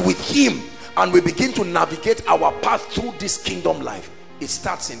start with him and we begin to navigate our path through this kingdom life. It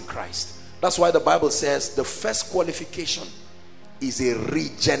starts in Christ. That's why the Bible says the first qualification is a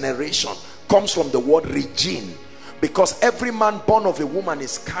regeneration. Comes from the word regene, because every man born of a woman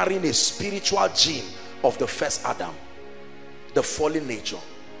is carrying a spiritual gene of the first Adam, the fallen nature.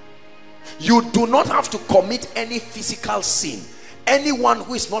 You do not have to commit any physical sin. Anyone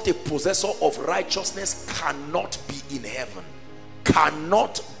who is not a possessor of righteousness cannot be in heaven.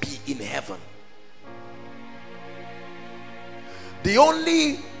 Cannot be in heaven. The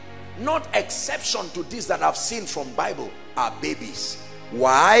only not exception to this that I've seen from Bible are babies.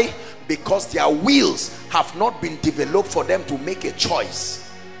 Why? Because their wills have not been developed for them to make a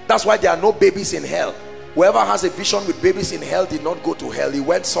choice. That's why there are no babies in hell. Whoever has a vision with babies in hell did not go to hell. He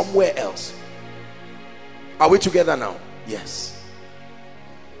went somewhere else. Are we together now? Yes.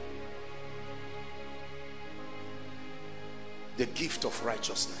 The gift of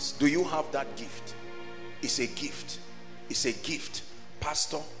righteousness. Do you have that gift? It's a gift. It's a gift.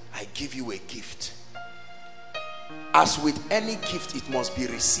 Pastor, I give you a gift. As with any gift, it must be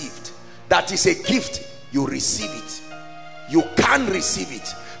received. That is a gift. You receive it. You can receive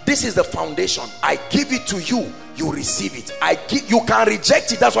it. This is the foundation. I give it to you. You receive it. You can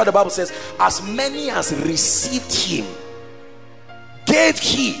reject it. That's why the Bible says, as many as received him, gave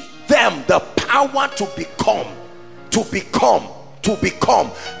he them the power to become.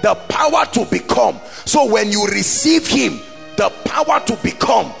 The power to become. So when you receive him, the power to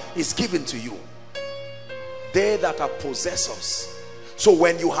become is given to you. They that are possessors. So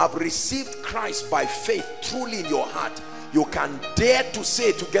when you have received Christ by faith truly in your heart, you can dare to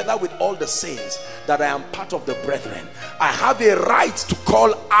say together with all the saints that I am part of the brethren. I have a right to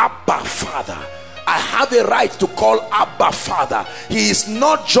call Abba Father. I have a right to call Abba Father. He is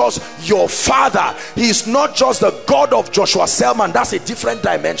not just your father. He is not just the God of Joshua Selman. That's a different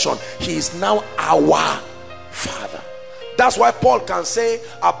dimension. He is now our Father. That's why Paul can say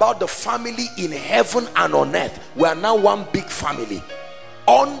about the family in heaven and on earth, we are now one big family.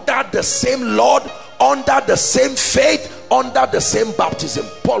 Under the same Lord, under the same faith, under the same baptism.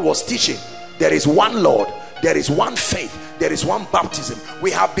 Paul was teaching there is one Lord, There is one faith. There is one baptism.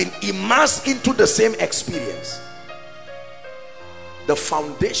 We have been immersed into the same experience. The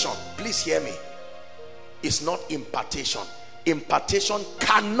foundation, please hear me, is not impartation. Impartation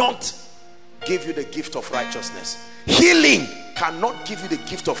cannot give you the gift of righteousness. Healing cannot give you the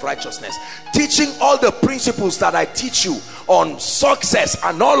gift of righteousness. Teaching all the principles that I teach you on success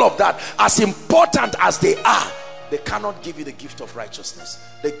and all of that, as important as they are, they cannot give you the gift of righteousness.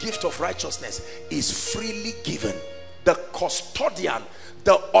 The gift of righteousness is freely given. The custodian,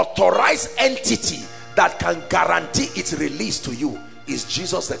 the authorized entity that can guarantee its release to you is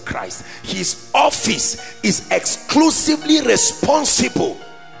Jesus the Christ. His office is exclusively responsible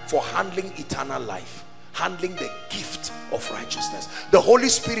for handling eternal life, handling the gift of righteousness. The Holy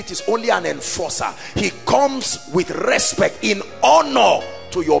Spirit is only an enforcer. He comes with respect, in honor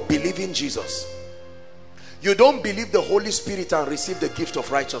to your believing Jesus. You don't believe the Holy Spirit and receive the gift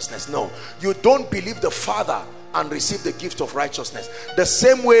of righteousness. No, you don't believe the Father and receive the gift of righteousness. The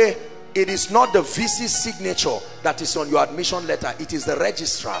same way, it is not the VC's signature that is on your admission letter. It is the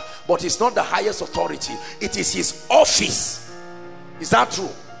registrar, but it's not the highest authority. It is his office. Is that true?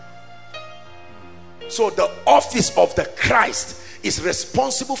 So the office of the Christ is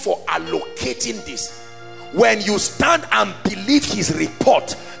responsible for allocating this. When you stand and believe his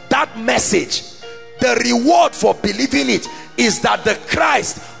report, that message, the reward for believing it is that the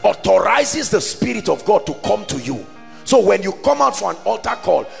Christ authorizes the Spirit of God to come to you. So when you come out for an altar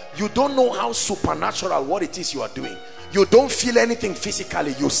call, you don't know how supernatural what it is you are doing. You don't feel anything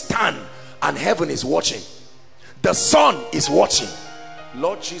physically. You stand and heaven is watching. The Son is watching.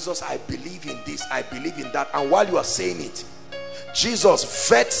 Lord Jesus, I believe in this, I believe in that. And while you are saying it, Jesus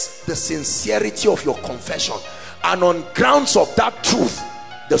vets the sincerity of your confession, and on grounds of that truth,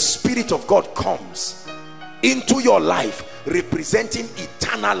 the Spirit of God comes into your life, representing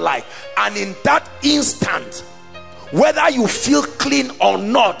eternal life. And in that instant, whether you feel clean or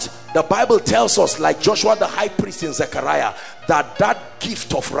not, the Bible tells us, like Joshua the high priest in Zechariah, that that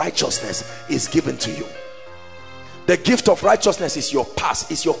gift of righteousness is given to you. The gift of righteousness is your pass,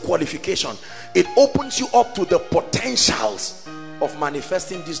 is your qualification. It opens you up to the potentials of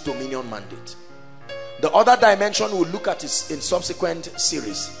manifesting this dominion mandate. The other dimension we'll look at is in subsequent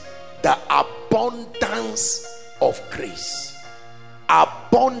series, the abundance of grace.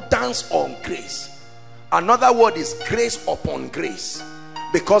 Abundance on grace. Another word is grace upon grace,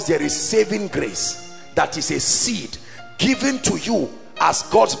 because there is saving grace that is a seed given to you as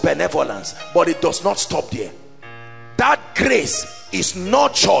God's benevolence, but it does not stop there. That grace is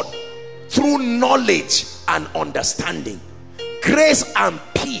nurtured through knowledge and understanding. Grace and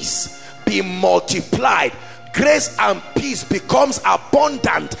peace be multiplied. Grace and peace becomes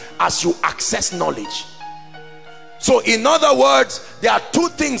abundant as you access knowledge. So in other words, there are two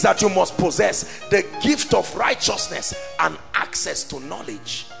things that you must possess: the gift of righteousness and access to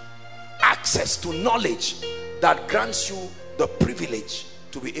knowledge. Access to knowledge that grants you the privilege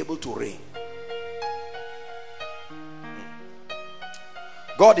to be able to reign.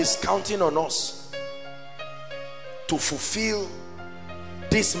 God is counting on us to fulfill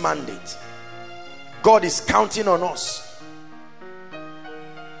this mandate. God is counting on us.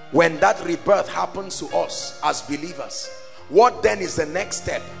 When that rebirth happens to us as believers, what then is the next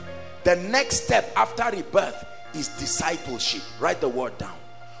step? The next step after rebirth is discipleship. Write the word down.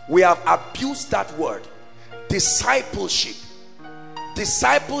 We have abused that word. Discipleship.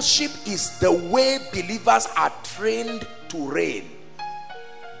 Discipleship is the way believers are trained to reign.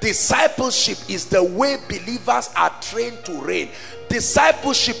 Discipleship is the way believers are trained to reign.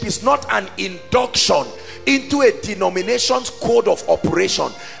 Discipleship is not an induction into a denomination's code of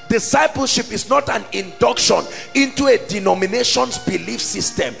operation. Discipleship is not an induction into a denomination's belief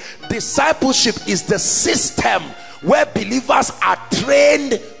system. Discipleship is the system where believers are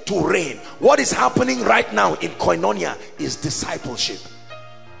trained to reign. What is happening right now in Koinonia is discipleship.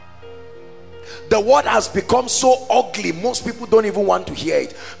 The word has become so ugly, most people don't even want to hear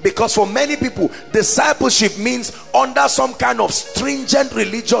it, because for many people, discipleship means under some kind of stringent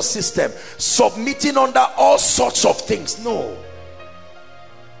religious system, submitting under all sorts of things. No.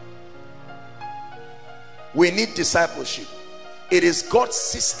 We need discipleship. It is God's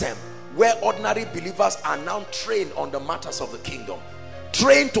system where ordinary believers are now trained on the matters of the kingdom,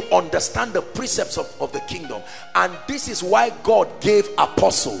 trained to understand the precepts of the kingdom. And this is why God gave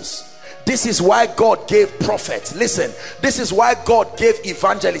apostles. This is why God gave prophets. Listen, this is why God gave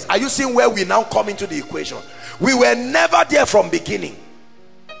evangelists. Are you seeing where we now come into the equation? We were never there from beginning.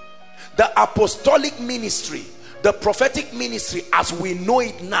 The apostolic ministry, the prophetic ministry as we know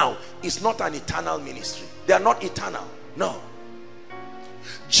it now, is not an eternal ministry. They are not eternal. No.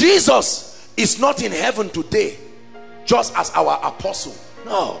 Jesus is not in heaven today just as our apostle.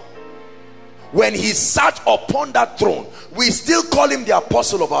 No. When he sat upon that throne, we still call him the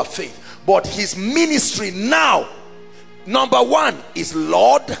apostle of our faith. But his ministry now, number one, is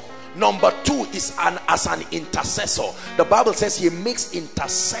Lord. Number two is as an intercessor. The Bible says he makes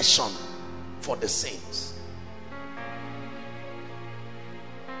intercession for the saints.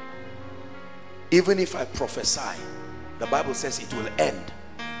 Even if I prophesy, the Bible says it will end.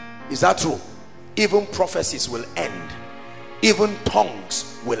 Is that true? Even prophecies will end. Even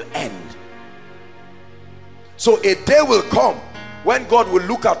tongues will end. So a day will come when God will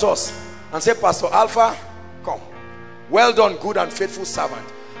look at us and say, Pastor Alpha, come. Well done, good and faithful servant.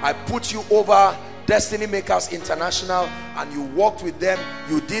 I put you over Destiny Makers International and you walked with them.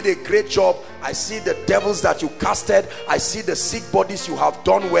 You did a great job. I see the devils that you casted. I see the sick bodies. You have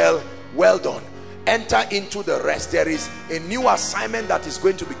done well. Well done. Enter into the rest. There is a new assignment that is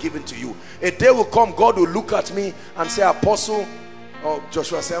going to be given to you. A day will come, God will look at me and say, Apostle, oh,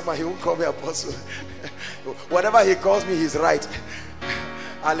 Joshua Selman, he won't call me apostle. Whatever he calls me, he's right.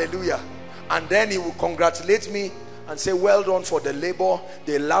 Hallelujah. And then he will congratulate me and say, well done for the labor.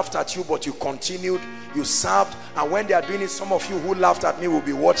 They laughed at you, but you continued, you served. And when they are doing it, some of you who laughed at me will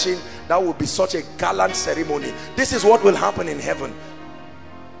be watching. That will be such a gallant ceremony. This is what will happen in heaven.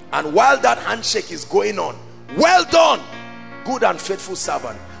 And while that handshake is going on, well done, good and faithful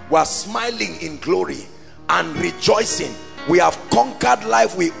servant, we are smiling in glory and rejoicing. We have conquered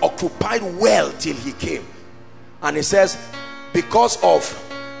life. We occupied well till he came. And he says, because of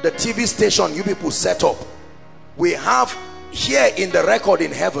the TV station you people set up, we have here in the record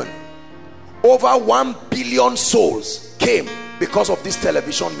in heaven, over 1 billion souls came because of this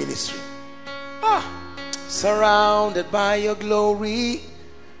television ministry. Surrounded by your glory,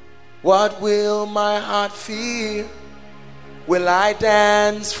 what will my heart feel? Will I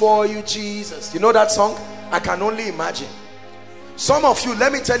dance for you, Jesus? You know that song? I can only imagine. Some of you,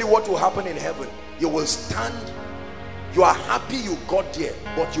 let me tell you what will happen in heaven. You will stand. You are happy you got there,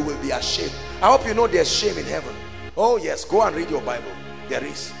 but you will be ashamed. I hope you know there's shame in heaven. Oh yes, go and read your Bible. There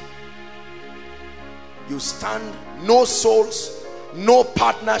is. You stand, no souls, no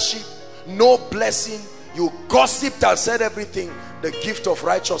partnership, no blessing. You gossiped and said everything. The gift of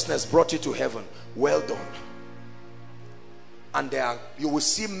righteousness brought you to heaven. Well done. And there are, you will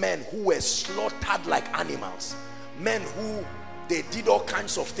see men who were slaughtered like animals. Men who, they did all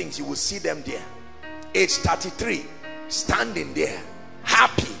kinds of things. You will see them there. Age 33, standing there,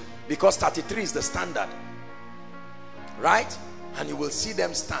 happy, because 33 is the standard. Right? And you will see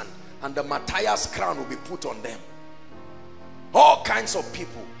them stand. And the Matthias crown will be put on them. All kinds of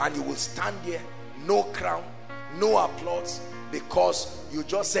people. And you will stand there, no crown, no applause, because you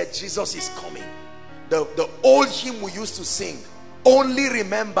just said Jesus is coming. The old hymn we used to sing, only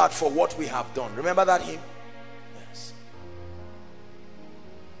remembered for what we have done. Remember that hymn? Yes.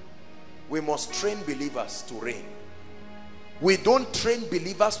 We must train believers to reign. We don't train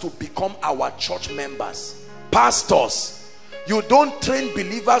believers to become our church members. Pastors, you don't train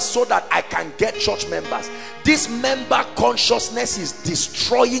believers so that I can get church members. This member consciousness is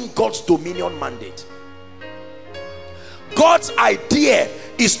destroying God's dominion mandate. God's idea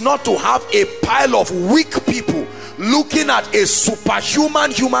is not to have a pile of weak people looking at a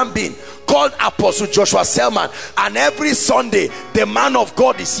superhuman human being called Apostle Joshua Selman, and every Sunday the man of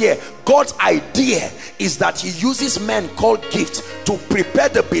God is here. God's idea is that he uses men called gifts to prepare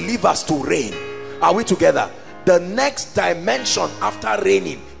the believers to reign. Are we together? The next dimension after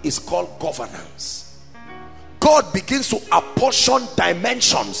reigning is called governance. God begins to apportion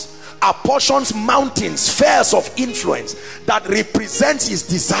dimensions, apportions mountains, spheres of influence that represents his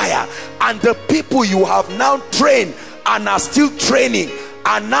desire, and the people you have now trained and are still training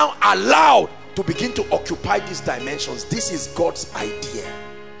are now allowed to begin to occupy these dimensions. This is God's idea.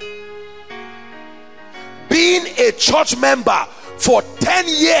 Being a church member for 10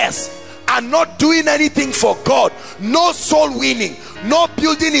 years and not doing anything for God, no soul winning, no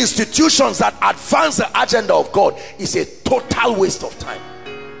building institutions that advance the agenda of God, is a total waste of time.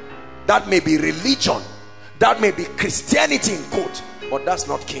 That may be religion, that may be Christianity in quote, but that's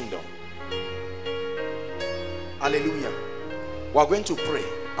not kingdom. Hallelujah. We're going to pray.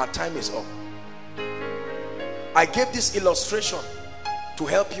 Our time is up. I gave this illustration to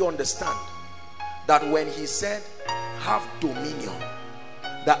help you understand that when he said have dominion,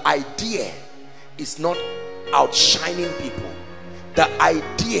 the idea is not outshining people. The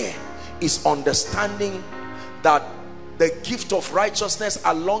idea is understanding that the gift of righteousness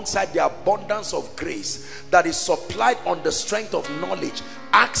alongside the abundance of grace that is supplied on the strength of knowledge,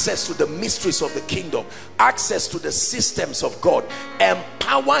 access to the mysteries of the kingdom, access to the systems of God,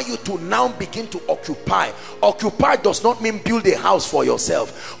 empower you to now begin to occupy. Occupy does not mean build a house for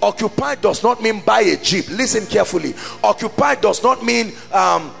yourself. Occupy does not mean buy a jeep. Listen carefully. Occupy does not mean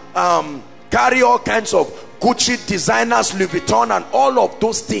carry all kinds of Gucci, designers, Louis Vuitton, and all of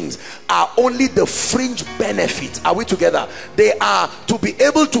those things are only the fringe benefits. Are we together? They are to be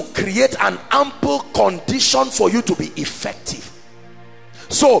able to create an ample condition for you to be effective.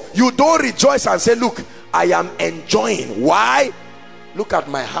 So you don't rejoice and say, look, I am enjoying. Why? Look at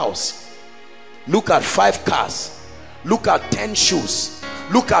my house. Look at 5 cars. Look at 10 shoes.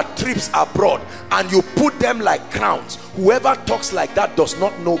 Look at trips abroad, and you put them like crowns. Whoever talks like that does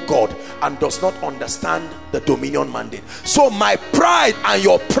not know God and does not understand the dominion mandate. So my pride and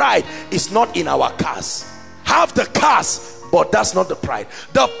your pride is not in our cars. Have the cars, but that's not the pride.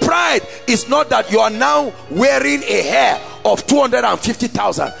 The pride is not that you are now wearing a hair of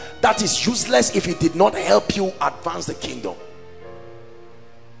 250,000. That is useless if it did not help you advance the kingdom.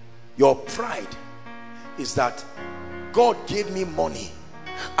 Your pride is that God gave me money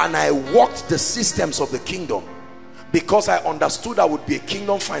and I worked the systems of the kingdom because I understood I would be a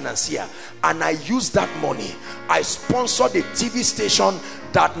kingdom financier, and I used that money. I sponsored a TV station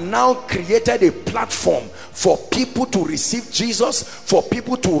that now created a platform for people to receive Jesus, for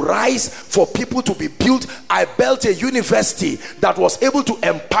people to rise, for people to be built. I built a university that was able to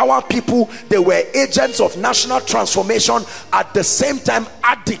empower people. They were agents of national transformation, at the same time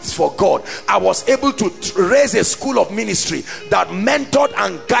addicts for God. I was able to raise a school of ministry that mentored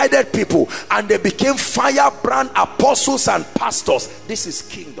and guided people, and they became firebrand apostles and pastors. This is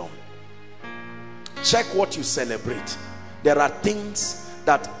kingdom. Check what you celebrate. There are things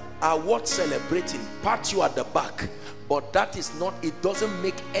that are worth celebrating. Pat you at the back, but that is not, it doesn't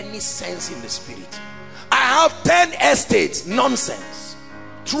make any sense in the spirit. I have 10 estates. Nonsense.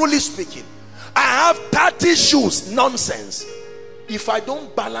 Truly speaking, I have 30 shoes. Nonsense. If I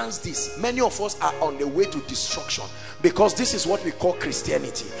don't balance this, many of us are on the way to destruction, because this is what we call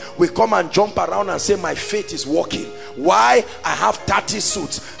Christianity. We come and jump around and say my faith is working. Why? I have 30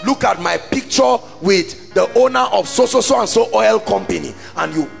 suits. Look at my picture with the owner of so and so oil company,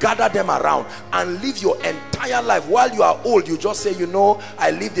 and you gather them around and live your entire life. While you are old, you just say, you know,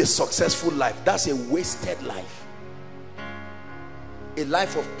 I lived a successful life. That's a wasted life. A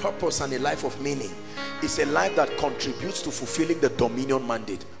life of purpose and a life of meaning is a life that contributes to fulfilling the dominion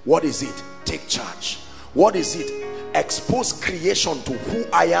mandate. What is it? Take charge. What is it? Expose creation to who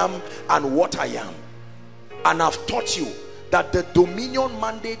I am and what I am. And I've taught you that the dominion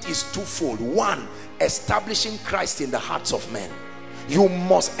mandate is twofold. One, establishing Christ in the hearts of men. You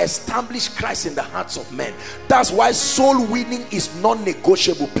must establish Christ in the hearts of men. That's why soul winning is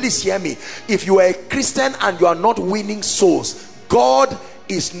non-negotiable. Please hear me. If you are a Christian and you are not winning souls, God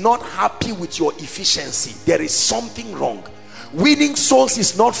is not happy with your efficiency. There is something wrong. Winning souls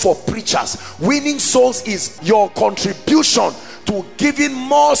is not for preachers. Winning souls is your contribution to giving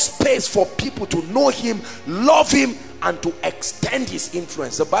more space for people to know him, love him, and to extend his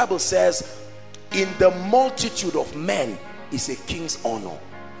influence. The Bible says, in the multitude of men is a king's honor.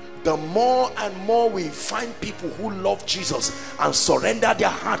 The more and more we find people who love Jesus and surrender their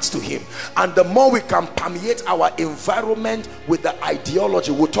hearts to him, and the more we can permeate our environment with the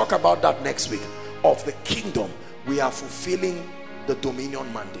ideology, we'll talk about that next week, of the kingdom, we are fulfilling the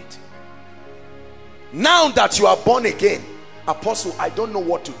dominion mandate. Now that you are born again, apostle, I don't know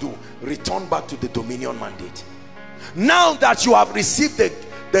what to do. Return back to the dominion mandate. Now that you have received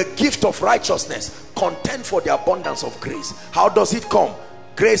the gift of righteousness, contend for the abundance of grace. How does it come?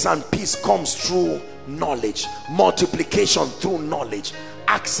 Grace and peace comes through knowledge. Multiplication through knowledge.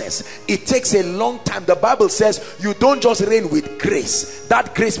 Access. It takes a long time. The Bible says you don't just reign with grace.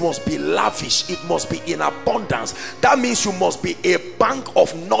 That grace must be lavish. It must be in abundance. That means you must be a bank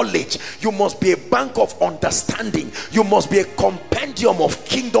of knowledge. You must be a bank of understanding. You must be a compendium of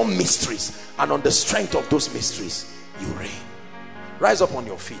kingdom mysteries. And on the strength of those mysteries, you reign. Rise up on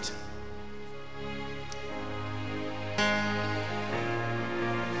your feet.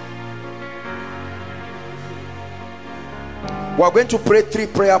 We're going to pray 3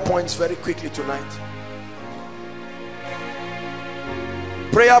 prayer points very quickly tonight.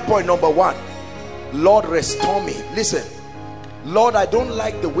 Prayer point number 1, Lord, restore me. Listen, Lord, I don't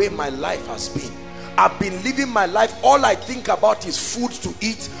like the way my life has been. I've been living my life, all I think about is food to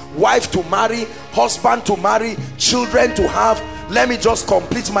eat, wife to marry, husband to marry, children to have. let me just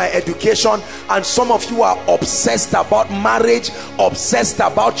complete my education. And some of you are obsessed about marriage, obsessed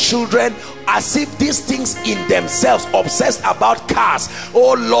about children, as if these things in themselves, obsessed about cars.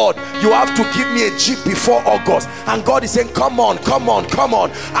 Oh Lord, you have to give me a Jeep before August. And God is saying, come on, come on, come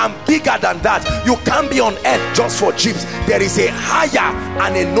on, I'm bigger than that. You can't be on earth just for Jeeps. There is a higher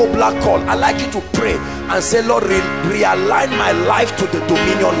and a nobler call. I'd like you to pray and say, Lord, realign my life to the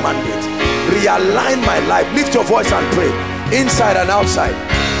dominion mandate. Realign my life. Lift your voice and pray, inside and outside.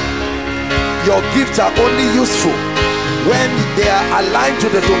 Your gifts are only useful when they are aligned to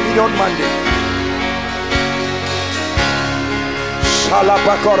the dominion mandate. And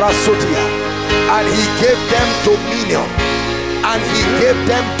he gave them dominion, and he gave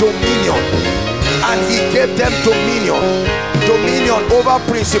them dominion, and he gave them dominion. Dominion over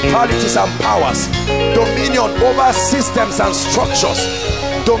principalities and powers, dominion over systems and structures,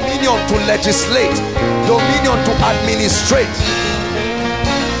 dominion to legislate, dominion to administrate.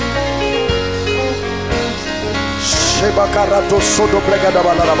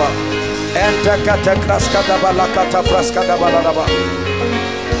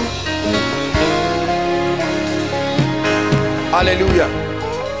 Hallelujah.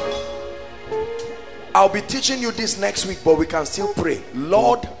 I'll be teaching you this next week, but we can still pray.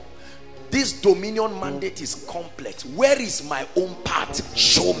 Lord, this dominion mandate is complex. Where is my own part?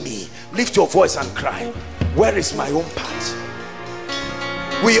 Show me. Lift your voice and cry. Where is my own part?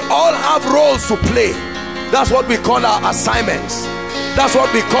 We all have roles to play. That's what we call our assignments. That's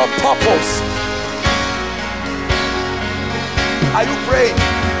what we call purpose. Are you praying?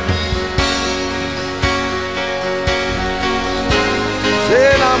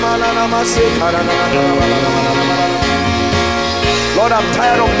 Lord, I'm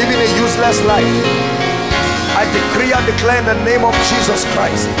tired of living a useless life. I decree and declare in the name of Jesus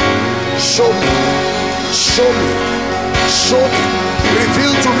Christ, show me, show me, show me,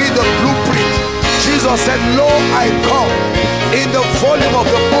 reveal to me the blueprint. Jesus said, lo, I come in the volume of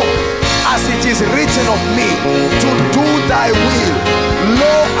the book, as it is written of me, to do thy will.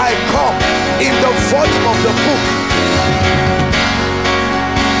 Lo, I come in the volume of the book.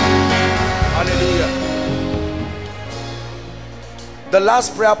 Hallelujah. The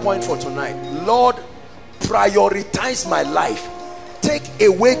last prayer point for tonight. Lord, prioritize my life. Take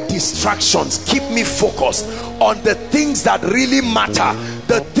away distractions. Keep me focused on the things that really matter,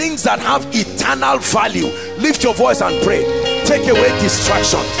 the things that have eternal value. Lift your voice and pray. Take away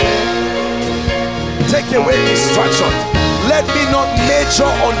distractions. Take away distractions. Let me not major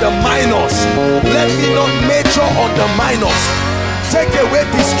on the minors. Let me not major on the minors. Take away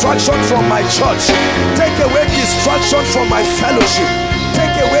distraction from my church. Take away distraction from my fellowship.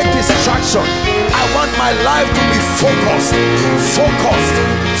 Take away distraction. I want my life to be focused, focused,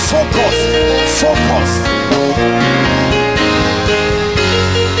 focused, focused.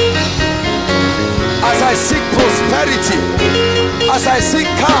 As I seek prosperity, as I seek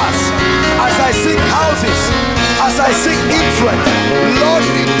cars, as I seek houses, as I seek influence, Lord,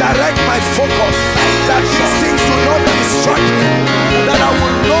 redirect my focus, that these things do not distract me, that I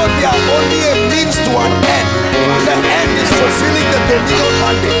will know they are only a means to an end. The end is fulfilling the dominion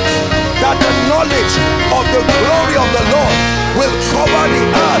mandate, that the knowledge of the glory of the Lord will cover the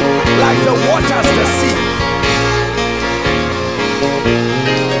earth like the waters the sea.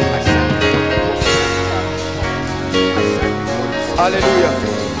 Hallelujah.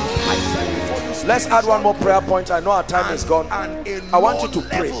 Let's add one more prayer point. I know our time is gone. I want you to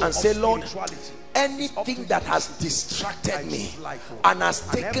pray and say, Lord, anything that has distracted me and has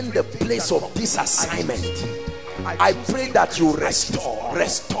taken the place of this assignment, I pray that you restore.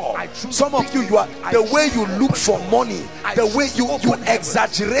 Some of you, are the way you look for money, the way you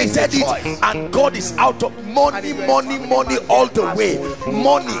exaggerated it, and God is out of money all the way.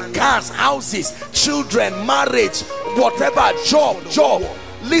 Money, cars, houses, children, marriage, whatever, job.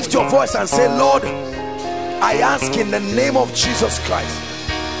 Lift your voice and say, Lord, I ask in the name of Jesus Christ,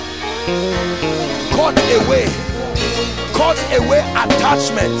 cut away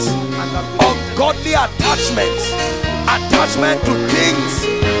attachments, ungodly attachments, attachment to things,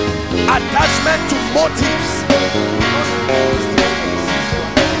 attachment to motives,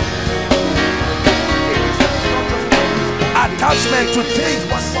 attachment to things,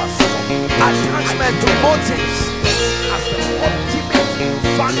 attachment to motives as the ultimate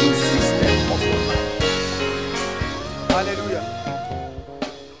value system of your life. Hallelujah.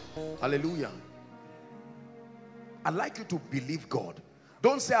 Hallelujah. I'd like you to believe God.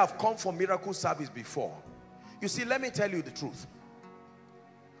 Don't say I've come for miracle service before. You see, let me tell you the truth.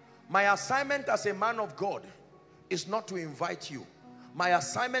 My assignment as a man of God is not to invite you. My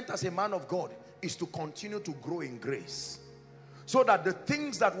assignment as a man of God is to continue to grow in grace. So that the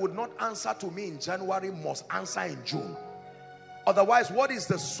things that would not answer to me in January must answer in June. Otherwise, what is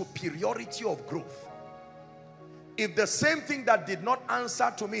the superiority of growth? If the same thing that did not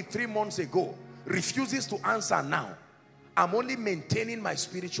answer to me 3 months ago refuses to answer now, I'm only maintaining my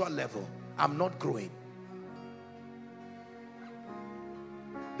spiritual level. I'm not growing.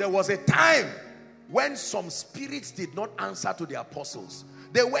 There was a time when some spirits did not answer to the apostles.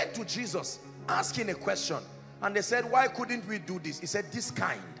 They went to Jesus asking a question, and they said, why couldn't we do this? He said, this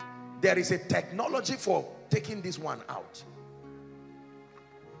kind. There is a technology for taking this one out.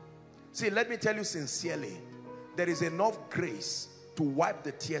 See, let me tell you sincerely, there is enough grace to wipe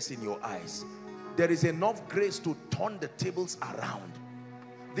the tears in your eyes. There is enough grace to turn the tables around.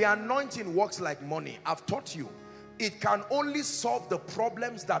 The anointing works like money. I've taught you. It can only solve the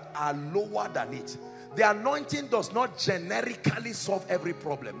problems that are lower than it. The anointing does not generically solve every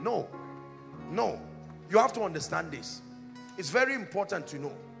problem. No. No. You have to understand this. It's very important to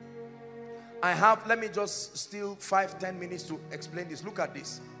know. Let me just steal 5-10 minutes to explain this. Look at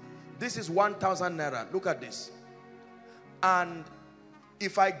this. This is 1,000 naira. Look at this. And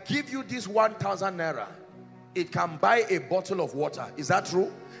if I give you this 1,000 naira, it can buy a bottle of water. Is that true?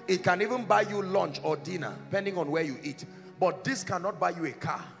 It can even buy you lunch or dinner, depending on where you eat. But this cannot buy you a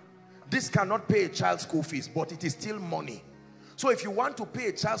car. This cannot pay a child's school fees, but it is still money. So if you want to pay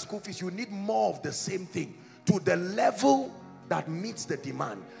a child's school fees, you need more of the same thing to the level that meets the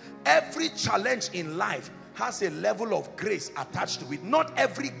demand. Every challenge in life has a level of grace attached to it. Not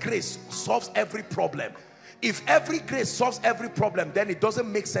every grace solves every problem. If every grace solves every problem, then it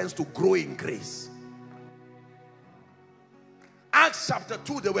doesn't make sense to grow in grace. Acts chapter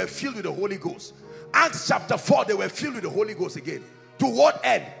 2, they were filled with the Holy Ghost. Acts chapter 4, they were filled with the Holy Ghost again. To what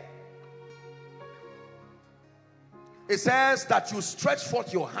end? It says that you stretch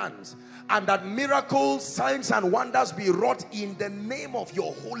forth your hands and that miracles, signs and wonders be wrought in the name of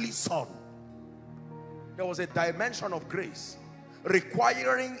your Holy Son. There was a dimension of grace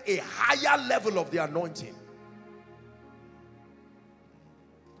requiring a higher level of the anointing.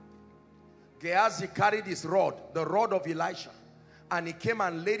 Gehazi carried his rod, the rod of Elisha, and he came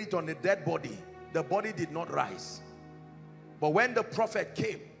and laid it on the dead body. The body did not rise. But when the prophet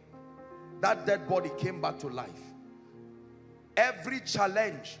came, that dead body came back to life. Every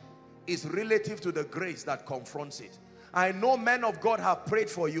challenge is relative to the grace that confronts it. I know men of God have prayed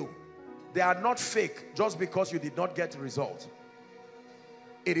for you. They are not fake just because you did not get a result.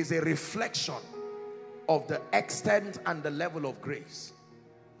 It is a reflection of the extent and the level of grace.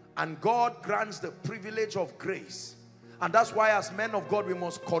 And God grants the privilege of grace. And that's why as men of God, we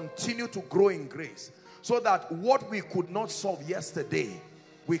must continue to grow in grace. So that what we could not solve yesterday,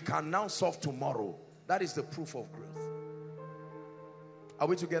 we can now solve tomorrow. That is the proof of growth. Are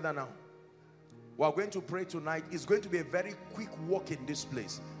we together now? We are going to pray tonight. It's going to be a very quick walk in this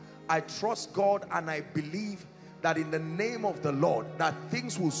place. I trust God and I believe that in the name of the Lord, that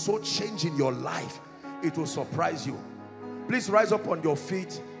things will so change in your life, it will surprise you. Please rise up on your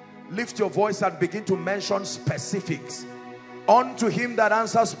feet. Lift your voice and begin to mention specifics. Unto him that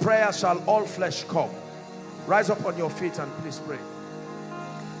answers prayer shall all flesh come. Rise up on your feet and please pray.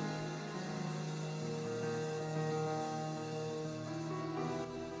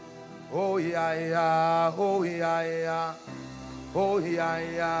 Oh yeah, yeah, oh yeah, yeah, oh yeah,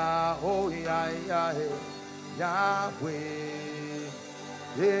 yeah, oh yeah, yeah, Yahweh,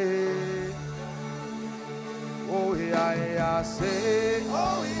 yeah. Oh yeah, yeah, say,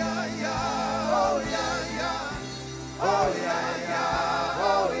 oh yeah, yeah, oh yeah, yeah, oh yeah, yeah,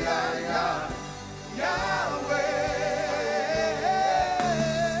 oh yeah, yeah, Yahweh,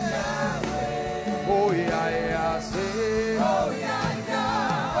 Yahweh. Oh yeah, yeah, say, oh yeah.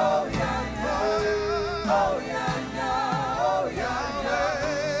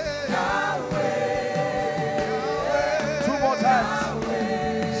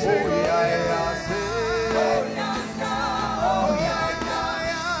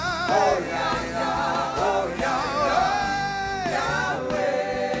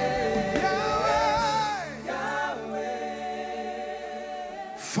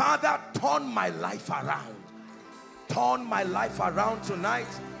 Father, turn my life around. Turn my life around tonight.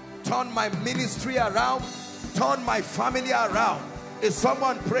 Turn my ministry around. Turn my family around. Is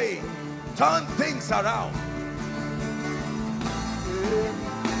someone praying? Turn things around.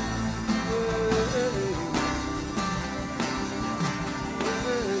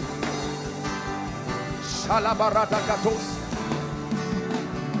 Shalabarata katos.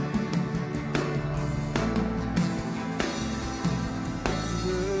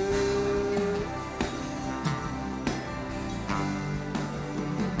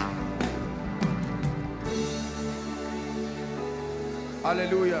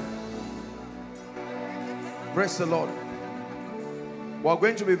 Hallelujah. Praise the Lord. We're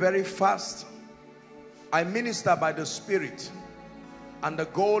going to be very fast. I minister by the Spirit, and the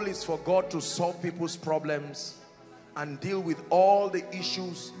goal is for God to solve people's problems and deal with all the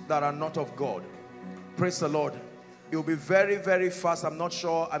issues that are not of God. Praise the Lord. It will be very, very fast. I'm not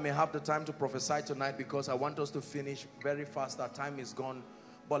sure I may have the time to prophesy tonight because I want us to finish very fast. Our time is gone.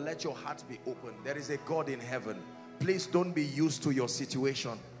 But let your heart be open. There is a God in heaven. Please don't be used to your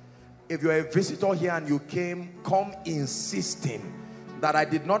situation. If you're a visitor here and you came, come insisting that I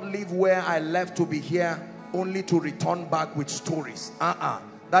did not leave where I left to be here only to return back with stories.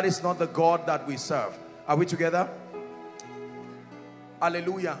 That is not the God that we serve. Are we together?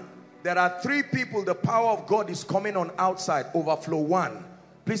 Hallelujah. There are 3 people. The power of God is coming on outside. Overflow 1.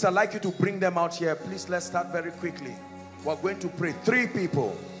 Please, I'd like you to bring them out here. Please, let's start very quickly. We're going to pray. 3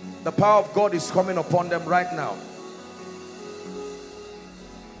 people. The power of God is coming upon them right now.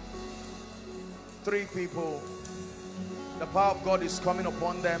 3 people. The power of God is coming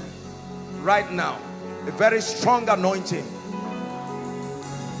upon them right now. A very strong anointing.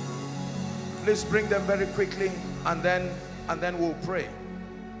 Please bring them very quickly, and then we'll pray.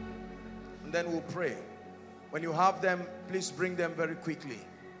 And then we'll pray. When you have them, please bring them very quickly.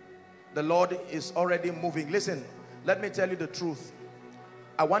 The Lord is already moving. Listen, let me tell you the truth.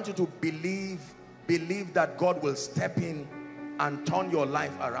 I want you to believe that God will step in and turn your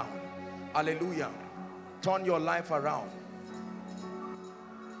life around. Hallelujah. Turn your life around.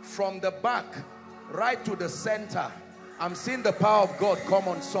 From the back right to the center, I'm seeing the power of God come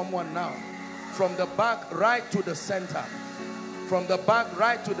on someone now. From the back right to the center. From the back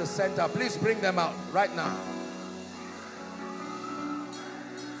right to the center. Please bring them out right now.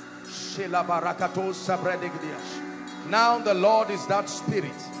 Now the Lord is that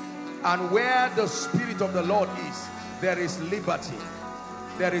Spirit, and where the Spirit of the Lord is, there is liberty.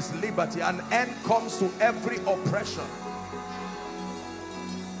 There is liberty. An end comes to every oppression.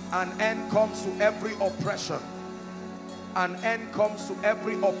 An end comes to every oppression. An end comes to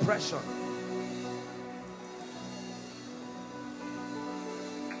every oppression.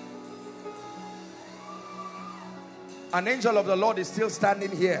 An angel of the Lord is still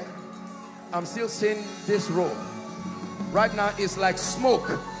standing here. I'm still seeing this row. Right now it's like smoke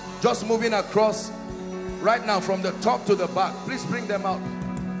just moving across right now from the top to the back. Please bring them out.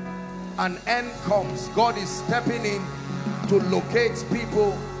 An end comes. God is stepping in to locate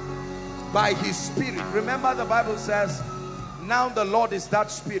people by His Spirit. Remember, the Bible says, now the Lord is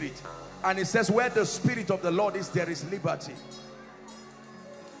that Spirit. And it says, where the Spirit of the Lord is, there is liberty.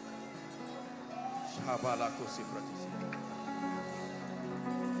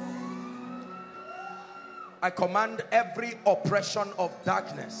 I command every oppression of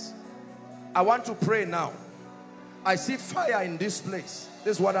darkness. I want to pray now. I see fire in this place.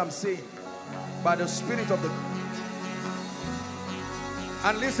 This is what I'm saying. By the Spirit of the...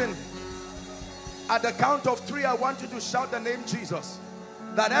 And listen, at the count of 3, I want you to shout the name Jesus.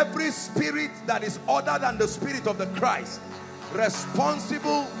 That every spirit that is other than the Spirit of the Christ,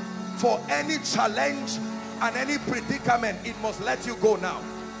 responsible for any challenge and any predicament, it must let you go now.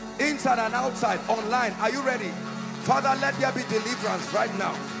 Inside and outside, online. Are you ready? Father, let there be deliverance right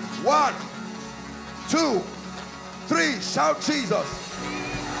now. 1, 2, 3. Shout Jesus.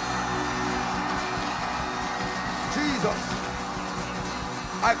 Jesus.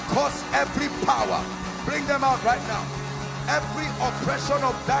 I curse every power. Bring them out right now. Every oppression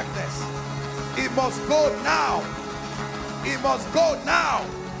of darkness, it must go now. It must go now.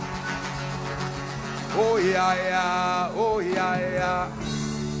 Oh yeah, yeah. Oh yeah, yeah.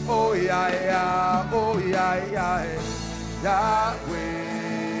 Oh yeah, yeah. Oh yeah, yeah. Yahweh.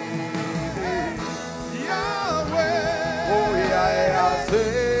 Yahweh. Oh yeah, yeah.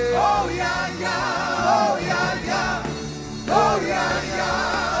 Say, oh yeah, yeah. Oh yeah, yeah. Oh yeah, yeah.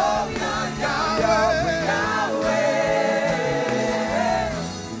 Oh yeah, yeah. Yahweh.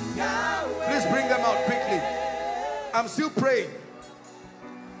 Yahweh. Please bring them out quickly. I'm still praying.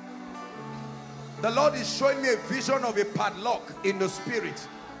 The Lord is showing me a vision of a padlock in the Spirit.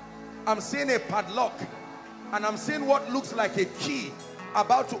 I'm seeing a padlock, and I'm seeing what looks like a key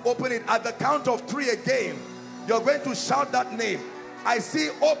about to open it. At the count of 3 again, you're going to shout that name. I see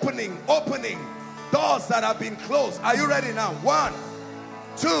opening doors that have been closed. Are you ready now? 1,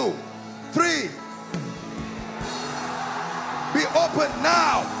 2, 3. Be open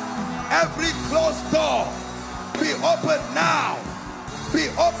now. Every closed door, be open now. Be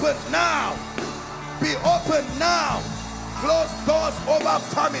open now. Be open now. Close doors over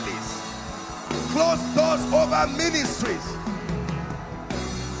families. Close doors over ministries.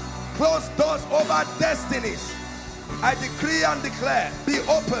 Close doors over destinies. I decree and declare, be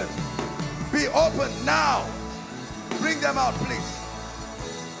open. Be open now. Bring them out, please.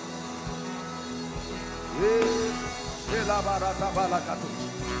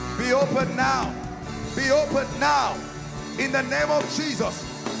 Be open now. Be open now. In the name of Jesus.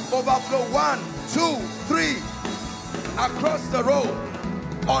 Overflow 1, 2, 3. Across the road.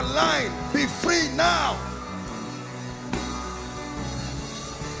 Online. Be free now.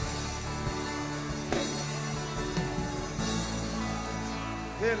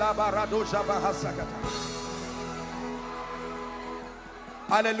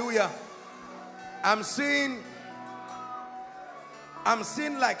 Hallelujah. I'm seeing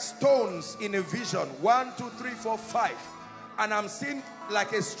like stones in a vision. 1, 2, 3, 4, 5. And I'm seeing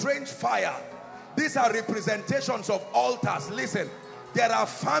like a strange fire. These are representations of altars. Listen, there are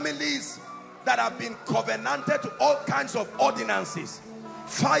families that have been covenanted to all kinds of ordinances.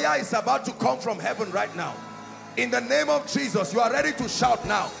 Fire is about to come from heaven right now. In the name of Jesus, you are ready to shout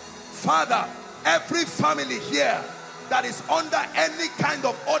now. Father, every family here that is under any kind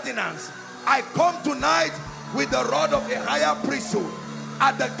of ordinance, I come tonight with the rod of a higher priesthood.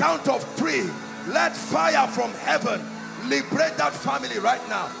 At the count of 3, let fire from heaven liberate that family right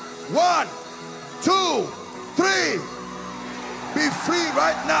now. 1, 2, 3. Be free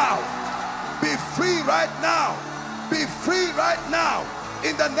right now. Be free right now. Be free right now.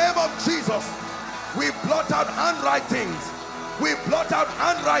 In the name of Jesus, we blot out handwritings. We blot out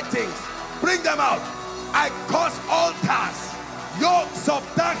handwritings. Bring them out. I curse altars, yokes of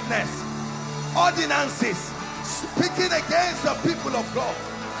darkness, ordinances speaking against the people of God.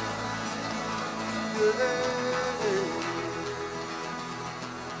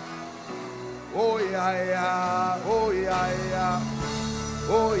 Oh yeah, yeah, oh yeah, yeah,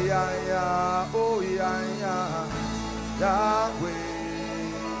 oh yeah, yeah, oh yeah, yeah, Yahweh.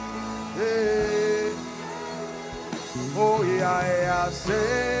 Hey. Oh yeah, yeah,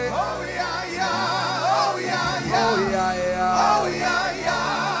 say. Oh yeah, yeah, oh yeah, yeah, oh yeah, yeah, oh yeah, yeah,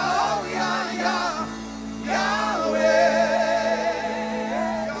 oh yeah, yeah, Yahweh.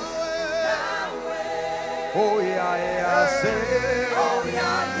 Yahweh. Oh yeah, yeah, say. Oh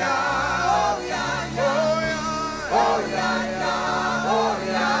yeah, yeah, oh yeah, yeah, oh yeah, yeah, oh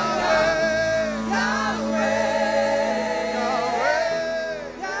yeah, yeah,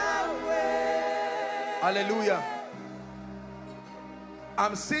 Yahweh. Hallelujah.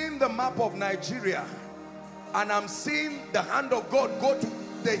 I'm seeing the map of Nigeria, and I'm seeing the hand of God go to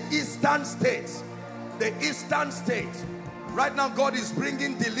the eastern states. The eastern states. Right now, God is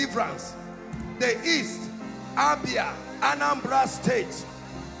bringing deliverance. The east, Abia, Anambra State,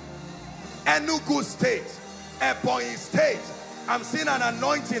 Enugu State, Ebonyi State. I'm seeing an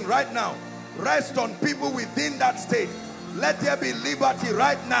anointing right now. Rest on people within that state. Let there be liberty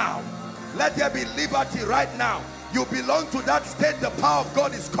right now. Let there be liberty right now. You belong to that state. The power of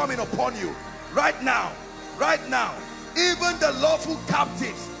God is coming upon you right now. Right now. Even the lawful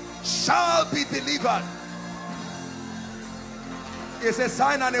captives shall be delivered. It's a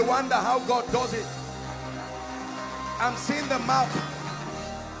sign and a wonder how God does it. I'm seeing the map.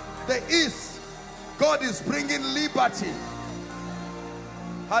 The east, God is bringing liberty.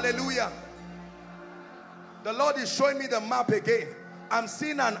 Hallelujah. The Lord is showing me the map again. I'm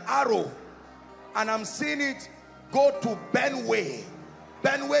seeing an arrow, and I'm seeing it go to Benue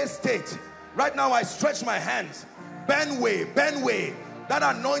State. Right now I stretch my hands. Benue, that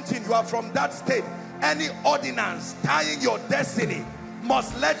anointing, you are from that state. Any ordinance tying your destiny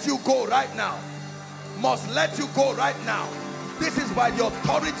must let you go right now. Must let you go right now. This is by the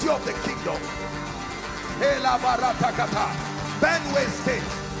authority of the kingdom. Benue State.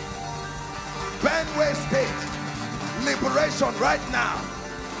 Benue State. Liberation right now.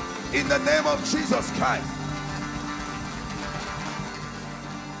 In the name of Jesus Christ.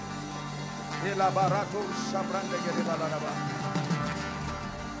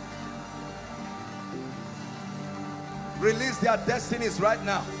 Release their destinies right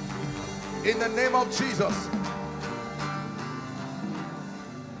now. In the name of Jesus.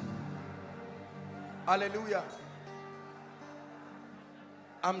 Hallelujah.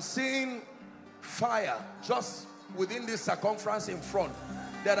 I'm seeing fire just within this circumference in front.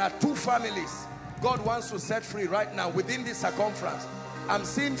 There are 2 families God wants to set free right now within this circumference. I'm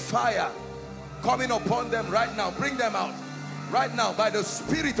seeing fire coming upon them right now. Bring them out right now by the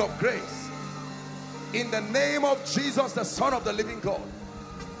Spirit of grace. In the name of Jesus, the Son of the living God.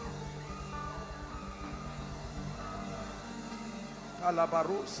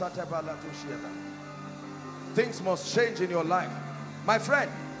 Things must change in your life. My friend,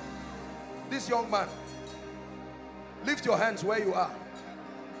 this young man, lift your hands where you are.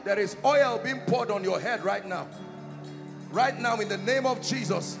 There is oil being poured on your head right now. Right now, in the name of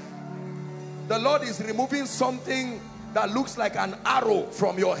Jesus, the Lord is removing something that looks like an arrow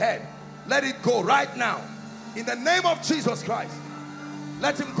from your head. Let it go right now. In the name of Jesus Christ.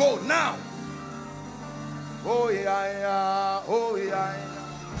 Let him go now. Oh yeah, yeah. Oh yeah, yeah.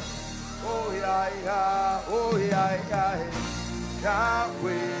 Oh yeah, yeah. Oh yeah, yeah.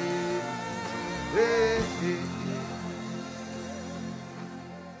 Yahweh. Hey, hey.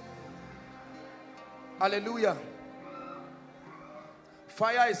 Hallelujah.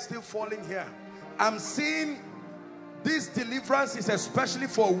 Fire is still falling here. I'm seeing this deliverance is especially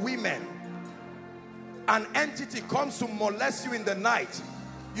for women. An entity comes to molest you in the night.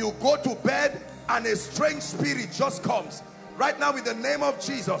 You go to bed and a strange spirit just comes. Right now, in the name of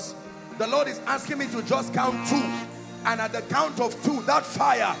Jesus, the Lord is asking me to just count 2. And at the count of 2, that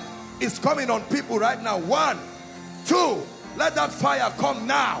fire is coming on people right now. 1, 2. Let that fire come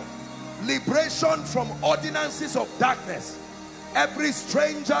now. Liberation from ordinances of darkness. Every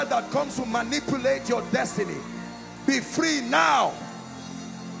stranger that comes to manipulate your destiny, be free now.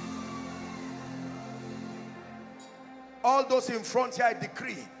 All those in front here, I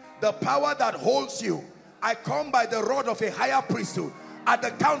decree the power that holds you, I come by the rod of a higher priesthood. At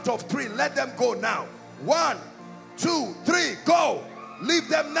the count of 3, let them go now. 1, 2, 3, go. Leave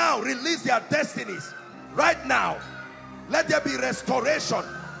them now. Release their destinies right now. Let there be restoration.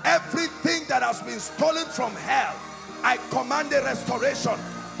 Everything that has been stolen from hell, I command a restoration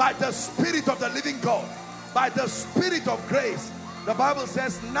by the Spirit of the living God, by the Spirit of grace. The Bible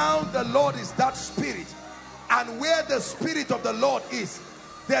says, now the Lord is that Spirit, and where the Spirit of the Lord is,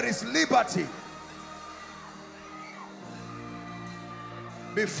 there is liberty.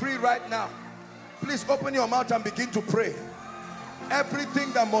 Be free right now. Please open your mouth and begin to pray.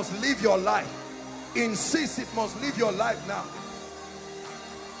 Everything that must live your life, insist it must live your life now.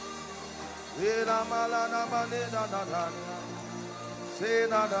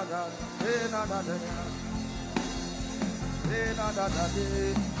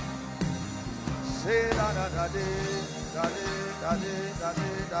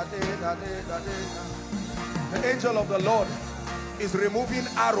 The angel of the Lord is removing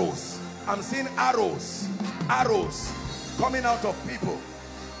arrows. I'm seeing arrows coming out of people.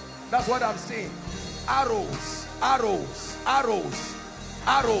 That's what I'm seeing. Arrows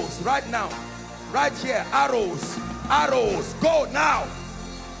right now, right here. Arrows go now.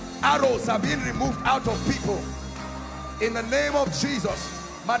 Arrows are being removed out of people in the name of Jesus.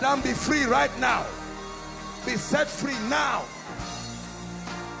 Madam, be free right now. Be set free now.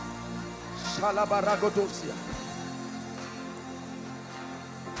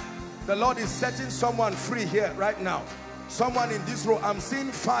 The Lord is setting someone free here right now. Someone in this row, I'm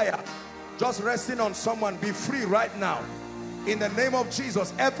seeing fire just resting on someone. Be free right now. In the name of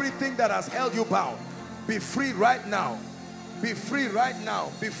Jesus, everything that has held you bound, be free right now. Be free right now.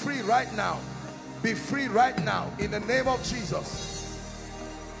 Be free right now. Be free right now. In the name of Jesus.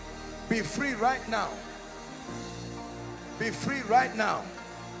 Be free right now. Be free right now.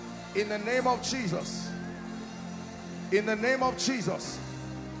 In the name of Jesus. In the name of Jesus.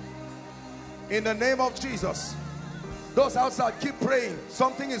 In the name of Jesus. Those outside, keep praying.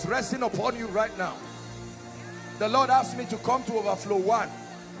 Something is resting upon you right now. The Lord asked me to come to Overflow 1.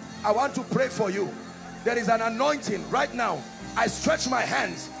 I want to pray for you. There is an anointing right now. I stretch my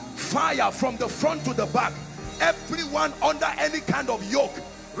hands. Fire from the front to the back. Everyone under any kind of yoke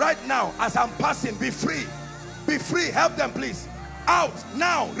right now, as I'm passing, be free. Be free. Help them, please. Out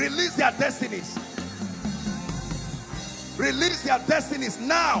now. Release their destinies. Release their destinies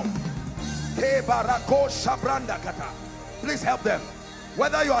now. Please help them.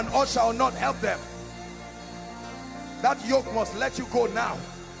 Whether you're an usher or not, help them. That yoke must let you go now.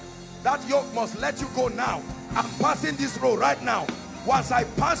 That yoke must let you go now. I'm passing this road right now. Once I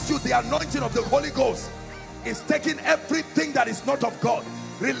pass you, the anointing of the Holy Ghost is taking everything that is not of God.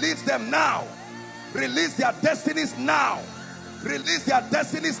 Release them now. Release their destinies now. Release their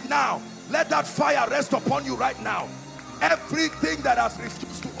destinies now. Let that fire rest upon you right now. Everything that has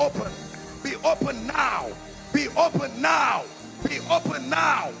refused to open, be open now. Be open now. Be open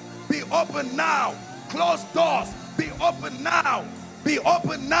now. Be open now. Closed doors, be open now. Be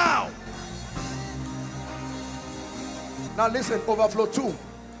open now. Now listen, Overflow 2.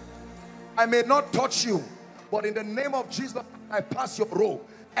 I may not touch you, but in the name of Jesus, I pass your row.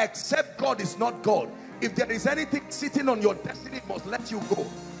 Except God is not God. If there is anything sitting on your destiny, it must let you go.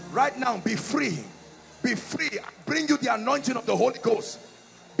 Right now, be free. Be free. I bring you the anointing of the Holy Ghost.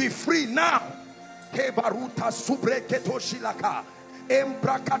 Be free now.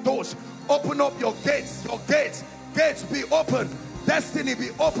 Open up your gates. Your gates. Gates be open. Destiny be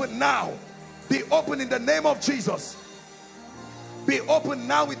open now. Be open in the name of Jesus. Be open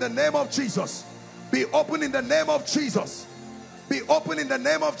now in the name of Jesus. Be open in the name of Jesus. Be open in the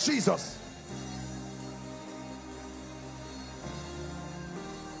name of Jesus.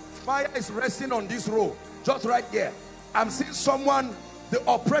 Fire is resting on this row, just right here. I'm seeing someone, the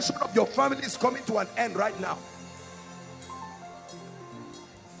oppression of your family is coming to an end right now.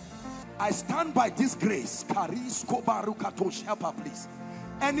 I stand by this grace. Help her, please.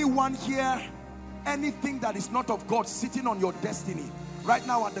 Anyone here, anything that is not of God sitting on your destiny right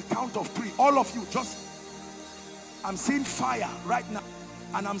now, at the count of 3, all of you, just, I'm seeing fire right now,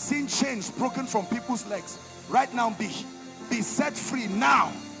 and I'm seeing chains broken from people's legs right now. Be set free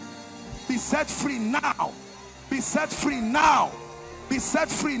now. Be set free now. Be set free now. Be set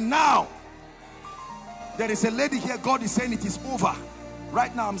free now. There is a lady here, God is saying it is over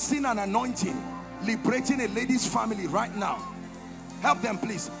right now. I'm seeing an anointing liberating a lady's family right now. Help them,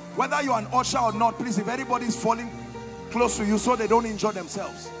 please. Whether you're an usher or not, please, if anybody's falling close to you so they don't injure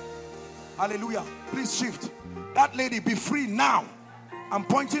themselves. Hallelujah. Please shift. That lady, be free now. I'm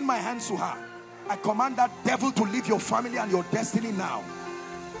pointing my hands to her. I command that devil to leave your family and your destiny now,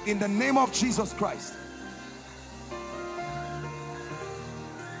 in the name of Jesus Christ.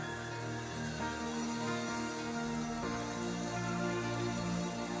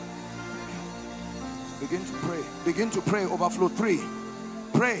 Begin to pray. Begin to pray. Overflow 3.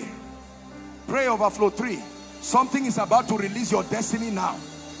 Pray. Pray, overflow 3. Something is about to release your destiny now.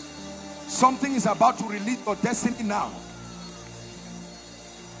 Something is about to release your destiny now.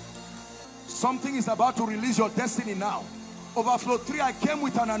 Something is about to release your destiny now. Overflow 3. I came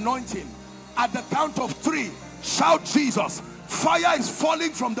with an anointing. At the count of 3, shout Jesus. Fire is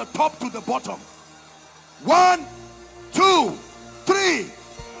falling from the top to the bottom. 1, 2, 3.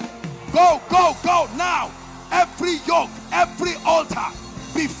 Go, go, go now. Every yoke, every altar,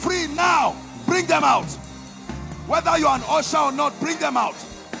 be free now. Bring them out. Whether you're an usher or not, bring them out.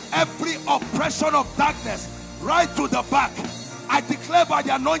 Every oppression of darkness, right to the back, I declare by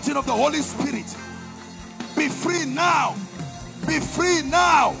the anointing of the Holy Spirit, be free now. Be free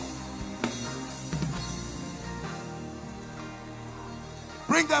now.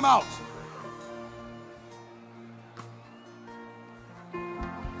 Bring them out.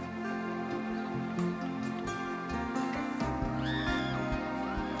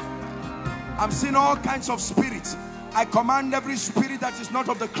 I'm seeing all kinds of spirits. I command every spirit that is not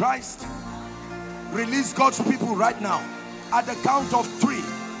of the Christ, release God's people right now. At the count of 3,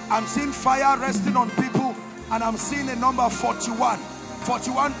 I'm seeing fire resting on people, and I'm seeing a number 41.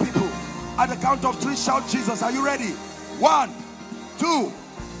 41 people. At the count of 3, shout Jesus. Are you ready? 1, 2,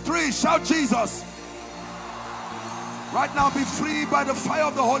 3. Shout Jesus. Right now, be free by the fire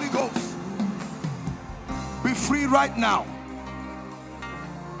of the Holy Ghost. Be free right now.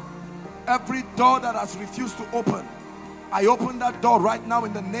 Every door that has refused to open, I open that door right now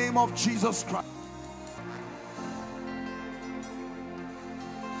in the name of Jesus Christ.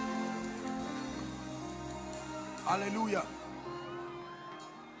 Hallelujah.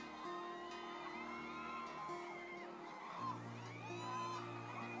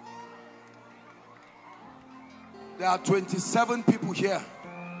 There are 27 people here.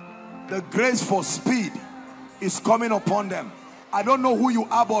 The grace for speed is coming upon them. I don't know who you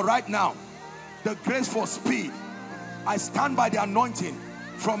are, but right now, the grace for speed, I stand by the anointing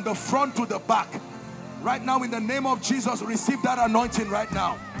from the front to the back. Right now, in the name of Jesus, receive that anointing right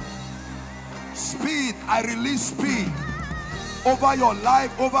now. Speed, I release speed over your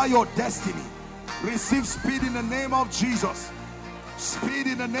life, over your destiny. Receive speed in the name of Jesus. Speed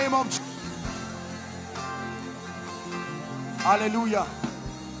in the name of Jesus. Hallelujah.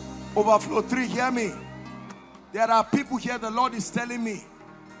 Overflow 3, hear me. There are people here, the Lord is telling me,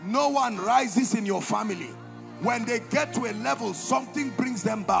 no one rises in your family. When they get to a level, something brings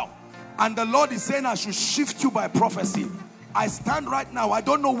them down. And the Lord is saying, I should shift you by prophecy. I stand right now, I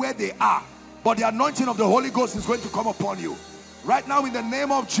don't know where they are, but the anointing of the Holy Ghost is going to come upon you. Right now, in the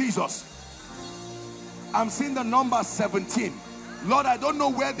name of Jesus, I'm seeing the number 17. Lord, I don't know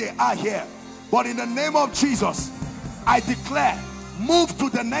where they are here, but in the name of Jesus, I declare, move to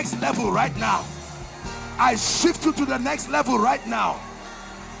the next level right now. I shift you to the next level right now.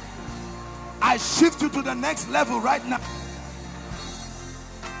 I shift you to the next level right now.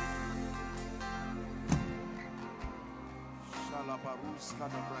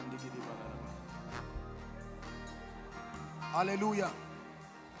 Hallelujah.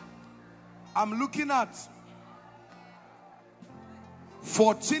 I'm looking at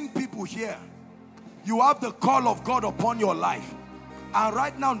 14 people here. You have the call of God upon your life. And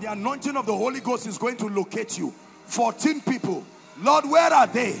right now, the anointing of the Holy Ghost is going to locate you. 14 people. Lord, where are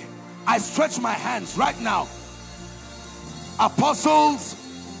they? I stretch my hands right now. apostles,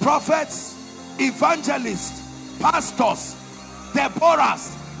 prophets, evangelists, pastors,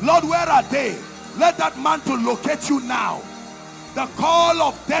 Deborahs. Lord, where are they? Let that mantle locate you now. The call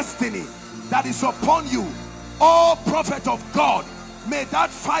of destiny that is upon you, oh prophet of God, may that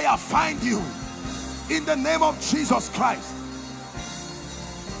fire find you in the name of Jesus Christ.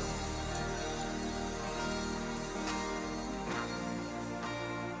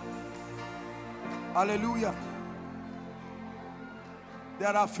 Hallelujah. There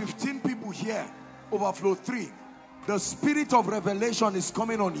are 15 people here. Overflow 3. The spirit of revelation is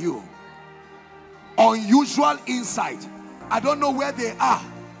coming on you. Unusual insight. I don't know where they are,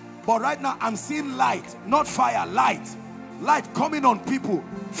 but right now I'm seeing light, not fire, light. Light coming on people.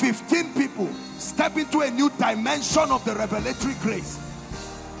 15 people step into a new dimension of the revelatory grace.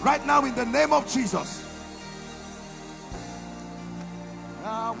 Right now in the name of Jesus.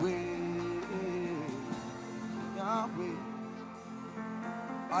 Yahweh, Yahweh.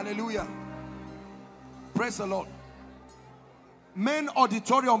 Hallelujah. Praise the Lord. Main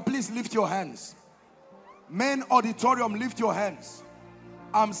auditorium, please lift your hands. Main auditorium, lift your hands.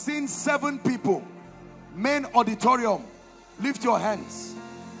 I'm seeing 7 people. Main auditorium, lift your hands.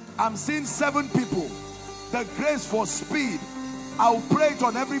 I'm seeing 7 people. The grace for speed, I'll pray it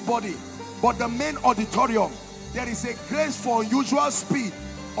on everybody. But the main auditorium, there is a grace for unusual speed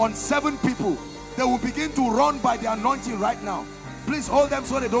on 7 people. They will begin to run by the anointing right now. Please hold them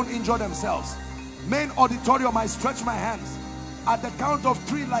so they don't injure themselves. Main auditorium, I stretch my hands. At the count of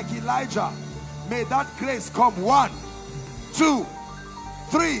 3, like Elijah, may that grace come. 1, 2,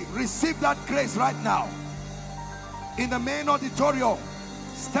 3. Receive that grace right now. In the main auditorium,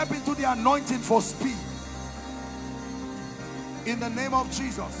 step into the anointing for speed. In the name of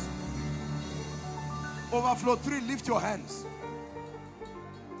Jesus. Overflow 3, lift your hands.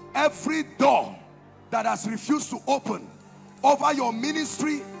 Every door that has refused to open over your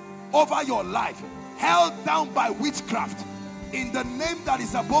ministry, over your life, held down by witchcraft, in the name that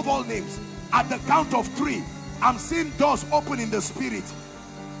is above all names, at the count of 3, I'm seeing doors open in the spirit.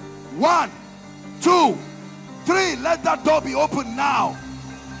 1, 2, 3. Let that door be open now.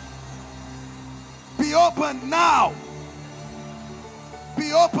 Be open now.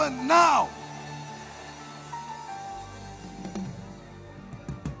 Be open now.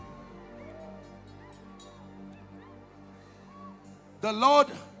 The Lord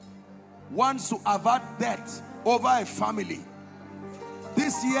wants to avert death over a family.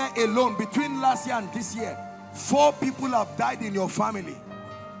 This year alone, between last year and this year, 4 people have died in your family.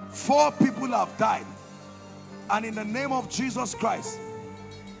 4 people have died. And in the name of Jesus Christ,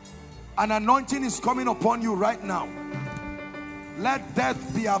 an anointing is coming upon you right now. Let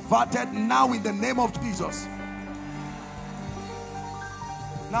death be averted now in the name of Jesus.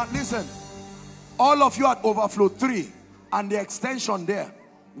 Now listen, all of you at Overflow 3 and the extension there,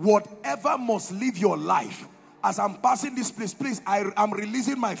 whatever must live your life, as I'm passing this place, please, I'm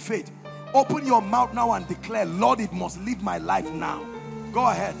releasing my faith. Open your mouth now and declare, Lord, it must live my life now. Go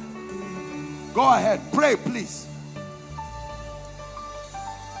ahead. Go ahead. Pray, please.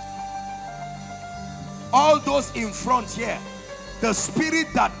 All those in front here, the spirit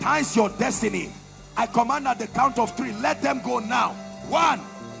that ties your destiny, I command at the count of 3, let them go now. 1,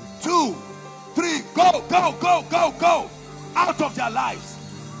 2, 3. Go, go, go, go, go. Out of their lives,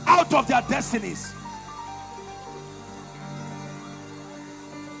 out of their destinies.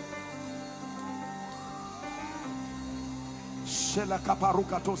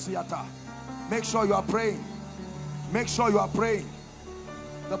 Make sure you are praying. Make sure you are praying.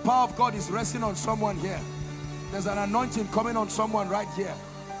 The power of God is resting on someone here. There's an anointing coming on someone right here.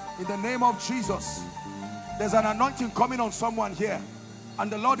 In the name of Jesus. There's an anointing coming on someone here. And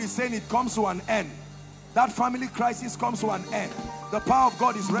the Lord is saying it comes to an end. That family crisis comes to an end. The power of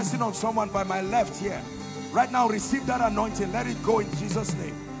God is resting on someone by my left here. Right now, receive that anointing. Let it go in Jesus'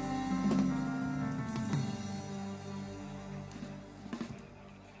 name.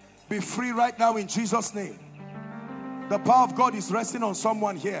 Be free right now in Jesus' name. The power of God is resting on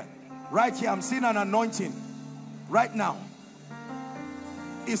someone here. Right here, I'm seeing an anointing. Right now.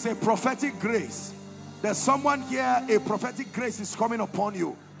 It's a prophetic grace. There's someone here, a prophetic grace is coming upon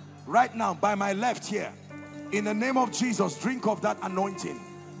you. Right now, by my left here. In the name of Jesus, drink of that anointing.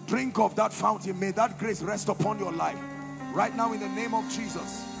 Drink of that fountain. May that grace rest upon your life. Right now, in the name of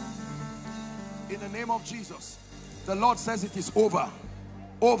Jesus. In the name of Jesus. The Lord says it is over.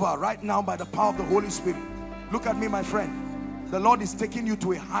 Over right now by the power of the Holy Spirit. Look at me, my friend. The Lord is taking you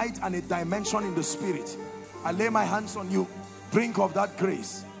to a height and a dimension in the spirit. I lay my hands on you. Drink of that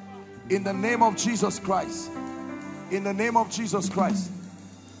grace. In the name of Jesus Christ. In the name of Jesus Christ.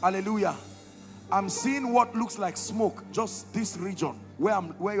 Hallelujah. I'm seeing what looks like smoke, just this region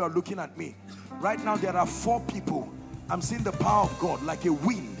where you're looking at me. Right now there are 4 people. I'm seeing the power of God like a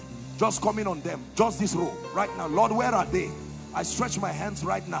wind just coming on them. Just this row right now. Lord, where are they? I stretch my hands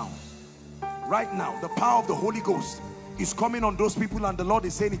right now. Right now, the power of the Holy Ghost is coming on those people, and the Lord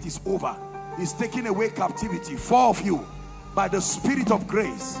is saying it is over. He's taking away captivity. 4 of you, by the Spirit of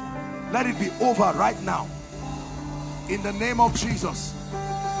grace, let it be over right now. In the name of Jesus.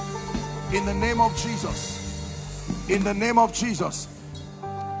 In the name of Jesus. In the name of Jesus.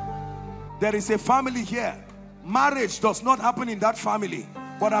 There is a family here. Marriage does not happen in that family,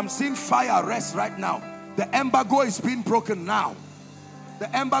 but I'm seeing fire rest right now. The embargo is being broken now. The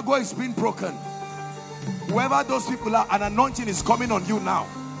embargo is being broken. Whoever those people are, an anointing is coming on you now.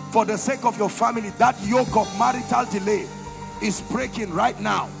 For the sake of your family, that yoke of marital delay is breaking right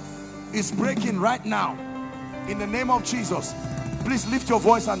now. It's breaking right now. In the name of Jesus. Please lift your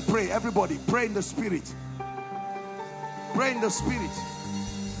voice and pray. Everybody, pray in the Spirit. Pray in the Spirit.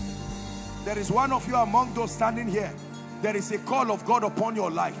 There is one of you among those standing here. There is a call of God upon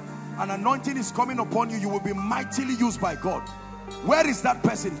your life. An anointing is coming upon you. You will be mightily used by God. Where is that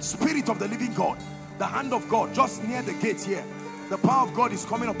person? Spirit of the living God. The hand of God just near the gate here. The power of God is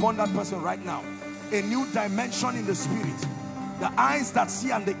coming upon that person right now. A new dimension in the Spirit. The eyes that see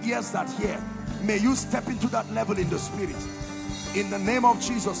and the ears that hear. May you step into that level in the Spirit. In the name of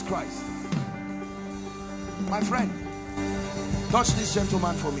Jesus Christ. My friend, touch this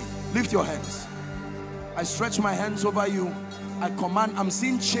gentleman for me. Lift your hands. I stretch my hands over you. I command, I'm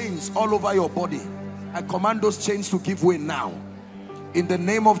seeing chains all over your body. I command those chains to give way now. In the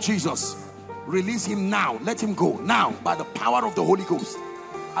name of Jesus. Release him now. Let him go now by the power of the Holy Ghost.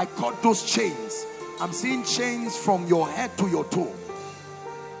 I cut those chains. I'm seeing chains from your head to your toe.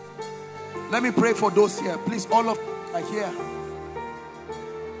 Let me pray for those here. Please, all of you are here.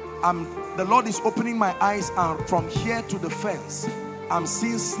 The Lord is opening my eyes, and from here to the fence, I'm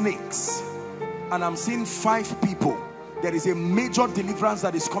seeing snakes. And I'm seeing 5 people. There is a major deliverance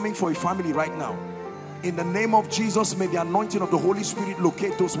that is coming for a family right now. In the name of Jesus, may the anointing of the Holy Spirit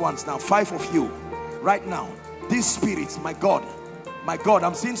locate those ones now. 5 of you right now. These spirits, my God,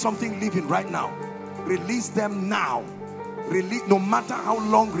 I'm seeing something living right now. Release them now. Release, no matter how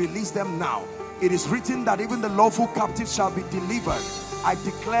long, release them now. It is written that even the lawful captives shall be delivered. I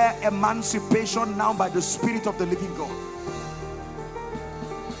declare emancipation now by the Spirit of the living God.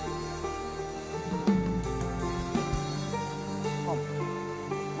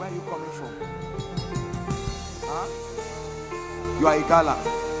 You are a gala.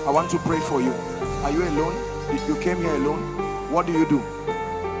 I want to pray for you. Are you alone? You came here alone? What do you do?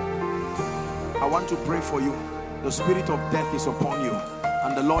 I want to pray for you. The spirit of death is upon you,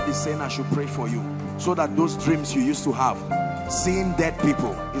 and the Lord is saying I should pray for you, so that those dreams you used to have, seeing dead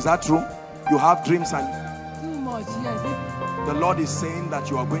people, is that true? You have dreams and the Lord is saying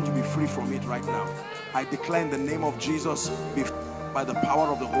that you are going to be free from it right now. I declare in the name of Jesus, be by the power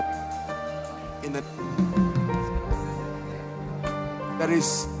of the Holy. In the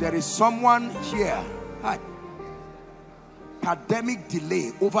There is someone here. Academic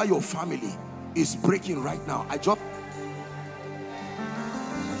delay over your family is breaking right now.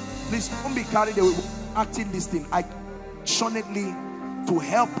 Please don't be carried away acting this thing. I passionately to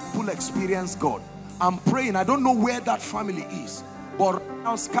help people experience God. I'm praying. I don't know where that family is, but right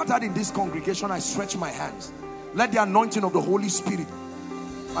now, scattered in this congregation, I stretch my hands. Let the anointing of the Holy Spirit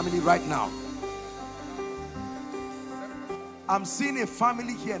family right now. I'm seeing a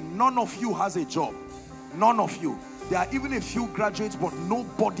family here. None of you has a job. None of you. There are even a few graduates, but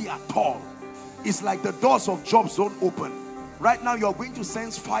nobody at all. It's like the doors of jobs don't open. Right now, you're going to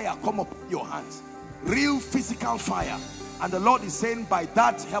sense fire come up in your hands. Real physical fire. And the Lord is saying, by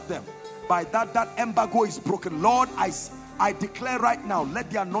that, help them. By that, that embargo is broken. Lord, I declare right now, let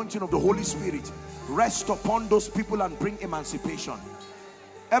the anointing of the Holy Spirit rest upon those people and bring emancipation.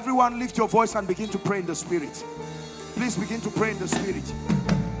 Everyone lift your voice and begin to pray in the Spirit. Please begin to pray in the Spirit.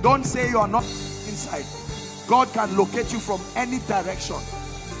 Don't say you are not inside. God can locate you from any direction.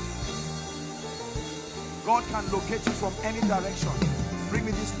 God can locate you from any direction. Bring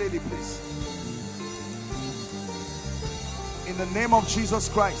me this lady, please. In the name of Jesus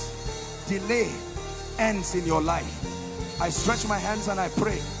Christ, delay ends in your life. I stretch my hands and I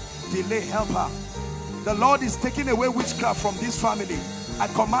pray. Delay, help her. The Lord is taking away witchcraft from this family. I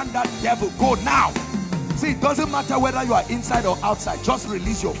command that devil, go now. See, it doesn't matter whether you are inside or outside. Just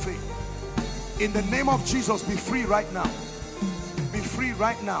release your faith. In the name of Jesus, be free right now. Be free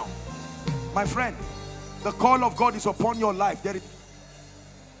right now. My friend, the call of God is upon your life.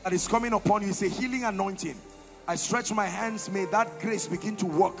 That is coming upon you. It's a healing anointing. I stretch my hands. May that grace begin to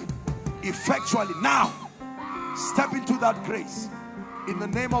work. effectually. Now, step into that grace in the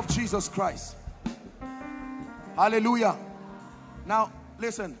name of Jesus Christ. Hallelujah. Now,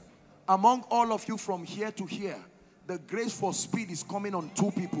 listen, among all of you from here to here, the grace for speed is coming on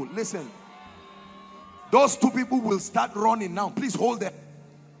 2 people. Listen, those 2 people will start running now. Please hold them.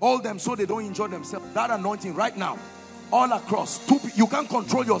 Hold them so they don't injure themselves. That anointing right now, all across. 2 you can't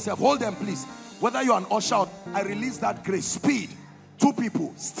control yourself. Hold them, please. Whether you're an usher, I release that grace. Speed. 2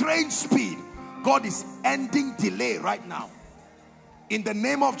 people. Strange speed. God is ending delay right now. In the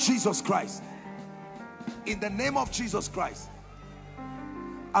name of Jesus Christ. In the name of Jesus Christ.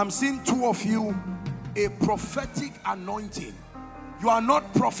 I'm seeing 2 of you, a prophetic anointing. You are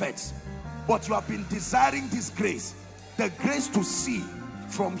not prophets, but you have been desiring this grace. The grace to see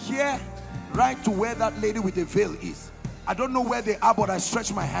from here right to where that lady with the veil is. I don't know where they are, but I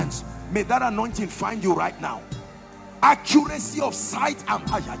stretch my hands. May that anointing find you right now. Accuracy of sight and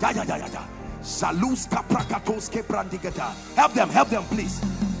help them, please.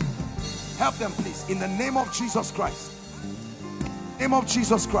 Help them, please. In the name of Jesus Christ. Name of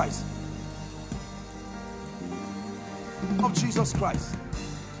Jesus Christ. Of Jesus Christ.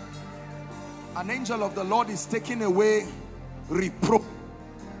 An angel of the Lord is taking away reproach.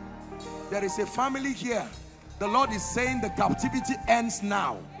 There is a family here. The Lord is saying the captivity ends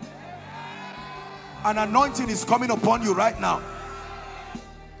now. An anointing is coming upon you right now.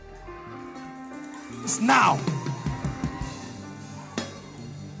 It's now.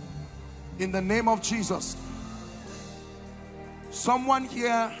 In the name of Jesus. Someone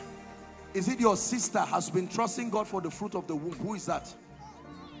here, is it your sister, has been trusting God for the fruit of the womb? Who is that?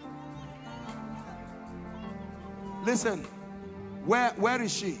 Listen, where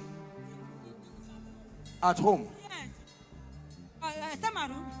is she? At home.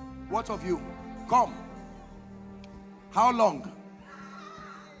 What of you? Come. How long?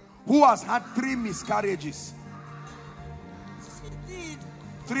 Who has had 3 miscarriages?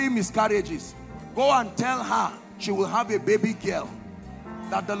 3 miscarriages. Go and tell her she will have a baby girl.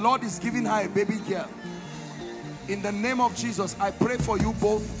 That the Lord is giving her a baby girl. In the name of Jesus, I pray for you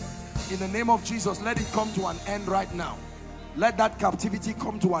both. In the name of Jesus, let it come to an end right now. Let that captivity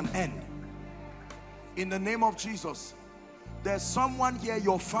come to an end. In the name of Jesus. There's someone here,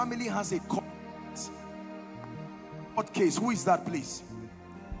 your family has a court case. Who is that, please?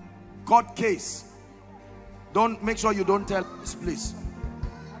 Court case. Don't, make sure you don't tell us, please.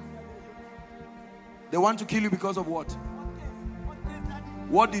 They want to kill you because of what?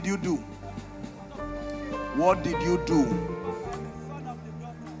 What did you do? What did you do?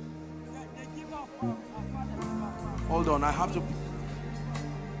 Hold on, I have to.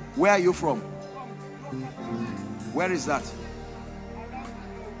 Where are you from? Where is that?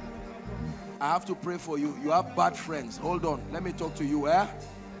 I have to pray for you. You have bad friends. Hold on, let me talk to you.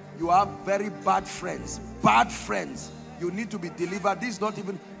 You have very bad friends. Bad friends. You need to be delivered. This is not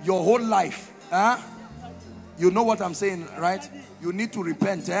even your whole life. You know what I'm saying, right? You need to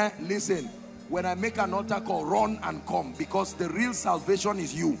repent. Listen, when I make an altar call, run and come, because the real salvation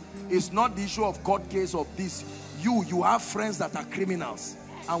is you. It's not the issue of court case of this. You have friends that are criminals,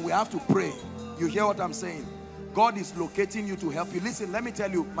 and we have to pray. You hear what I'm saying? God is locating you to help you. Listen, let me tell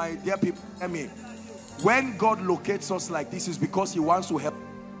you, my dear people, hear me. When God locates us like this, is because he wants to help.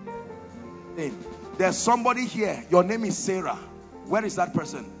 There's somebody here, your name is Sarah. Where is that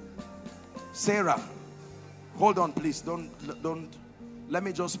person? Sarah. Hold on, please. Don't. Let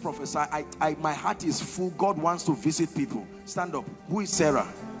me just prophesy. My heart is full. God wants to visit people. Stand up. Who is Sarah?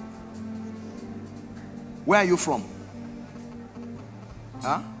 Where are you from?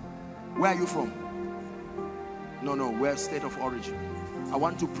 Where are you from? No, where state of origin? I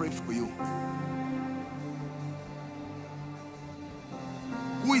want to pray for you.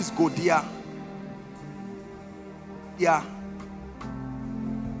 Who is Godia? Yeah.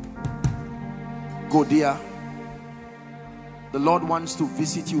 Godia. The Lord wants to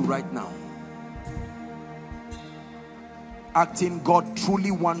visit you right now. Acting, God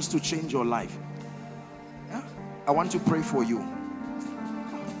truly wants to change your life. Yeah? I want to pray for you.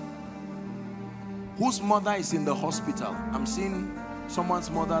 Whose mother is in the hospital? I'm seeing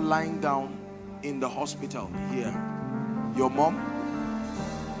someone's mother lying down in the hospital here. Your mom?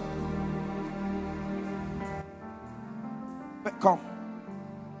 Come.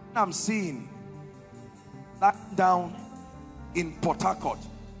 I'm seeing lying down in Port Harcourt.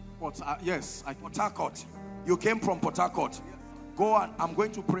 Yes, Port Harcourt. You came from Port Harcourt. Go on. I'm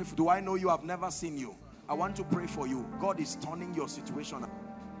going to pray for. Do I know you? I've never seen you. I want to pray for you. God is turning your situation.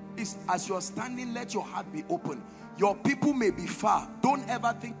 As you're standing, let your heart be open. Your people may be far. Don't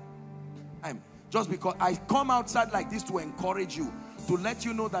ever think just because I come outside like this to encourage you, to let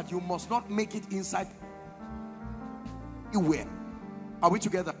you know that you must not make it inside anywhere. Are we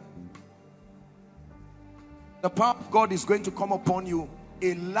together? The power of God is going to come upon you.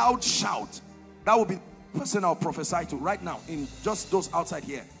 A loud shout. That will be the person I'll prophesy to right now, in just those outside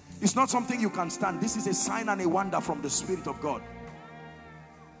here. It's not something you can stand. This is a sign and a wonder from the Spirit of God.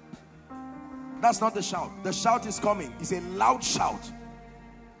 That's not the shout. The shout is coming. It's a loud shout.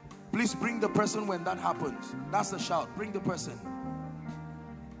 Please bring the person when that happens. That's the shout. Bring the person.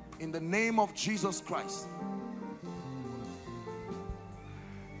 In the name of Jesus Christ.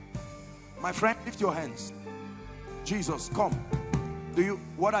 My friend, lift your hands. Jesus, come.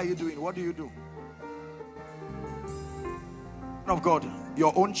 What are you doing? What do you do? Of God,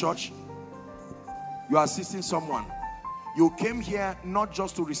 your own church, you are assisting someone. You came here not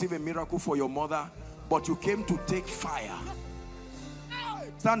just to receive a miracle for your mother, but you came to take fire.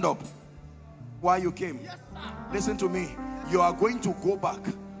 Stand up. Why you came? Listen to me. You are going to go back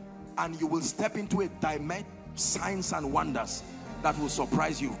and you will step into a dimension of signs and wonders that will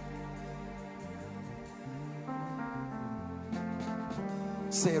surprise you.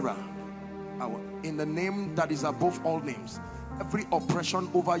 Sarah, in the name that is above all names, every oppression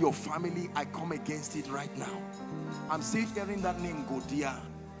over your family, I come against it right now. I'm still hearing that name go, dear.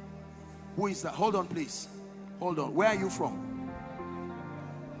 Who is that? Hold on, please. Hold on. Where are you from?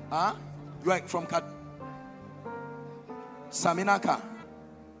 Huh? You are from Saminaka.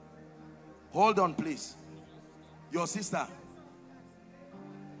 Hold on, please. Your sister?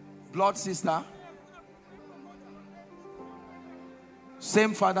 Blood sister?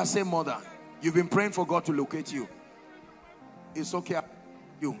 Same father, same mother. You've been praying for God to locate you. It's okay.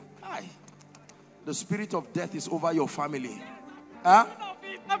 You. Hi. The spirit of death is over your family. Huh?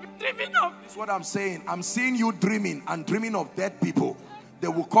 I'm dreaming of it. That's what I'm saying. I'm seeing you dreaming and dreaming of dead people. They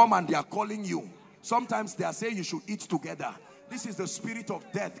will come and they are calling you. Sometimes they are saying you should eat together. This is the spirit of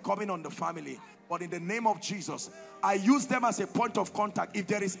death coming on the family. But in the name of Jesus, I use them as a point of contact. If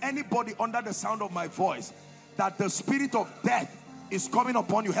there is anybody under the sound of my voice that the spirit of death is coming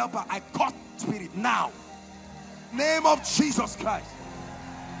upon you, help her. I cut spirit now. Name of Jesus Christ.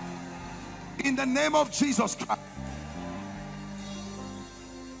 In the name of Jesus Christ.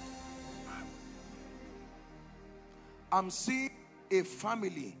 I'm seeing a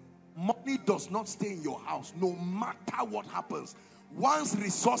family. Money does not stay in your house no matter what happens. Once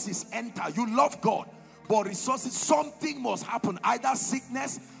resources enter, you love God, but resources, something must happen. Either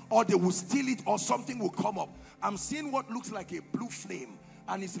sickness, or they will steal it, or something will come up. I'm seeing what looks like a blue flame,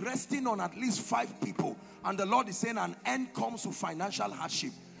 and it's resting on at least 5 people. And the Lord is saying an end comes to financial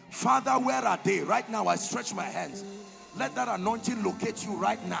hardship. Father, where are they? Right now, I stretch my hands. Let that anointing locate you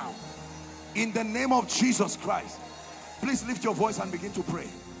right now. In the name of Jesus Christ. Please lift your voice and begin to pray.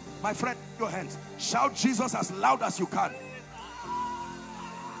 My friend, lift your hands. Shout Jesus as loud as you can.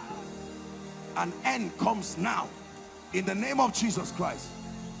 An end comes now. In the name of Jesus Christ.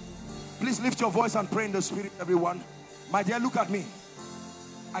 Please lift your voice and pray in the spirit, everyone. My dear, look at me.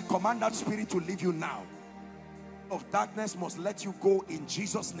 I command that spirit to leave you now. Of darkness must let you go in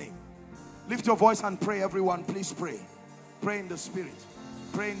Jesus' name. Lift your voice and pray, everyone. Please pray. Pray in the spirit.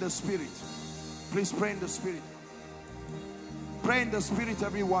 Pray in the spirit. Please pray in the spirit. Pray in the spirit,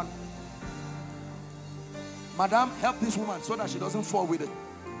 everyone. Madam, help this woman so that she doesn't fall with it.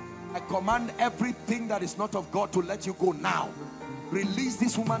 I command everything that is not of God to let you go now. Release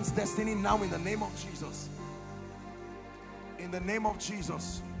this woman's destiny now in the name of Jesus. In the name of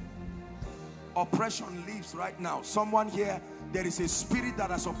Jesus. Oppression leaves right now. Someone here, there is a spirit that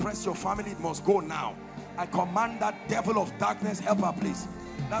has oppressed your family. It must go now. I command that devil of darkness, help her please.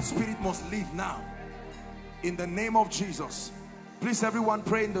 That spirit must leave now. In the name of Jesus. Please everyone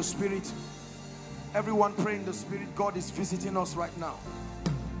pray in the spirit. Everyone pray in the spirit. God is visiting us right now.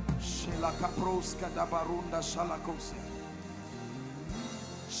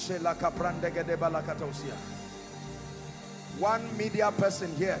 One media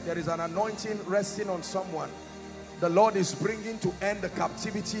person here, there is an anointing resting on someone. The Lord is bringing to end the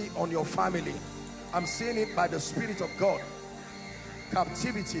captivity on your family. I'm seeing it by the Spirit of God.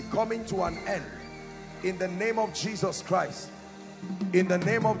 Captivity coming to an end in the name of Jesus Christ. In the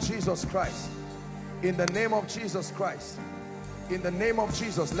name of Jesus Christ. In the name of Jesus Christ. In the name of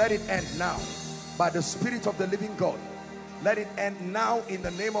Jesus, let it end now by the Spirit of the living God. Let it end now in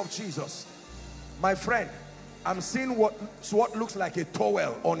the name of Jesus. My friend, I'm seeing what looks like a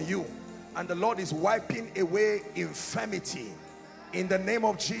towel on you, and the Lord is wiping away infirmity in the name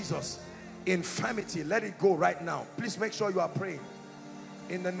of Jesus. Infirmity, let it go right now. Please make sure you are praying.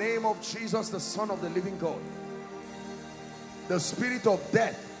 In the name of Jesus, the Son of the living God. The spirit of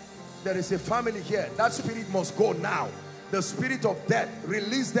death, there is a family here. That spirit must go now. The spirit of death,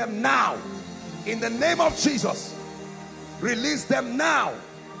 release them now. In the name of Jesus. Release them now.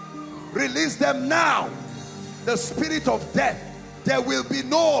 Release them now. The spirit of death, there will be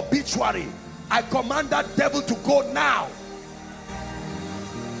no obituary. I command that devil to go now.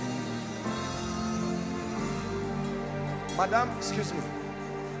 Madam, excuse me.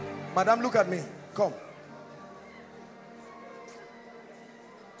 Madam, look at me. Come.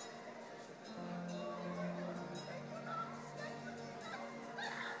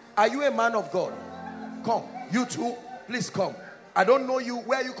 Are you a man of God? Come. You too, please come. I don't know you.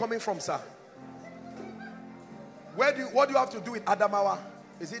 Where are you coming from, sir? What do you have to do with Adamawa?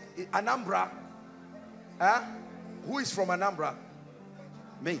 Is it Anambra? Huh? Who is from Anambra?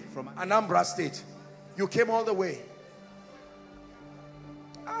 Me, from Anambra State. You came all the way.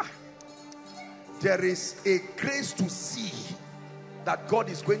 There is a grace to see that God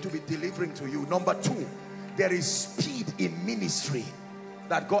is going to be delivering to you. Number two, there is speed in ministry.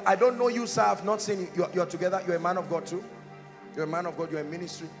 That God, I don't know you, sir. I've not seen you. You're together. You're a man of God too. You're a man of God. You're in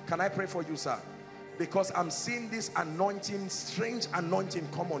ministry. Can I pray for you, sir? Because I'm seeing this anointing, strange anointing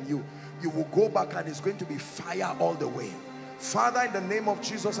come on you. You will go back and it's going to be fire all the way. Father, in the name of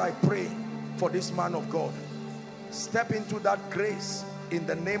Jesus, I pray for this man of God. Step into that grace in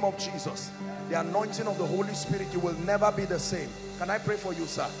the name of Jesus. The anointing of the Holy Spirit, you will never be the same. Can I pray for you,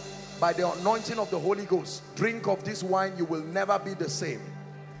 sir? By the anointing of the Holy Ghost, drink of this wine, you will never be the same.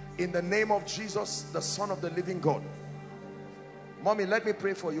 In the name of Jesus, the Son of the living God. Mommy, let me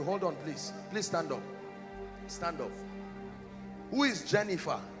pray for you. Hold on, please. Please stand up. Stand up. Who is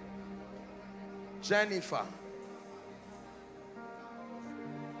Jennifer? Jennifer.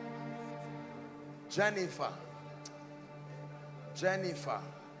 Jennifer. Jennifer.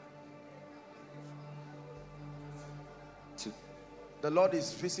 The Lord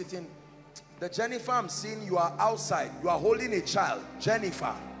is visiting. The Jennifer I'm seeing, you are outside. You are holding a child.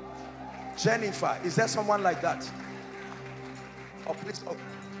 Jennifer. Jennifer. Is there someone like that? Oh, please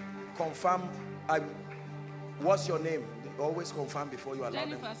confirm. What's your name? Always confirm before you allow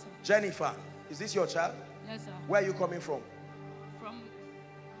Jennifer, them. sir. Jennifer. Is this your child? Yes, sir. Where are you coming from? From,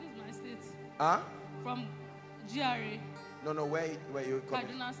 this is my state. Huh? From GRA. No, where you coming?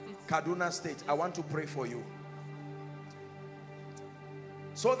 Kaduna State. Kaduna State. I want to pray for you.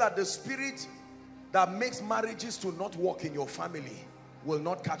 So that the spirit that makes marriages to not work in your family will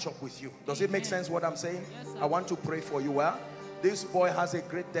not catch up with you. Does it make sense what I'm saying? Yes, sir. I want to pray for you. Well, this boy has a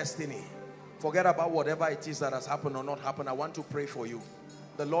great destiny. Forget about whatever it is that has happened or not happened. I want to pray for you.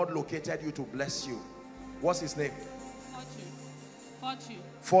 The Lord located you to bless you. What's his name? Fortune.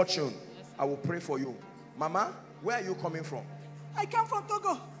 Fortune. Yes, sir. I will pray for you. Mama, where are you coming from? I came from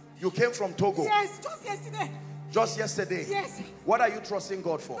Togo. You came from Togo? Yes, just yesterday. Just yesterday? Yes. What are you trusting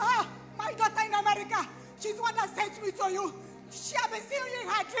God for? My daughter in America. She's the one that sent me to you. She has been seeing you in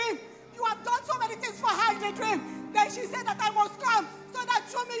her dream. You have done so many things for her in the dream. Then she said that I must come so that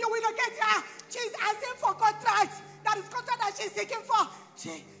through me you will locate her. She's asking for contracts. That is contract that she's seeking for.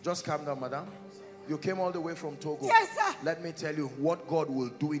 Just calm down, madam. You came all the way from Togo. Yes, sir. Let me tell you what God will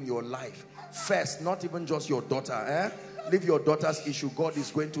do in your life. First, not even just your daughter. Leave your daughter's issue. God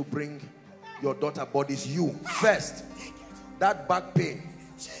is going to bring your daughter, but it's you. First, that back pain.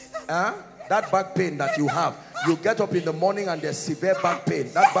 That back pain that you have. You get up in the morning and there's severe back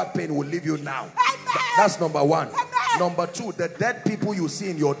pain. That back pain will leave you now. That's number one. Number two, the dead people you see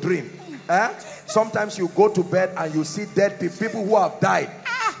in your dream. Sometimes you go to bed and you see dead people who have died,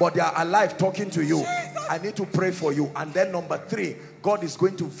 but they are alive talking to you. I need to pray for you. And then number three, God is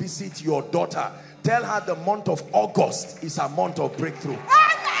going to visit your daughter. Tell her the month of August is a month of breakthrough.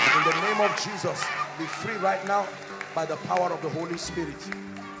 In the name of Jesus, be free right now by the power of the Holy Spirit.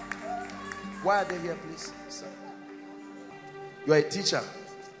 Why are they here, please? Sir. You are a teacher.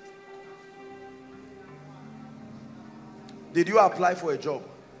 Did you apply for a job?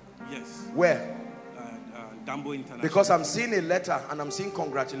 Yes. Where? Dambo International. Because I'm seeing a letter and I'm seeing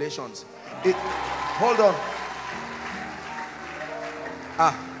congratulations. Hold on.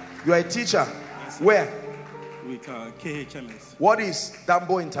 You are a teacher. Yes, sir. Where? With KHMS. What is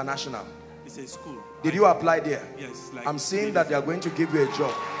Dambo International? It's a school. Did you apply there? Yes. I'm seeing that they are going to give you a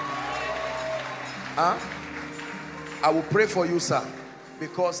job. I will pray for you, sir,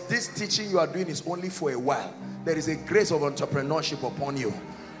 because this teaching you are doing is only for a while. There is a grace of entrepreneurship upon you,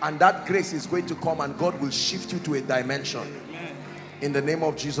 and that grace is going to come and God will shift you to a dimension. Amen. In the name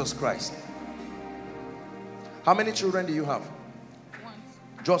of Jesus Christ. How many children do you have? One.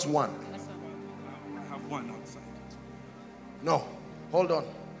 Just one? Yes, sir. I have one outside. No, hold on.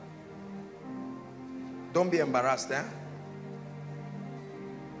 Don't be embarrassed.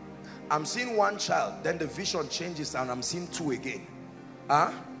 I'm seeing one child, then the vision changes and I'm seeing two again.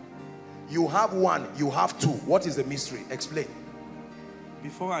 You have one, you have two. What is the mystery? Explain.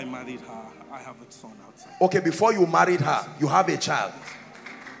 Before I married her, I have a son outside. Okay, before you married her, you have a child.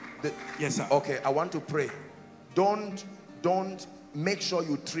 Yes, sir. Okay, I want to pray. Don't make sure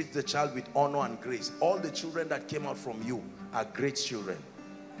you treat the child with honor and grace. All the children that came out from you are great children.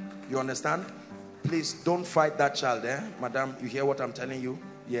 You understand? Please don't fight that child, Madam, you hear what I'm telling you?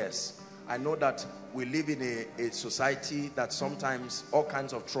 Yes. I know that we live in a society that sometimes all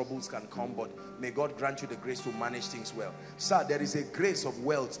kinds of troubles can come, but may God grant you the grace to manage things well. Sir, there is a grace of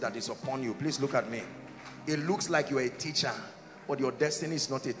wealth that is upon you. Please look at me. It looks like you are a teacher, but your destiny is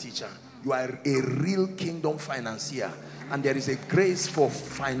not a teacher. You are a real kingdom financier, and there is a grace for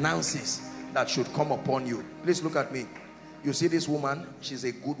finances that should come upon you. Please look at me. You see this woman? She's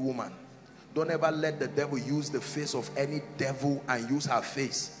a good woman. Don't ever let the devil use the face of any devil and use her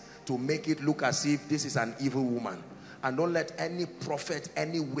face to make it look as if this is an evil woman. And don't let any prophet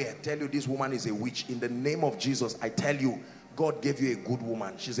anywhere tell you this woman is a witch. In the name of Jesus, I tell you, God gave you a good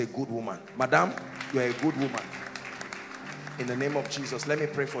woman. She's a good woman. Madam, you are a good woman. In the name of Jesus, let me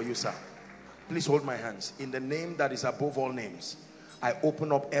pray for you, sir. Please hold my hands. In the name that is above all names, I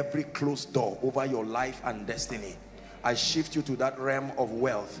open up every closed door over your life and destiny. I shift you to that realm of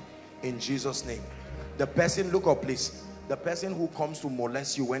wealth in Jesus' name. The person, look up please, the person who comes to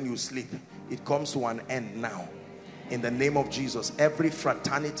molest you when you sleep, it comes to an end now. In the name of Jesus, every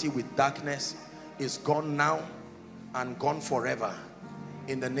fraternity with darkness is gone now and gone forever.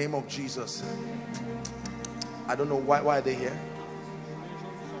 In the name of Jesus. I don't know why are they here?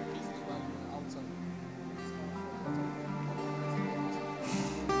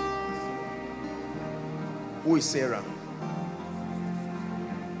 Who is Sarah?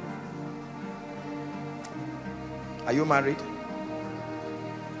 Are you married?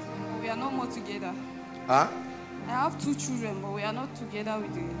 We are no more together. Huh? I have 2 children, but we are not together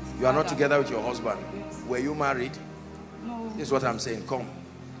with the You are not father. together with your husband? Yes. Were you married? No. This is what I'm saying. Come.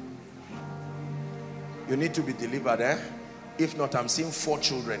 You need to be delivered, If not, I'm seeing 4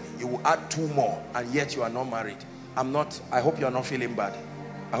 children. You will add 2 more, and yet you are not married. I hope you are not feeling bad.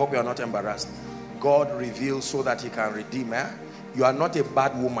 I hope you are not embarrassed. God reveals so that he can redeem. You are not a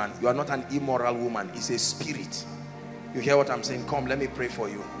bad woman. You are not an immoral woman. It's a spirit. You hear what I'm saying? Come, let me pray for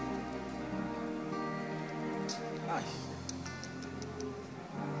you.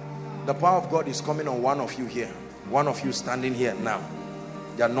 The power of God is coming on one of you here. One of you standing here now.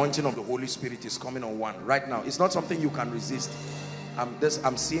 The anointing of the Holy Spirit is coming on one right now. It's not something you can resist.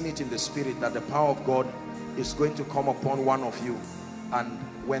 I'm seeing it in the spirit that the power of God is going to come upon one of you. And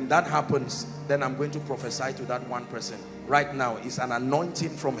when that happens, then I'm going to prophesy to that one person. Right now, it's an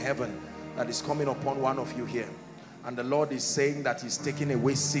anointing from heaven that is coming upon one of you here. And the Lord is saying that he's taking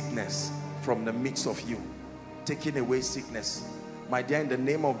away sickness from the midst of you. Taking away sickness. My dear, in the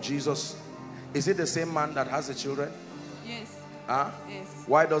name of Jesus, is it the same man that has the children? Yes. Huh? Yes.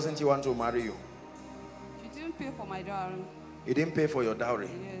 Why doesn't he want to marry you? She didn't pay for my dowry. He didn't pay for your dowry?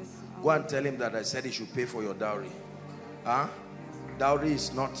 Yes. Go and tell him that I said he should pay for your dowry. Huh? Dowry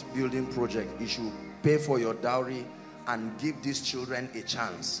is not building project. He should pay for your dowry and give these children a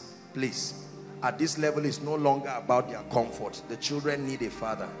chance. Please. At this level, it's no longer about their comfort. The children need a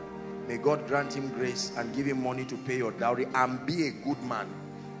father. May God grant him grace and give him money to pay your dowry and be a good man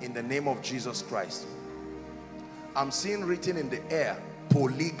in the name of Jesus Christ. I'm seeing written in the air,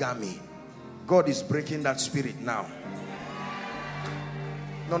 polygamy. God is breaking that spirit now.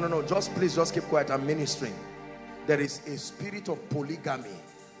 No. Please keep quiet. I'm ministering. There is a spirit of polygamy.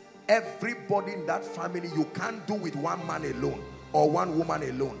 Everybody in that family, you can't do with one man alone or one woman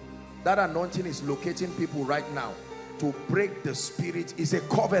alone. That anointing is locating people right now to break the spirit. It's a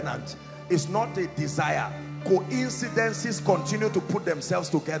covenant. It's not a desire. Coincidences continue to put themselves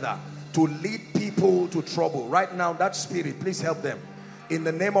together to lead people to trouble. Right now, that spirit, please help them. In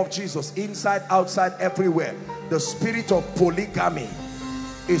the name of Jesus, inside, outside, everywhere, the spirit of polygamy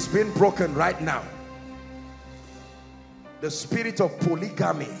is being broken right now. The spirit of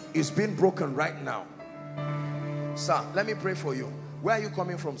polygamy is being broken right now. Sir, let me pray for you. Where are you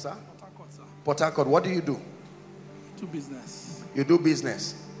coming from, sir? Port Harcourt, sir. Port Harcourt. What do you do? Do business. You do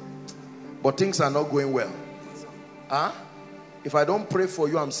business. But things are not going well. Yes, sir. Huh? If I don't pray for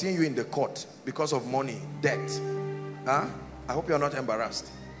you, I'm seeing you in the court because of money, debt. Huh? I hope you're not embarrassed.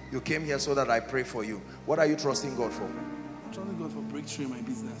 You came here so that I pray for you. What are you trusting God for? I'm trusting God for breakthrough in my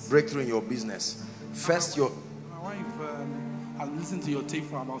business. Breakthrough in your business. First, My wife has listened to your tape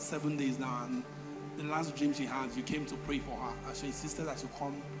for about 7 days now, and the last dream she had, you came to pray for her, and she insisted that you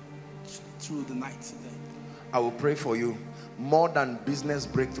come through the night today. I will pray for you. More than business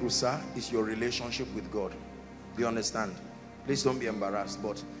breakthrough, sir, is your relationship with God. Do you understand? Please don't be embarrassed,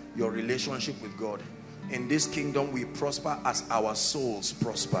 but your relationship with God. In this kingdom, we prosper as our souls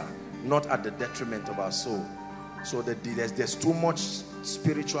prosper, not at the detriment of our soul. So there's too much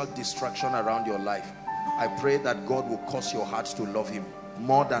spiritual distraction around your life. I pray that God will cause your heart to love him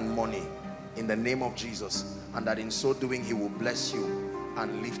more than money, in the name of Jesus, and that in so doing he will bless you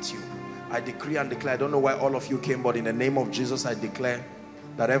and lift you. I decree and declare, I don't know why all of you came, but in the name of Jesus I declare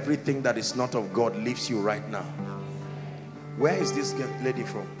that everything that is not of God leaves you right now. Where is this lady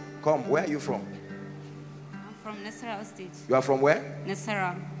from? Come, where are you from? I'm from Nasarawa State. You are from where?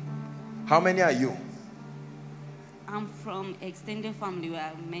 Nasarawa. How many are you? I'm from extended family. We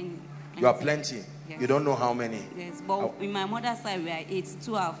are many. You are plenty. Yes. You don't know how many. Yes, but in my mother's side we are 8.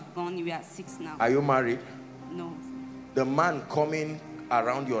 2 have gone. We are 6 now. Are you married? No. The man coming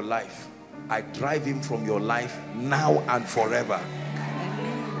around your life, I drive him from your life now and forever.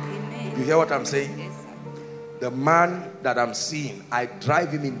 Amen. You hear what I'm saying? Yes, sir. The man that I'm seeing, I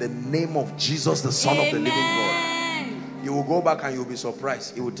drive him in the name of Jesus, the Son of the living God. You will go back and you'll be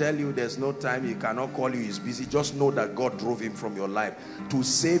surprised. He will tell you there's no time, he cannot call you, he's busy. Just know that God drove him from your life to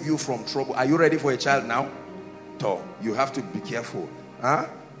save you from trouble. Are you ready for a child now? So you have to be careful.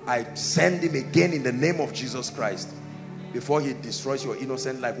 I send him again in the name of Jesus Christ before he destroys your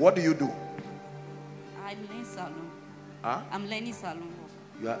innocent life. What do you do? I'm learning salon. I'm learning salon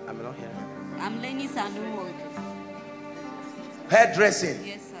work. I'm not here. I'm learning salon work. Hairdressing.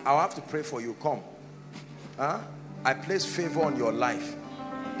 Yes, sir. I'll have to pray for you. Come. I place favor on your life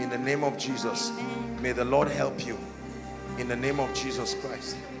in the name of Jesus. Amen. May the Lord help you in the name of Jesus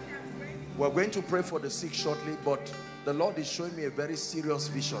Christ. We're going to pray for the sick shortly, but the Lord is showing me a very serious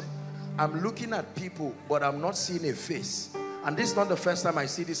vision. I'm looking at people, but I'm not seeing a face. And this is not the first time I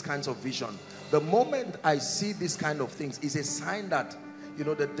see these kinds of vision. The moment I see these kind of things is a sign that, you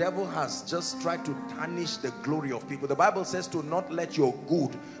know, the devil has just tried to tarnish the glory of people. The Bible says to not let your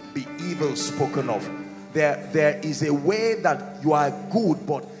good be evil spoken of. There is a way that you are good,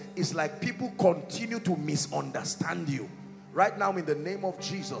 but it's like people continue to misunderstand you. Right now, in the name of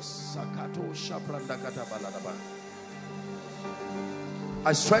Jesus,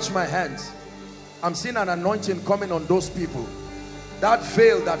 I stretch my hands. I'm seeing an anointing coming on those people. That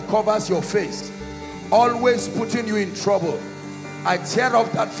veil that covers your face, always putting you in trouble. I tear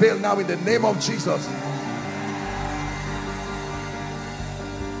off that veil now in the name of Jesus.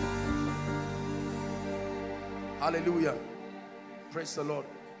 Hallelujah. Praise the Lord.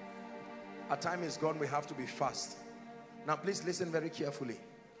 Our time is gone. We have to be fast. Now please listen very carefully.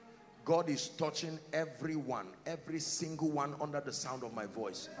 God is touching everyone, every single one under the sound of my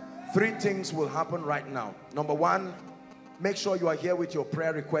voice. 3 things will happen right now. Number 1, make sure you are here with your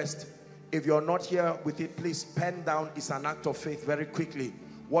prayer request. If you're not here with it, please pen down. It's an act of faith very quickly.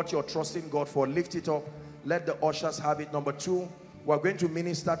 What you're trusting God for, lift it up. Let the ushers have it. Number 2, we're going to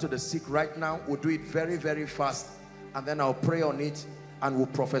minister to the sick right now. We'll do it very, very fast. And then I'll pray on it and we'll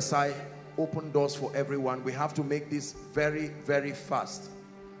prophesy open doors for everyone. We have to make this very, very fast.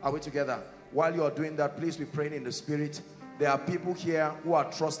 Are we together? While you are doing that, please be praying in the spirit. There are people here who are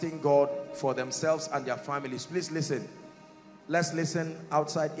trusting God for themselves and their families. Please listen. Let's listen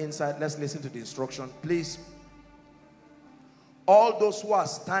outside, inside. Let's listen to the instruction. Please. All those who are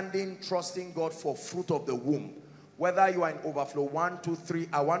standing, trusting God for fruit of the womb, whether you are in overflow 1, 2, 3,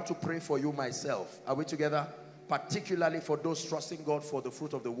 I want to pray for you myself. Are we together? Particularly for those trusting God for the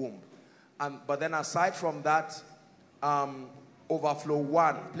fruit of the womb. But then aside from that, overflow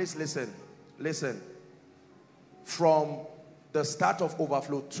 1, please listen. Listen. From the start of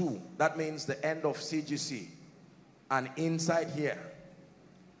overflow 2, that means the end of CGC, and inside here,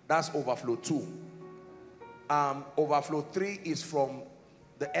 that's overflow 2. Overflow 3 is from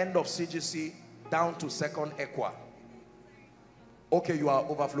the end of CGC down to second Equa. Okay, you are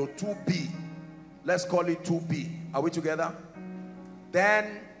overflow 2B. Let's call it 2B. Are we together?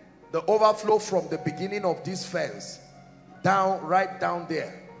 Then the overflow from the beginning of this fence down, right down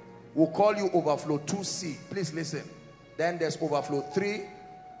there, we'll call you overflow 2C. Please listen. Then there's overflow 3.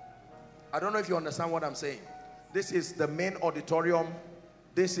 I don't know if you understand what I'm saying. This is the main auditorium.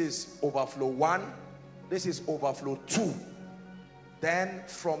 This is overflow 1. This is overflow 2. Then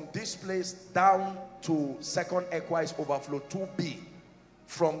from this place down to second Equa is overflow 2B.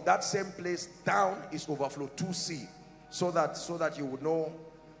 From that same place down is overflow 2C. So that you would know,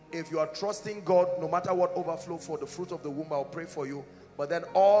 if you are trusting God, no matter what overflow for the fruit of the womb, I'll pray for you. But then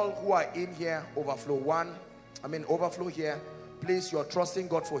all who are in here, overflow here, please, you're trusting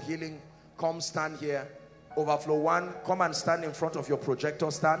God for healing, come stand here. Overflow 1, come and stand in front of your projector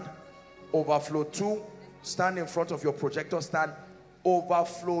stand. Overflow 2, Stand in front of your projector stand.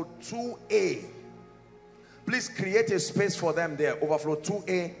 Overflow 2A. Please create a space for them there. Overflow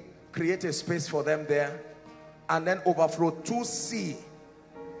 2A. Create a space for them there. And then overflow 2C.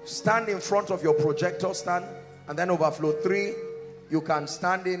 Stand in front of your projector stand. And then overflow 3. You can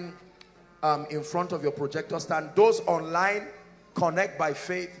stand in front of your projector stand. Those online, connect by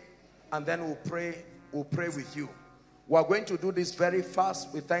faith. And then we'll pray with you. We're going to do this very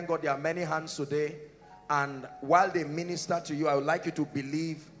fast. We thank God there are many hands today. And while they minister to you, I would like you to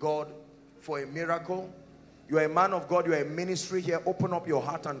believe God for a miracle. You are a man of God. You are a ministry here. Open up your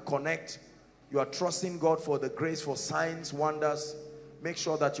heart and connect. You are trusting God for the grace, for signs, wonders. Make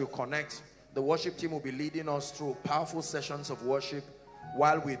sure that you connect. The worship team will be leading us through powerful sessions of worship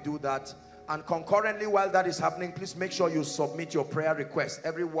while we do that. And concurrently, while that is happening, please make sure you submit your prayer request.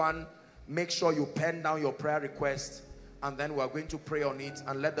 Everyone, make sure you pen down your prayer request. And then we are going to pray on it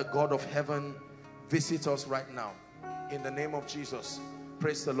and let the God of heaven visit us right now. In the name of Jesus.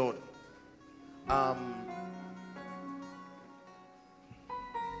 Praise the Lord.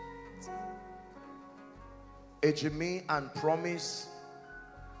 Ejimi and Promise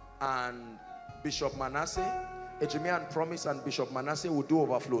and Bishop Manasseh. Ejimi and Promise and Bishop Manasseh will do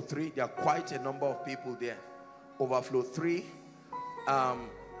overflow 3. There are quite a number of people there. Overflow 3.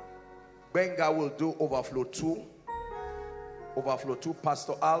 Benga will do overflow 2. Overflow 2.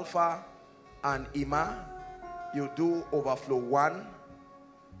 Pastor Alpha and Ima, you do overflow 1.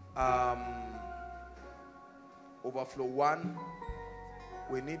 Overflow 1.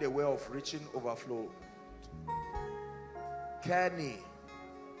 We need a way of reaching overflow. Kenny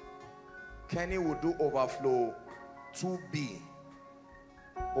will do overflow 2B.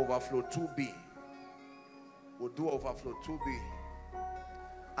 Overflow 2B. We'll do overflow 2B.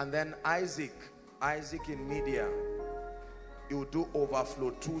 And then Isaac in media, he will do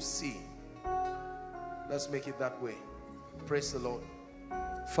overflow 2C. Let's make it that way. Praise the Lord.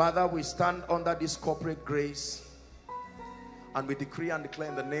 Father, we stand under this corporate grace and we decree and declare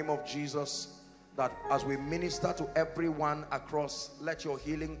in the name of Jesus that as we minister to everyone across, let your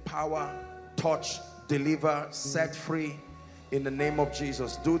healing power touch, deliver, set free in the name of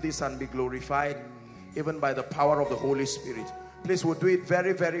Jesus. Do this and be glorified even by the power of the Holy Spirit. Please, we'll do it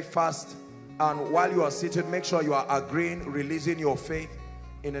very, very fast. And while you are seated, make sure you are agreeing, releasing your faith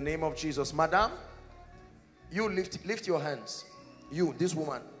in the name of Jesus. Madam, you lift your hands. You, this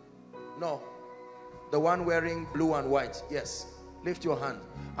woman. No. The one wearing blue and white. Yes. Lift your hand.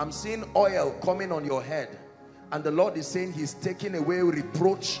 I'm seeing oil coming on your head. And the Lord is saying he's taking away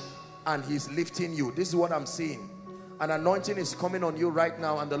reproach and he's lifting you. This is what I'm seeing. An anointing is coming on you right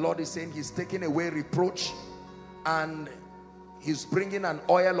now. And the Lord is saying he's taking away reproach and he's bringing an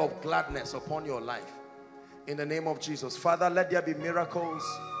oil of gladness upon your life. In the name of Jesus. Father, let there be miracles,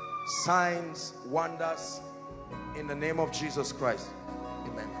 signs, wonders. In the name of Jesus Christ.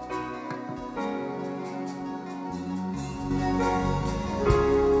 Amen.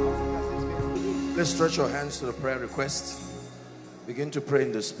 Let's stretch your hands to the prayer request. Begin to pray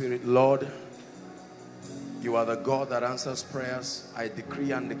in the Spirit. Lord, you are the God that answers prayers. I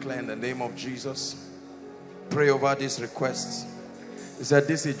decree and declare in the name of Jesus. Pray over these requests. He said,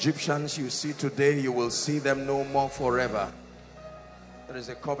 these Egyptians you see today, you will see them no more forever. There is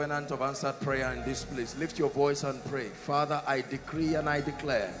a covenant of answered prayer in this place. Lift your voice and pray. Father, I decree and I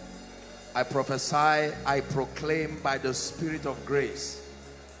declare, I prophesy, I proclaim by the Spirit of grace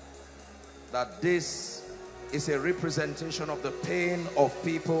that this is a representation of the pain of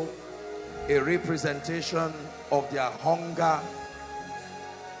people, a representation of their hunger.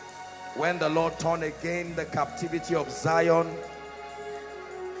 When the Lord turned again the captivity of Zion,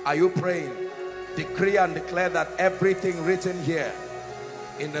 are you praying? Decree and declare that everything written here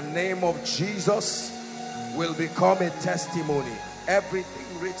in the name of Jesus will become a testimony.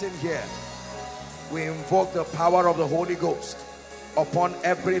 Everything written here, we invoke the power of the Holy Ghost upon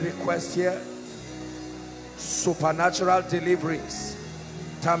every request here. Supernatural deliverance,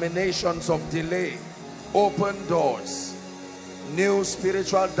 terminations of delay, open doors, new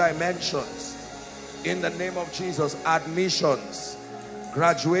spiritual dimensions in the name of Jesus. Admissions,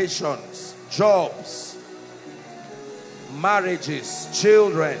 graduations, jobs, marriages,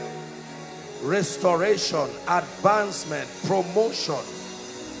 children, restoration, advancement, promotion.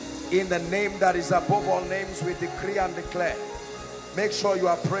 In the name that is above all names, we decree and declare. Make sure you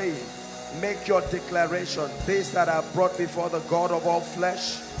are praying. Make your declaration. This that I brought before the God of all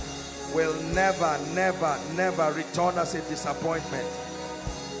flesh will never, never, never return as a disappointment.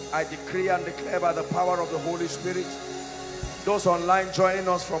 I decree and declare by the power of the Holy Spirit. Those online joining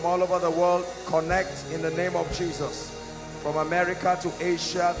us from all over the world, connect in the name of Jesus. From America to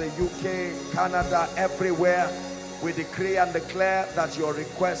Asia, the UK, Canada, everywhere, we decree and declare that your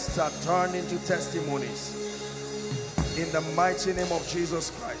requests are turned into testimonies. In the mighty name of Jesus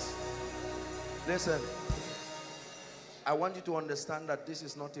Christ. Listen, I want you to understand that this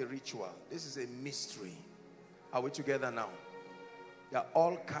is not a ritual. This is a mystery. Are we together now? There are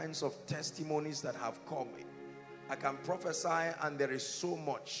all kinds of testimonies that have come. I can prophesy and there is so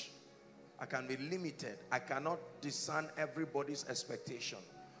much. I can be limited. I cannot discern everybody's expectation.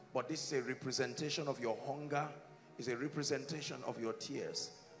 But this is a representation of your hunger. It's a representation of your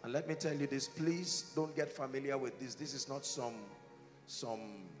tears. And let me tell you this, please don't get familiar with this. This is not some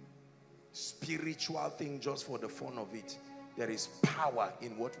spiritual thing just for the fun of it. There is power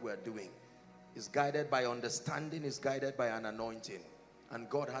in what we're doing. It's guided by understanding. It's guided by an anointing. And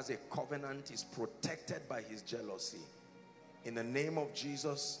God has a covenant. Is protected by his jealousy. In the name of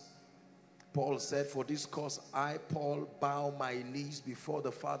Jesus, Paul said, for this cause I, Paul, bow my knees before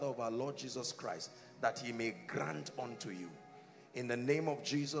the Father of our Lord Jesus Christ, that he may grant unto you. In the name of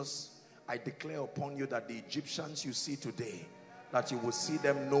Jesus, I declare upon you that the Egyptians you see today, that you will see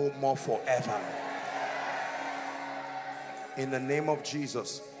them no more forever. In the name of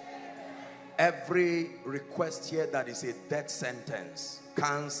Jesus, every request here that is a death sentence,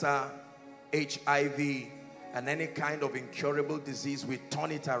 cancer, HIV, and any kind of incurable disease, we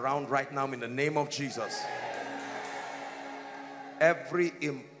turn it around right now in the name of Jesus. Every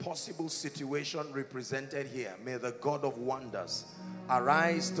impossible situation represented here, may the God of wonders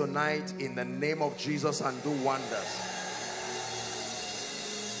arise tonight in the name of Jesus and do wonders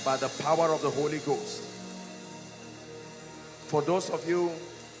by the power of the Holy Ghost. For those of you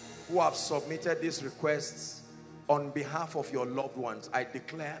who have submitted these requests on behalf of your loved ones, I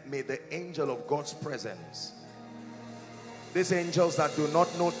declare, may the angel of God's presence, these angels that do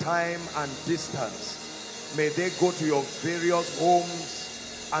not know time and distance, may they go to your various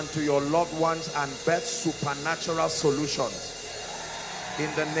homes and to your loved ones and birth supernatural solutions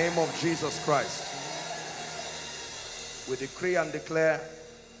in the name of Jesus Christ. We decree and declare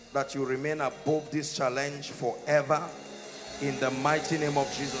that you remain above this challenge forever in the mighty name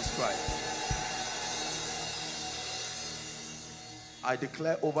of Jesus Christ. I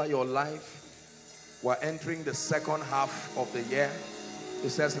declare over your life, we're entering the second half of the year.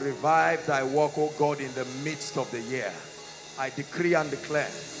 It says, revive thy work, O God, in the midst of the year. I decree and declare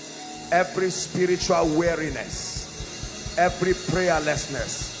every spiritual weariness, every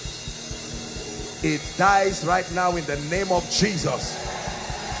prayerlessness, it dies right now in the name of Jesus.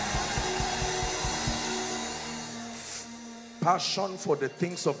 Passion for the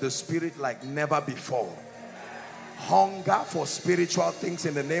things of the Spirit like never before. Hunger for spiritual things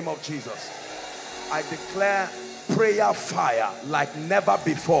in the name of Jesus. I declare prayer fire like never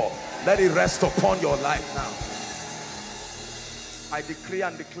before. Let it rest upon your life now. I decree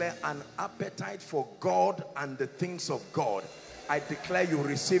and declare an appetite for God and the things of God. I declare you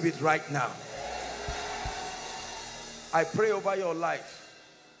receive it right now. I pray over your life.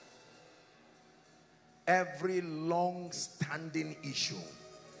 Every long-standing issue,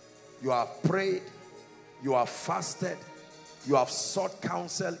 you have prayed, you have fasted, you have sought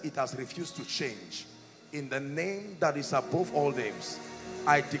counsel, it has refused to change. In the name that is above all names,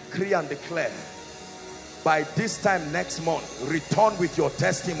 I decree and declare, by this time next month, return with your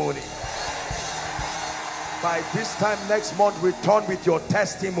testimony. By this time next month, return with your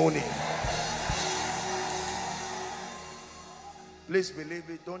testimony. Please believe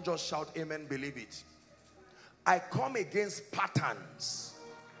it. Don't just shout amen, believe it. I come against patterns.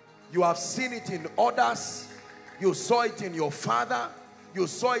 You have seen it in others. You saw it in your father. You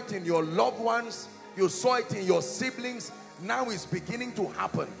saw it in your loved ones. You saw it in your siblings. Now it's beginning to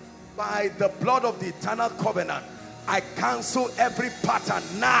happen. By the blood of the eternal covenant, I cancel every pattern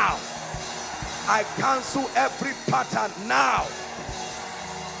now. I cancel every pattern now.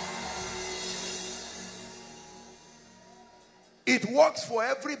 It works for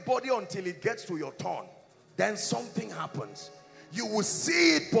everybody until it gets to your turn. Then something happens. You will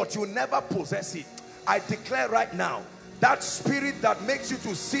see it, but you never possess it. I declare right now, that spirit that makes you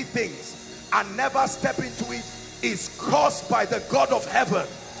to see things and never step into it is caused by the God of heaven.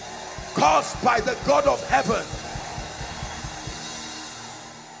 Caused by the God of heaven.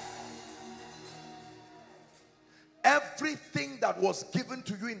 Everything that was given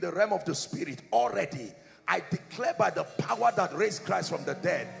to you in the realm of the spirit already, I declare by the power that raised Christ from the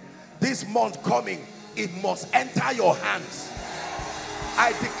dead, this month coming, it must enter your hands.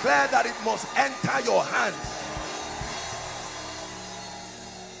 I declare that it must enter your hands.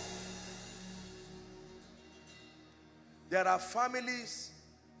 There are families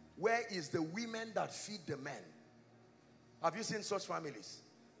where it's the women that feed the men. Have you seen such families?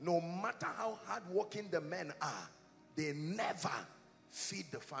 No matter how hardworking the men are, they never feed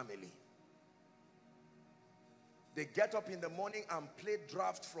the family. They get up in the morning and play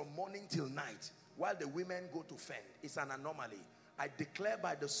draft from morning till night while the women go to fend. It's an anomaly. I declare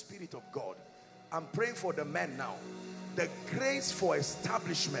by the Spirit of God, I'm praying for the men now. The grace for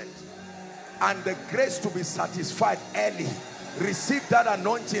establishment and the grace to be satisfied early. Receive that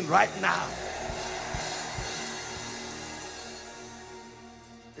anointing right now.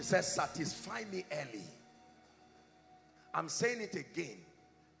 It says, satisfy me early. I'm saying it again.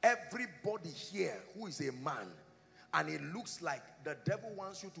 Everybody here who is a man, and it looks like the devil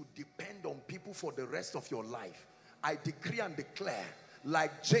wants you to depend on people for the rest of your life, I decree and declare,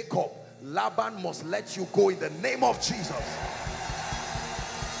 like Jacob, Laban must let you go in the name of Jesus.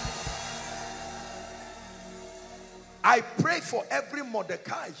 I pray for every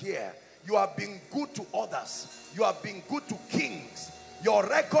Mordecai here. You have been good to others. You have been good to kings. Your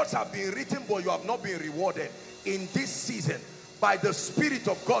records have been written, but you have not been rewarded. In this season, by the Spirit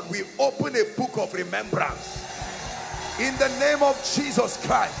of God, we open a book of remembrance. In the name of Jesus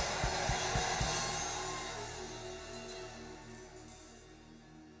Christ.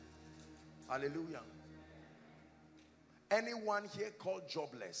 Hallelujah. Anyone here called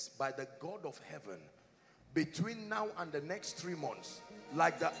jobless, by the God of heaven, between now and the next 3 months,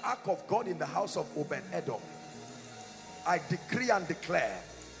 like the ark of God in the house of Obed-Edom, I decree and declare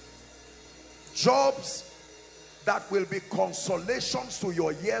jobs that will be consolations to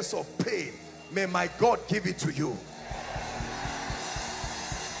your years of pain. May my God give it to you.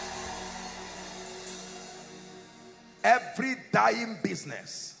 Every dying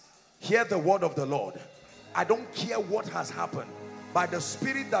business, hear the word of the Lord. I don't care what has happened. By the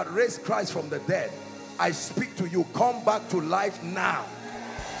Spirit that raised Christ from the dead, I speak to you. Come back to life now.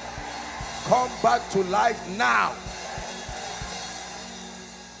 Come back to life now.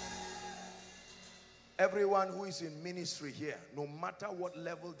 Everyone who is in ministry here, no matter what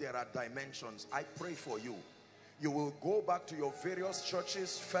level, there are dimensions. I pray for you. You will go back to your various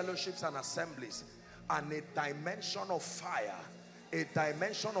churches, fellowships and assemblies, and a dimension of fire, a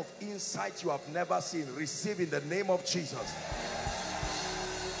dimension of insight you have never seen, receive in the name of Jesus.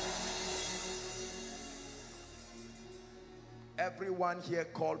 Everyone here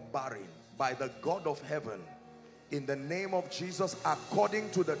called barren, by the God of heaven, in the name of Jesus,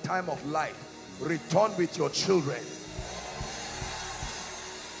 according to the time of life, return with your children.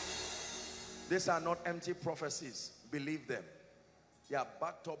 These are not empty prophecies. Believe them. They are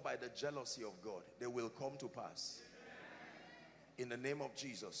backed up by the jealousy of God. They will come to pass. In the name of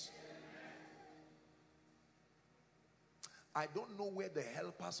Jesus. I don't know where the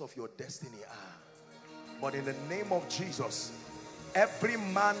helpers of your destiny are, but in the name of Jesus, every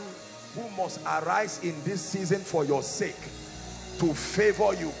man who must arise in this season for your sake to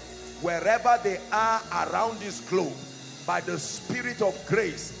favor you, wherever they are around this globe, by the Spirit of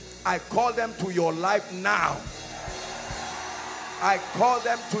grace, I call them to your life now. I call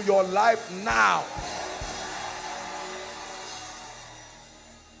them to your life now.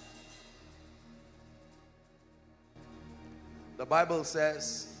 The Bible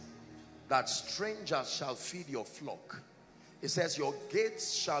says that strangers shall feed your flock. It says your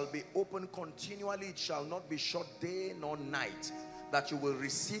gates shall be open continually. It shall not be shut day nor night, that you will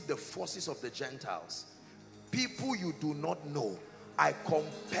receive the forces of the Gentiles. People you do not know, I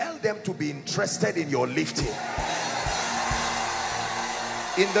compel them to be interested in your lifting.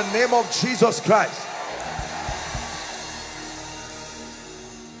 In the name of Jesus Christ.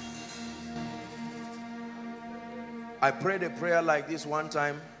 I prayed a prayer like this one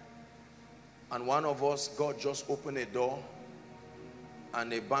time, and one of us, God just opened a door,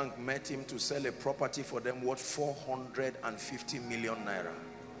 and a bank met him to sell a property for them worth 450 million naira.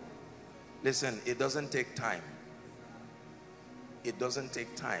 Listen, it doesn't take time. It doesn't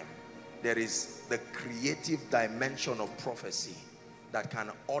take time. There is the creative dimension of prophecy that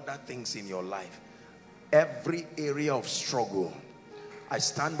can order things in your life. Every area of struggle, I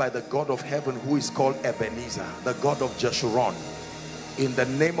stand by the God of heaven who is called Ebenezer, the God of Jeshurun. In the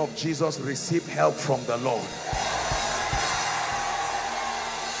name of Jesus, receive help from the Lord.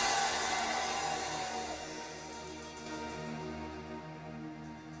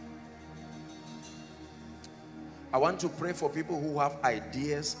 I want to pray for people who have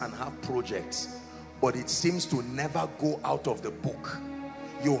ideas and have projects, but it seems to never go out of the book.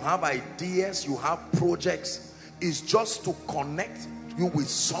 You have ideas, you have projects. It's just to connect you with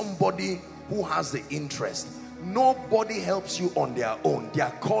somebody who has the interest. Nobody helps you on their own. They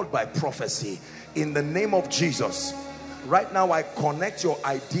are called by prophecy. In the name of Jesus, right now I connect your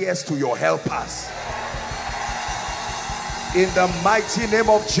ideas to your helpers. In the mighty name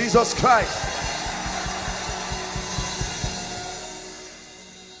of Jesus Christ.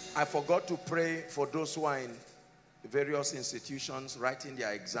 I forgot to pray for those who are in various institutions writing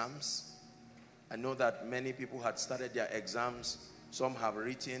their exams. I know that many people had started their exams. Some have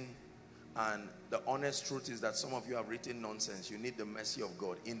written, and the honest truth is that some of you have written nonsense. You need the mercy of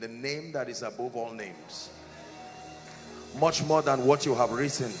God in the name that is above all names. Much more than what you have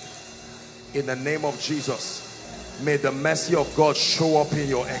written. In the name of Jesus, may the mercy of God show up in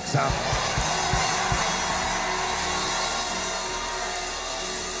your exam.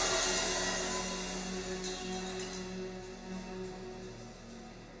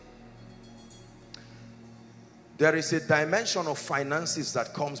 There is a dimension of finances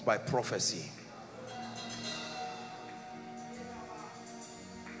that comes by prophecy.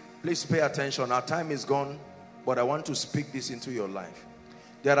 Please pay attention. Our time is gone, but I want to speak this into your life.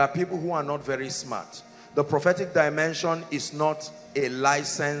 There are people who are not very smart. The prophetic dimension is not a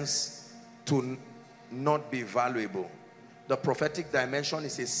license to not be valuable. The prophetic dimension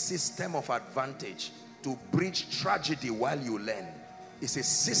is a system of advantage to bridge tragedy while you learn. It's a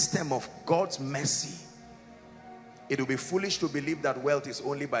system of God's mercy. It will be foolish to believe that wealth is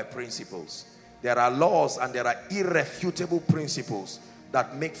only by principles. There are laws and there are irrefutable principles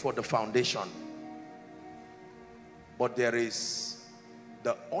that make for the foundation. But there is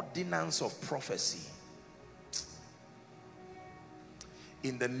the ordinance of prophecy.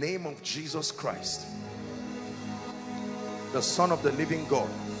 In the name of Jesus Christ, the Son of the living God,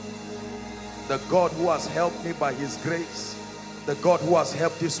 the God who has helped me by his grace, the God who has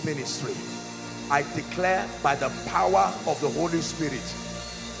helped this ministry, I declare by the power of the Holy Spirit,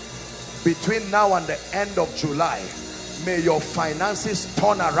 between now and the end of July, may your finances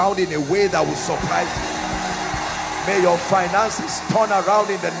turn around in a way that will surprise you. May your finances turn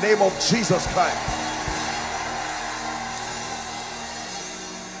around in the name of Jesus Christ.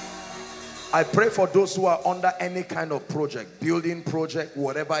 I pray for those who are under any kind of project, building project,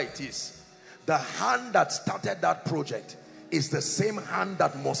 whatever it is. The hand that started that project is the same hand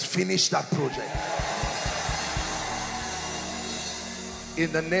that must finish that project.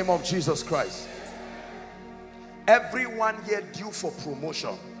 In the name of Jesus Christ. Everyone here due for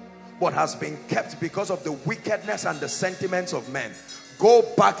promotion but has been kept because of the wickedness and the sentiments of men, go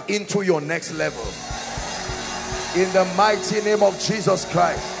back into your next level. In the mighty name of Jesus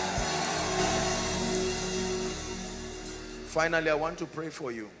Christ. Finally, I want to pray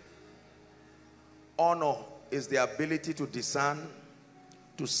for you. Honor is the ability to discern,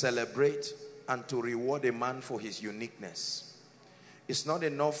 to celebrate, and to reward a man for his uniqueness. It's not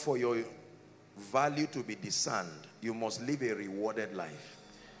enough for your value to be discerned. You must live a rewarded life.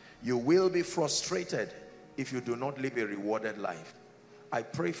 You will be frustrated if you do not live a rewarded life. I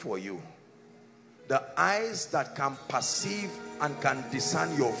pray for you. The eyes that can perceive and can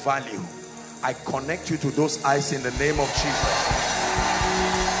discern your value, I connect you to those eyes in the name of Jesus.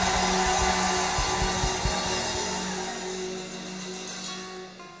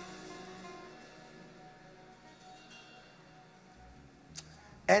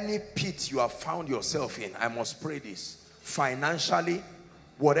 Any pit you have found yourself in, I must pray this. Financially,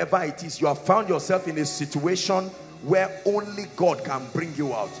 whatever it is, you have found yourself in a situation where only God can bring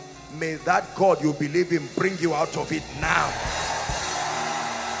you out. May that God you believe in bring you out of it now.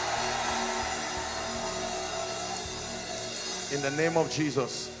 In the name of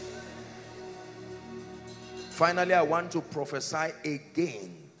Jesus. Finally, I want to prophesy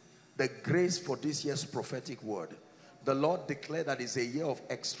again the grace for this year's prophetic word. The Lord declared that it's a year of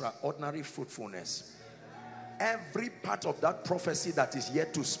extraordinary fruitfulness. Every part of that prophecy that is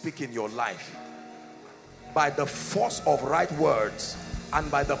yet to speak in your life, by the force of right words and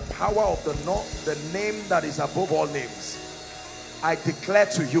by the power of the name that is above all names, I declare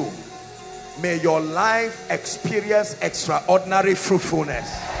to you, may your life experience extraordinary fruitfulness.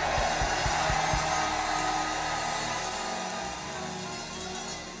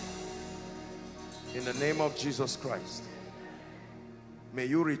 In the name of Jesus Christ, may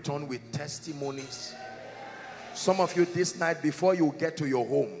you return with testimonies. Some of you this night, before you get to your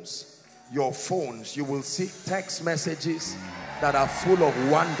homes, your phones, you will see text messages that are full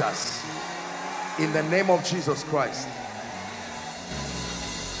of wonders. In the name of Jesus Christ.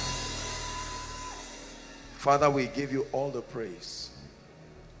 Father, we give you all the praise.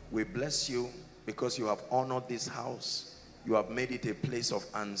 We bless you because you have honored this house. You have made it a place of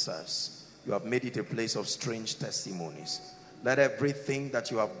answers. You have made it a place of strange testimonies. Let everything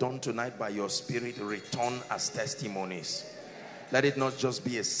that you have done tonight by your Spirit return as testimonies. Let it not just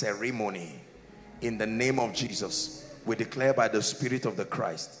be a ceremony. In the name of Jesus, we declare by the Spirit of the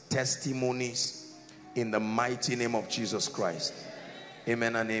Christ, testimonies in the mighty name of Jesus Christ.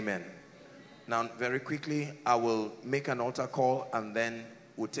 Amen and amen. Now, very quickly, I will make an altar call and then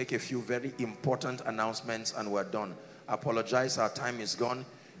we'll take a few very important announcements and we're done. I apologize, our time is gone.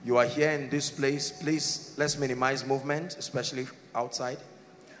 You are here in this place. Please, let's minimize movement, especially outside.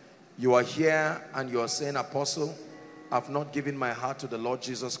 You are here and you are saying, Apostle, I've not given my heart to the Lord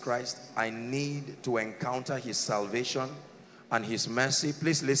Jesus Christ. I need to encounter his salvation and his mercy.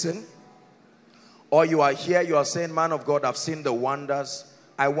 Please listen. Or you are here, you are saying, man of God, I've seen the wonders.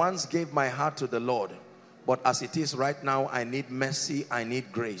 I once gave my heart to the Lord, but as it is right now, I need mercy, I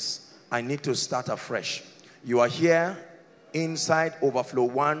need grace. I need to start afresh. You are here inside Overflow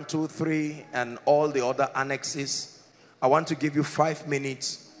 1, 2, 3, and all the other annexes. I want to give you 5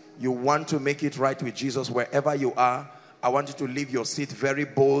 minutes. You want to make it right with Jesus wherever you are. I want you to leave your seat very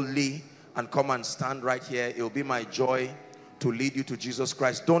boldly and come and stand right here. It will be my joy to lead you to Jesus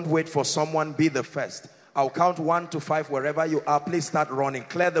Christ. Don't wait for someone, be the first. I'll count 1 to 5 wherever you are. Please start running.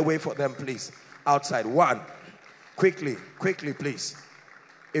 Clear the way for them, please. Outside. 1. Quickly, quickly, please.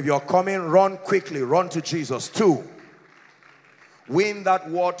 If you're coming, run quickly. Run to Jesus. 2. Win that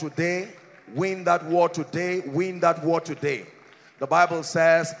war today. Win that war today. Win that war today. The Bible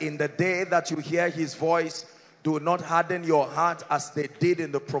says, in the day that you hear his voice, do not harden your heart as they did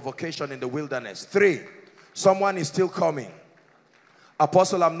in the provocation in the wilderness. 3. Someone is still coming.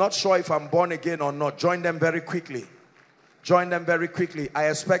 Apostle, I'm not sure if I'm born again or not. Join them very quickly. Join them very quickly. I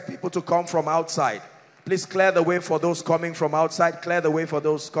expect people to come from outside. Please clear the way for those coming from outside. Clear the way for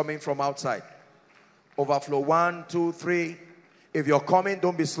those coming from outside. Overflow 1, 2, 3. If you're coming,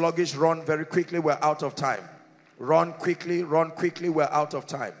 don't be sluggish. Run very quickly. We're out of time. Run quickly. Run quickly. We're out of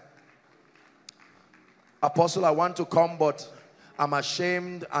time. Apostle, I want to come, but I'm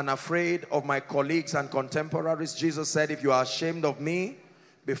ashamed and afraid of my colleagues and contemporaries. Jesus said, if you are ashamed of me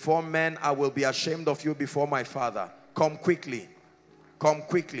before men, I will be ashamed of you before my Father. Come quickly. Come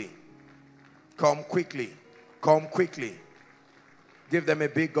quickly. Come quickly. Come quickly. Give them a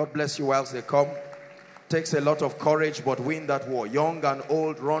big God bless you whilst they come. Takes a lot of courage, but win that war. Young and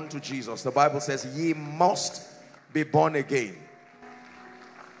old, run to Jesus. The Bible says, ye must be born again.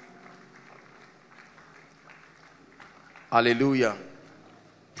 Hallelujah.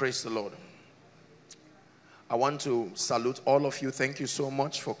 Praise the Lord. I want to salute all of you. Thank you so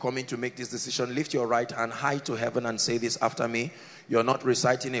much for coming to make this decision. Lift your right hand high to heaven and say this after me. You're not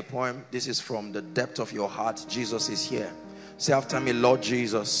reciting a poem. This is from the depth of your heart. Jesus is here. Say after me, Lord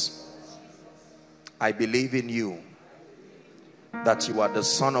Jesus, I believe in you, that you are the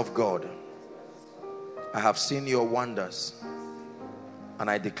Son of God. I have seen your wonders, and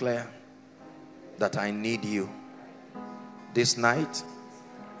I declare that I need you. This night,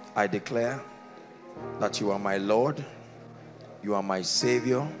 I declare that you are my Lord, you are my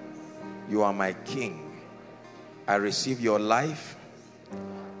Savior, you are my King. I receive your life,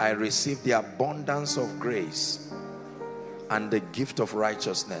 I receive the abundance of grace and the gift of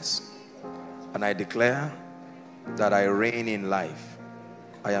righteousness. And I declare that I reign in life.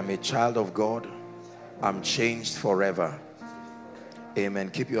 I am a child of God. I'm changed forever. Amen.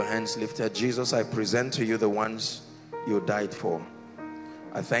 Keep your hands lifted. Jesus, I present to you the ones you died for.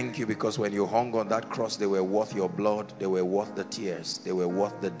 I thank you because when you hung on that cross, they were worth your blood. They were worth the tears. They were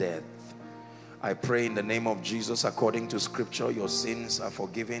worth the death. I pray in the name of Jesus, according to scripture, your sins are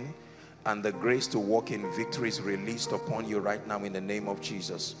forgiven and the grace to walk in victory is released upon you right now in the name of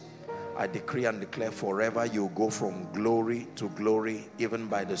Jesus. I decree and declare forever you go from glory to glory, even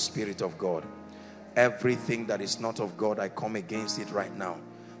by the Spirit of God. Everything that is not of God, I come against it right now.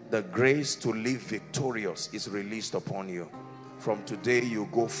 The grace to live victorious is released upon you. From today, you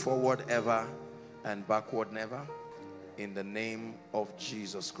go forward ever and backward never. In the name of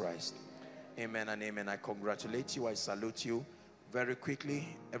Jesus Christ. Amen and amen. I congratulate you. I salute you. Very quickly,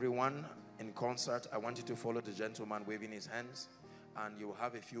 everyone in concert, I want you to follow the gentleman waving his hands. And you will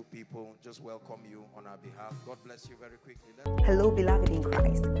have a few people just welcome you on our behalf. God bless you very quickly. Hello, beloved in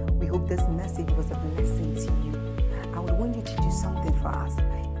Christ. We hope this message was a blessing to you. I would want you to do something for us.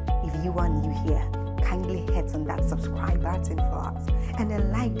 If you are new here, kindly hit on that subscribe button for us. And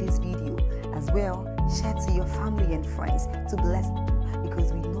then like this video as well. Share to your family and friends to bless them,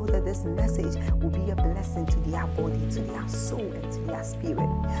 because we know that this message will be a blessing to their body, to their soul, and to their spirit.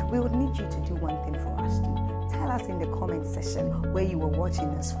 We would need you to do one thing for us too. Tell us in the comment section where you were watching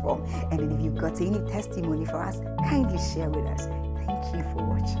us from. And then if you've got any testimony for us, kindly share with us. Thank you for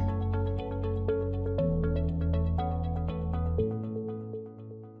watching.